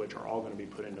results of which are all going to be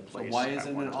put into So place. why at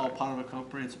isn't one it all time. part of a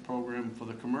comprehensive program for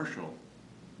the commercial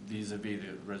vis-a-vis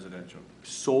the residential?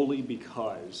 Solely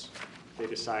because they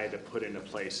decided to put into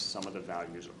place some of the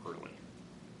values early.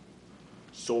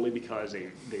 Solely because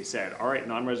they said, all right,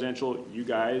 non-residential, you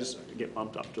guys get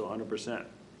bumped up to 100%.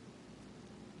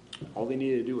 All they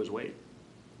needed to do was wait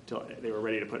till they were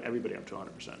ready to put everybody up to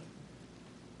 100%.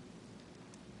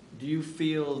 Do you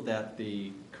feel that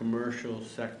the commercial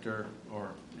sector,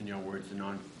 or in your words, the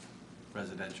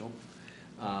non-residential,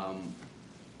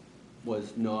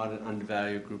 was not an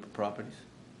undervalued group of properties?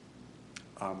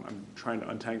 I'm trying to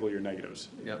untangle your negatives.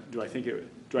 Yep. Do I think it?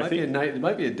 There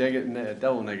might be a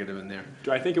double negative in there.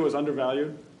 Do I think it was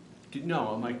undervalued? No,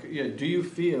 I'm like, yeah. Do you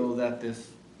feel that the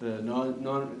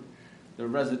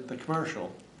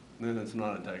commercial, then it's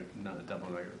not a double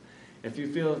negative. If you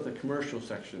feel that the commercial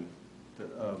section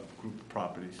of group of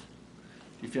properties,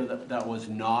 do you feel that was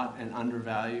not an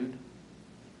undervalued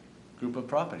group of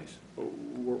properties?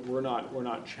 We're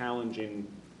not challenging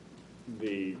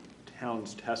the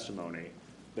town's testimony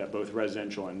that both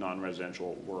residential and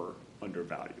non-residential were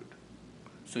undervalued.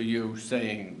 So you're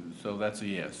saying, so that's a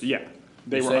yes? Yeah.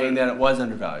 You're saying that it was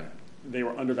undervalued? They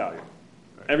were undervalued.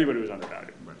 Everybody was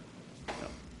undervalued. Right. Yeah.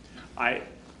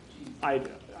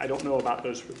 I I don't know about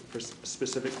those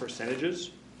specific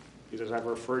percentages, because as I've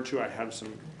referred to, I have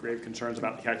some grave concerns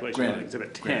about the calculation on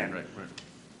Exhibit 10. Right.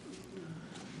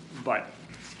 But,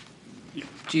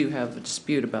 Do you have a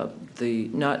dispute about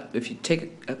if you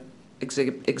take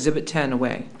Exhibit 10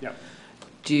 away, yeah,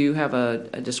 do you have a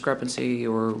discrepancy,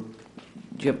 or do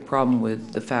you have a problem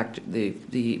with the fact,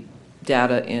 the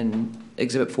data in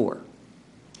Exhibit 4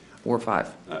 or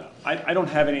 5? I don't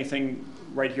have anything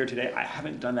right here today. I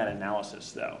haven't done that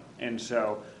analysis, though. And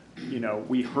so,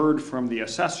 we heard from the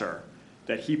assessor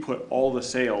that he put all the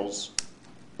sales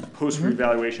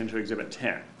post-revaluation to Exhibit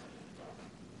 10.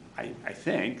 I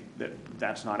think that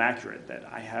that's not accurate, that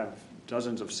I have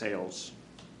dozens of sales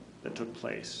that took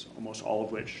place, almost all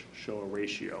of which show a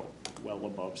ratio well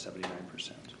above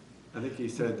 79%. I think he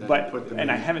said that. But,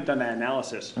 and I haven't done that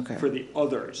analysis Okay. for the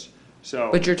others, so.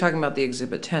 But you're talking about the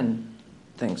Exhibit 10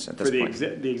 things at this For the point.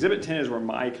 the Exhibit 10 is where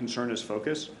my concern is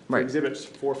focused. For Right. Exhibits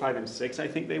 4, 5, and 6, I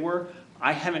think they were.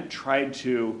 I haven't tried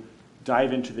to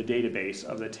dive into the database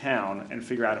of the town and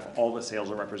figure out if all the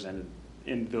sales are represented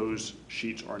in those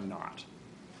sheets or not.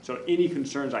 So any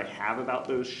concerns I have about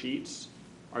those sheets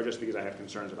are just because I have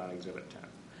concerns about Exhibit 10.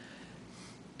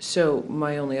 So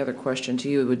my only other question to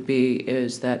you would be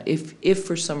is that if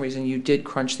for some reason you did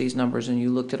crunch these numbers and you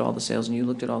looked at all the sales and you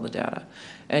looked at all the data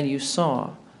and you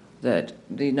saw that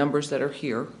the numbers that are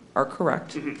here are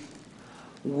correct,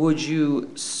 would you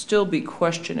still be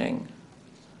questioning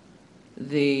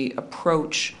the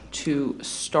approach to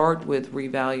start with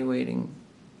revaluating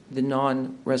the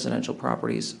non-residential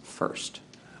properties first?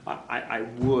 I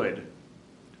would,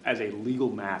 as a legal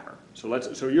matter.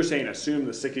 So you're saying assume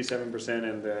the 67%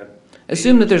 and the.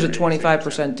 Assume that there's a 86%.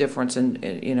 25% difference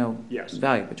in Yes.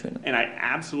 value between them. And I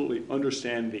absolutely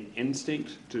understand the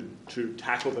instinct to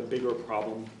tackle the bigger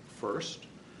problem first.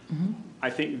 Mm-hmm. I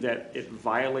think that it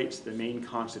violates the Maine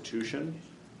Constitution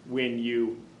when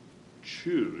you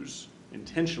choose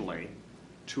intentionally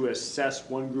to assess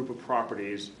one group of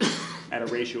properties at a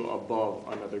ratio above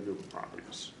another group of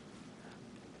properties.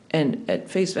 And at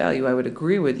face value, I would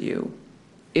agree with you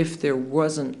if there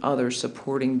wasn't other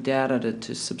supporting data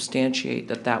to substantiate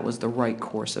that that was the right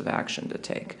course of action to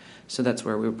take. So that's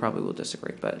where we probably will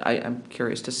disagree. But I'm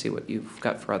curious to see what you've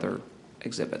got for other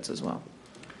exhibits as well.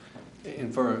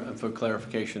 And for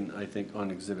clarification, I think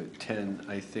on Exhibit 10,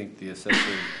 I think the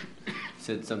assessor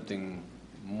said something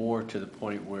more to the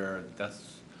point where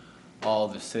that's all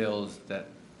the sales that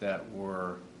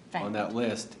were on that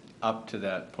list up to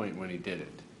that point when he did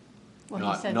it.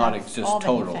 Well, he said Not that's just all that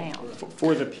total. he found.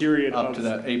 For the period Up of. to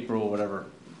that April, whatever. up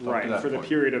to Right, that for the point.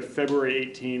 period of February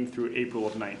 18 through April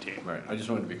of 19. Right, I just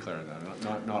wanted to be clear on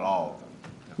that, not all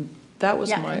of them. That was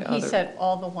Yeah, my and he other. said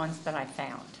all the ones that I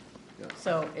found. Yeah.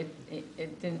 So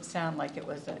it didn't sound like it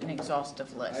was an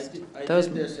exhaustive list. I Those-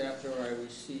 did this after I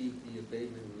received the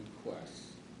abatement requests,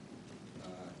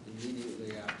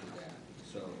 immediately after that.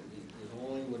 So it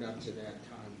only went up to that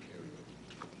time period.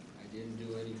 I didn't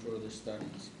do any further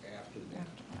studies after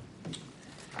that.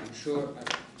 I'm sure,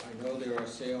 I know there are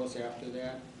sales after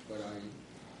that, but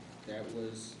that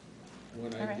was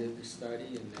when All I right. did the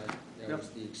study, and that was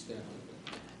the extent of it.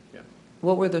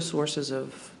 What were the sources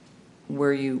of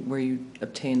where you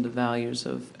obtained the values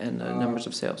of and the numbers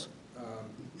of sales?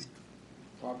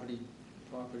 Property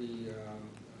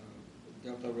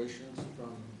declarations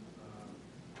from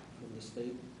the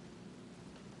state,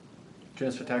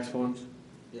 Transfer tax forms?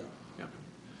 yeah. Yeah.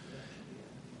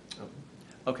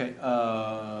 Okay,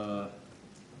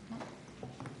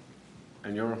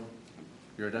 and you're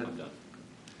done? I'm done.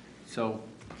 So,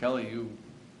 Kelly, you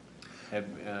have,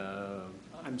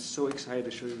 I'm so excited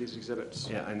to show you these exhibits.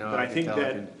 yeah, I know. But I can think tell,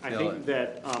 that, can I feel think it.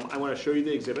 that I want to show you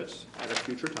the exhibits at a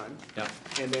future time. Yeah,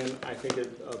 And then I think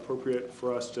it's appropriate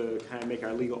for us to kind of make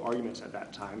our legal arguments at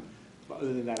that time. But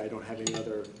other than that, I don't have any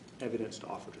other evidence to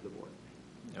offer to the board.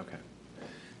 okay.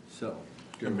 So.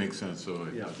 It makes sense, so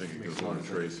Yeah, I think it makes goes a lot on of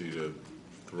to sense. Tracy to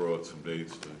throw out some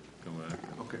dates to come back.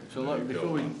 Okay, so There you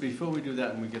go. before we do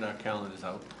that and we get our calendars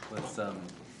out, so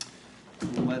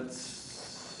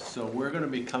we're gonna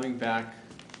be coming back,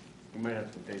 we might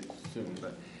have some dates soon,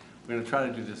 but we're gonna try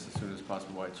to do this as soon as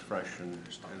possible while it's fresh and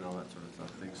all that sort of stuff,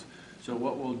 things. So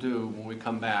what we'll do, when we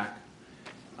come back,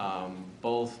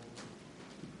 both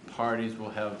parties will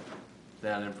have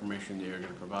that information that you're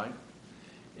gonna provide,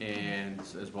 and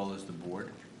as well as the board.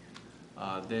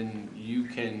 Then you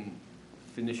can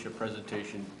finish your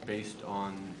presentation based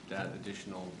on that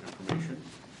additional information,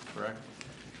 correct?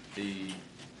 The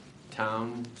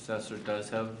town assessor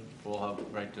will have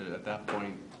right to, at that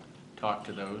point, talk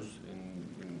to those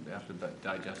and after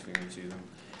digesting and see them.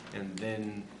 And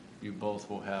then you both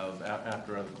will have,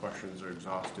 after other questions are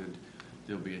exhausted,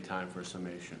 there'll be a time for a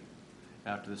summation.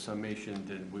 After the summation,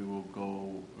 then we will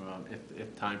go,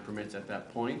 if time permits at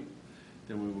that point,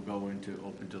 then we will go into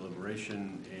open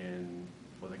deliberation and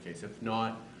for the case. If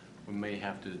not, we may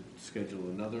have to schedule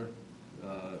another,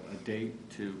 a date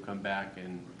to come back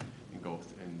and go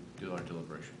and do our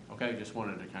deliberation. Okay, just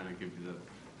wanted to kind of give you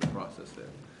the process there.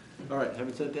 All right,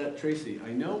 having said that, Tracy,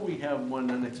 I know we have one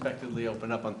unexpectedly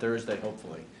open up on Thursday,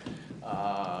 hopefully.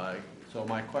 So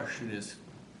my question is,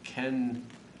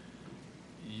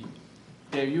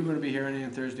 Dave, you're gonna be here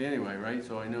on Thursday anyway, right?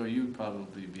 So I know you'd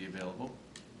probably be available,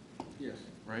 Yes.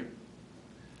 right?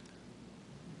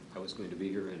 I was going to be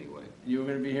here anyway. You were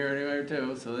gonna be here anyway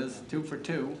too, so there's 2 for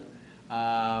 2.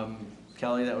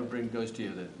 Kelly, that goes to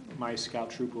you then. My scout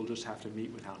troop will just have to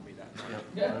meet without me that night.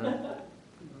 Yep.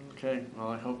 Okay, well,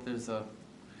 I hope there's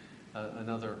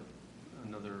another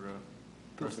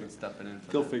person stepping in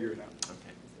for They'll that. figure it out.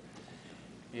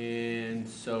 Okay. And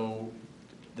so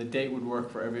the date would work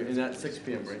for and that's 6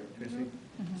 PM, right, Tracy?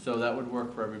 Mm-hmm. So that would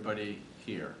work for everybody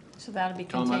here. So that'll be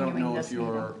Tom, I don't continuing know this if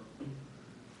meeting. you're,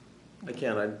 I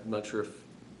can, I'm not sure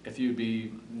if you'd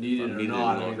be needed I'm or needed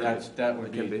not, or I mean, not. that would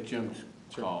I can be be. Jim's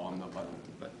call on the button.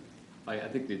 But I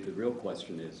think that the real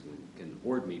question is, can the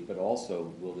board meet, but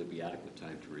also, will there be adequate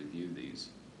time to review these?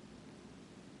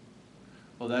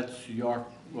 Well, that's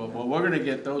well, we're gonna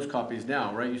get those copies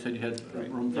now, right? You said you had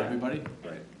Right. room for Yeah. everybody?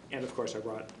 Right. And of course, I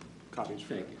brought copies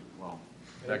for you. Thank you. Well,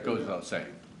 that goes without saying.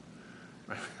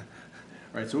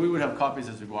 Right, so we would have copies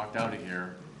as we walked out of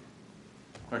here.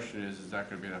 Question is that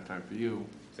gonna be enough time for you?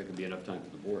 Is that going to be enough time for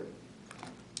the board?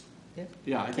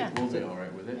 Yeah, I think Yeah. we'll be all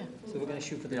right with it. So we're gonna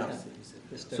shoot for the Yeah. 10th.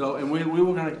 this So, Thursday. and we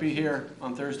were gonna be here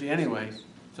on Thursday anyway,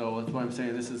 so that's why I'm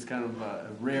saying this is kind of a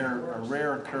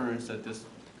rare occurrence that that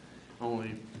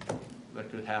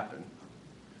could happen.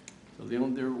 So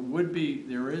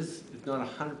there is, it's not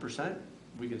 100%,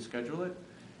 we can schedule it.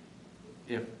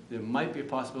 If there might be a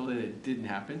possibility that it didn't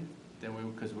happen, then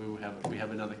because we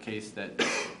have another case that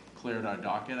cleared our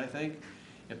docket, I think.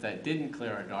 If that didn't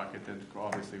clear our docket, then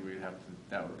obviously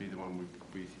that would be the one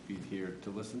we'd be here to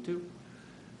listen to.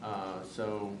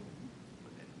 So,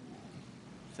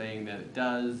 saying that it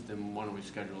does, then why don't we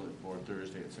schedule it for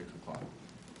Thursday at 6 o'clock?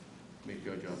 Make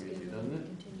your job easy, doesn't it?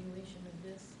 Continuation of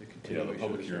this. The Yeah, the continuation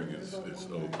public of- hearing is open.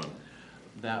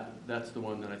 That's the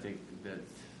one that I think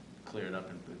that's cleared up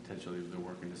and potentially they're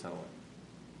working to settle it.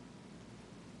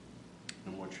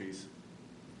 No more trees.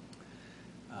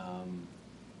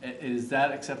 Is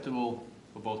that acceptable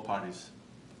for both parties?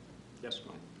 Yes,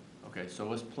 fine. Okay, so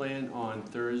let's plan on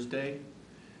Thursday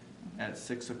at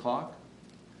 6 o'clock.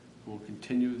 We'll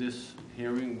continue this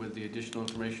hearing with the additional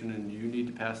information, and you need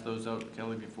to pass those out,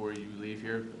 Kelly, before you leave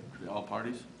here, to all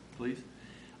parties, please.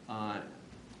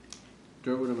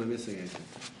 Durwood, am I missing anything?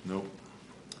 Nope.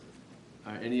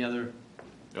 Any other?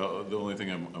 The only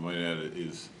thing I might add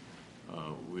is,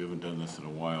 we haven't done this in a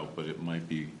while, but it might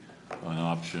be an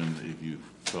option if you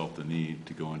felt the need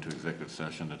to go into executive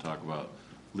session to talk about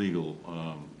legal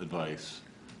advice,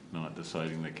 not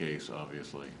deciding the case,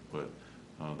 obviously, but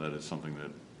that is something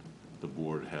that the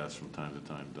board has from time to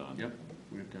time done. Yep,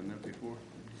 we've done that before. Do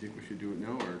you think we should do it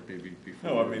now, or maybe before?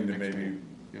 No, I mean, the next maybe meeting?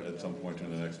 Yep. at some point in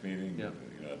the next meeting, Yep.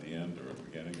 you know, at the end, or at the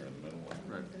beginning, or in the middle.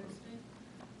 Right. Thursday,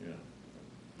 Yeah.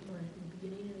 or at the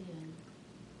beginning or the end?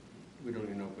 We don't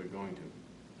even know if we're going to,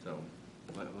 so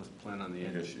let's plan on the I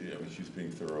end. guess, I mean, she's being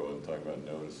thorough and talking about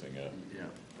noticing it. Yeah.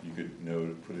 You could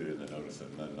put it in the notice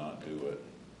and then not do it.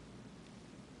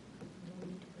 Do we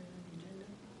need to put it on the agenda?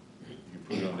 You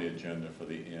put it on the agenda for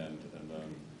the end, and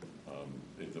then,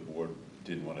 if the board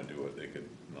didn't want to do it, they could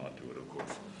not do it, of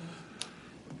course.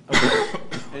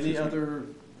 Any other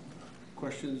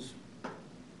questions,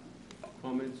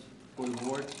 comments for the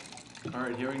board? All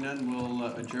right, hearing none, we'll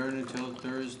adjourn until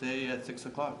Thursday at 6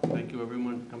 o'clock. Thank you,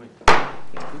 everyone, for coming.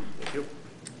 Thank you.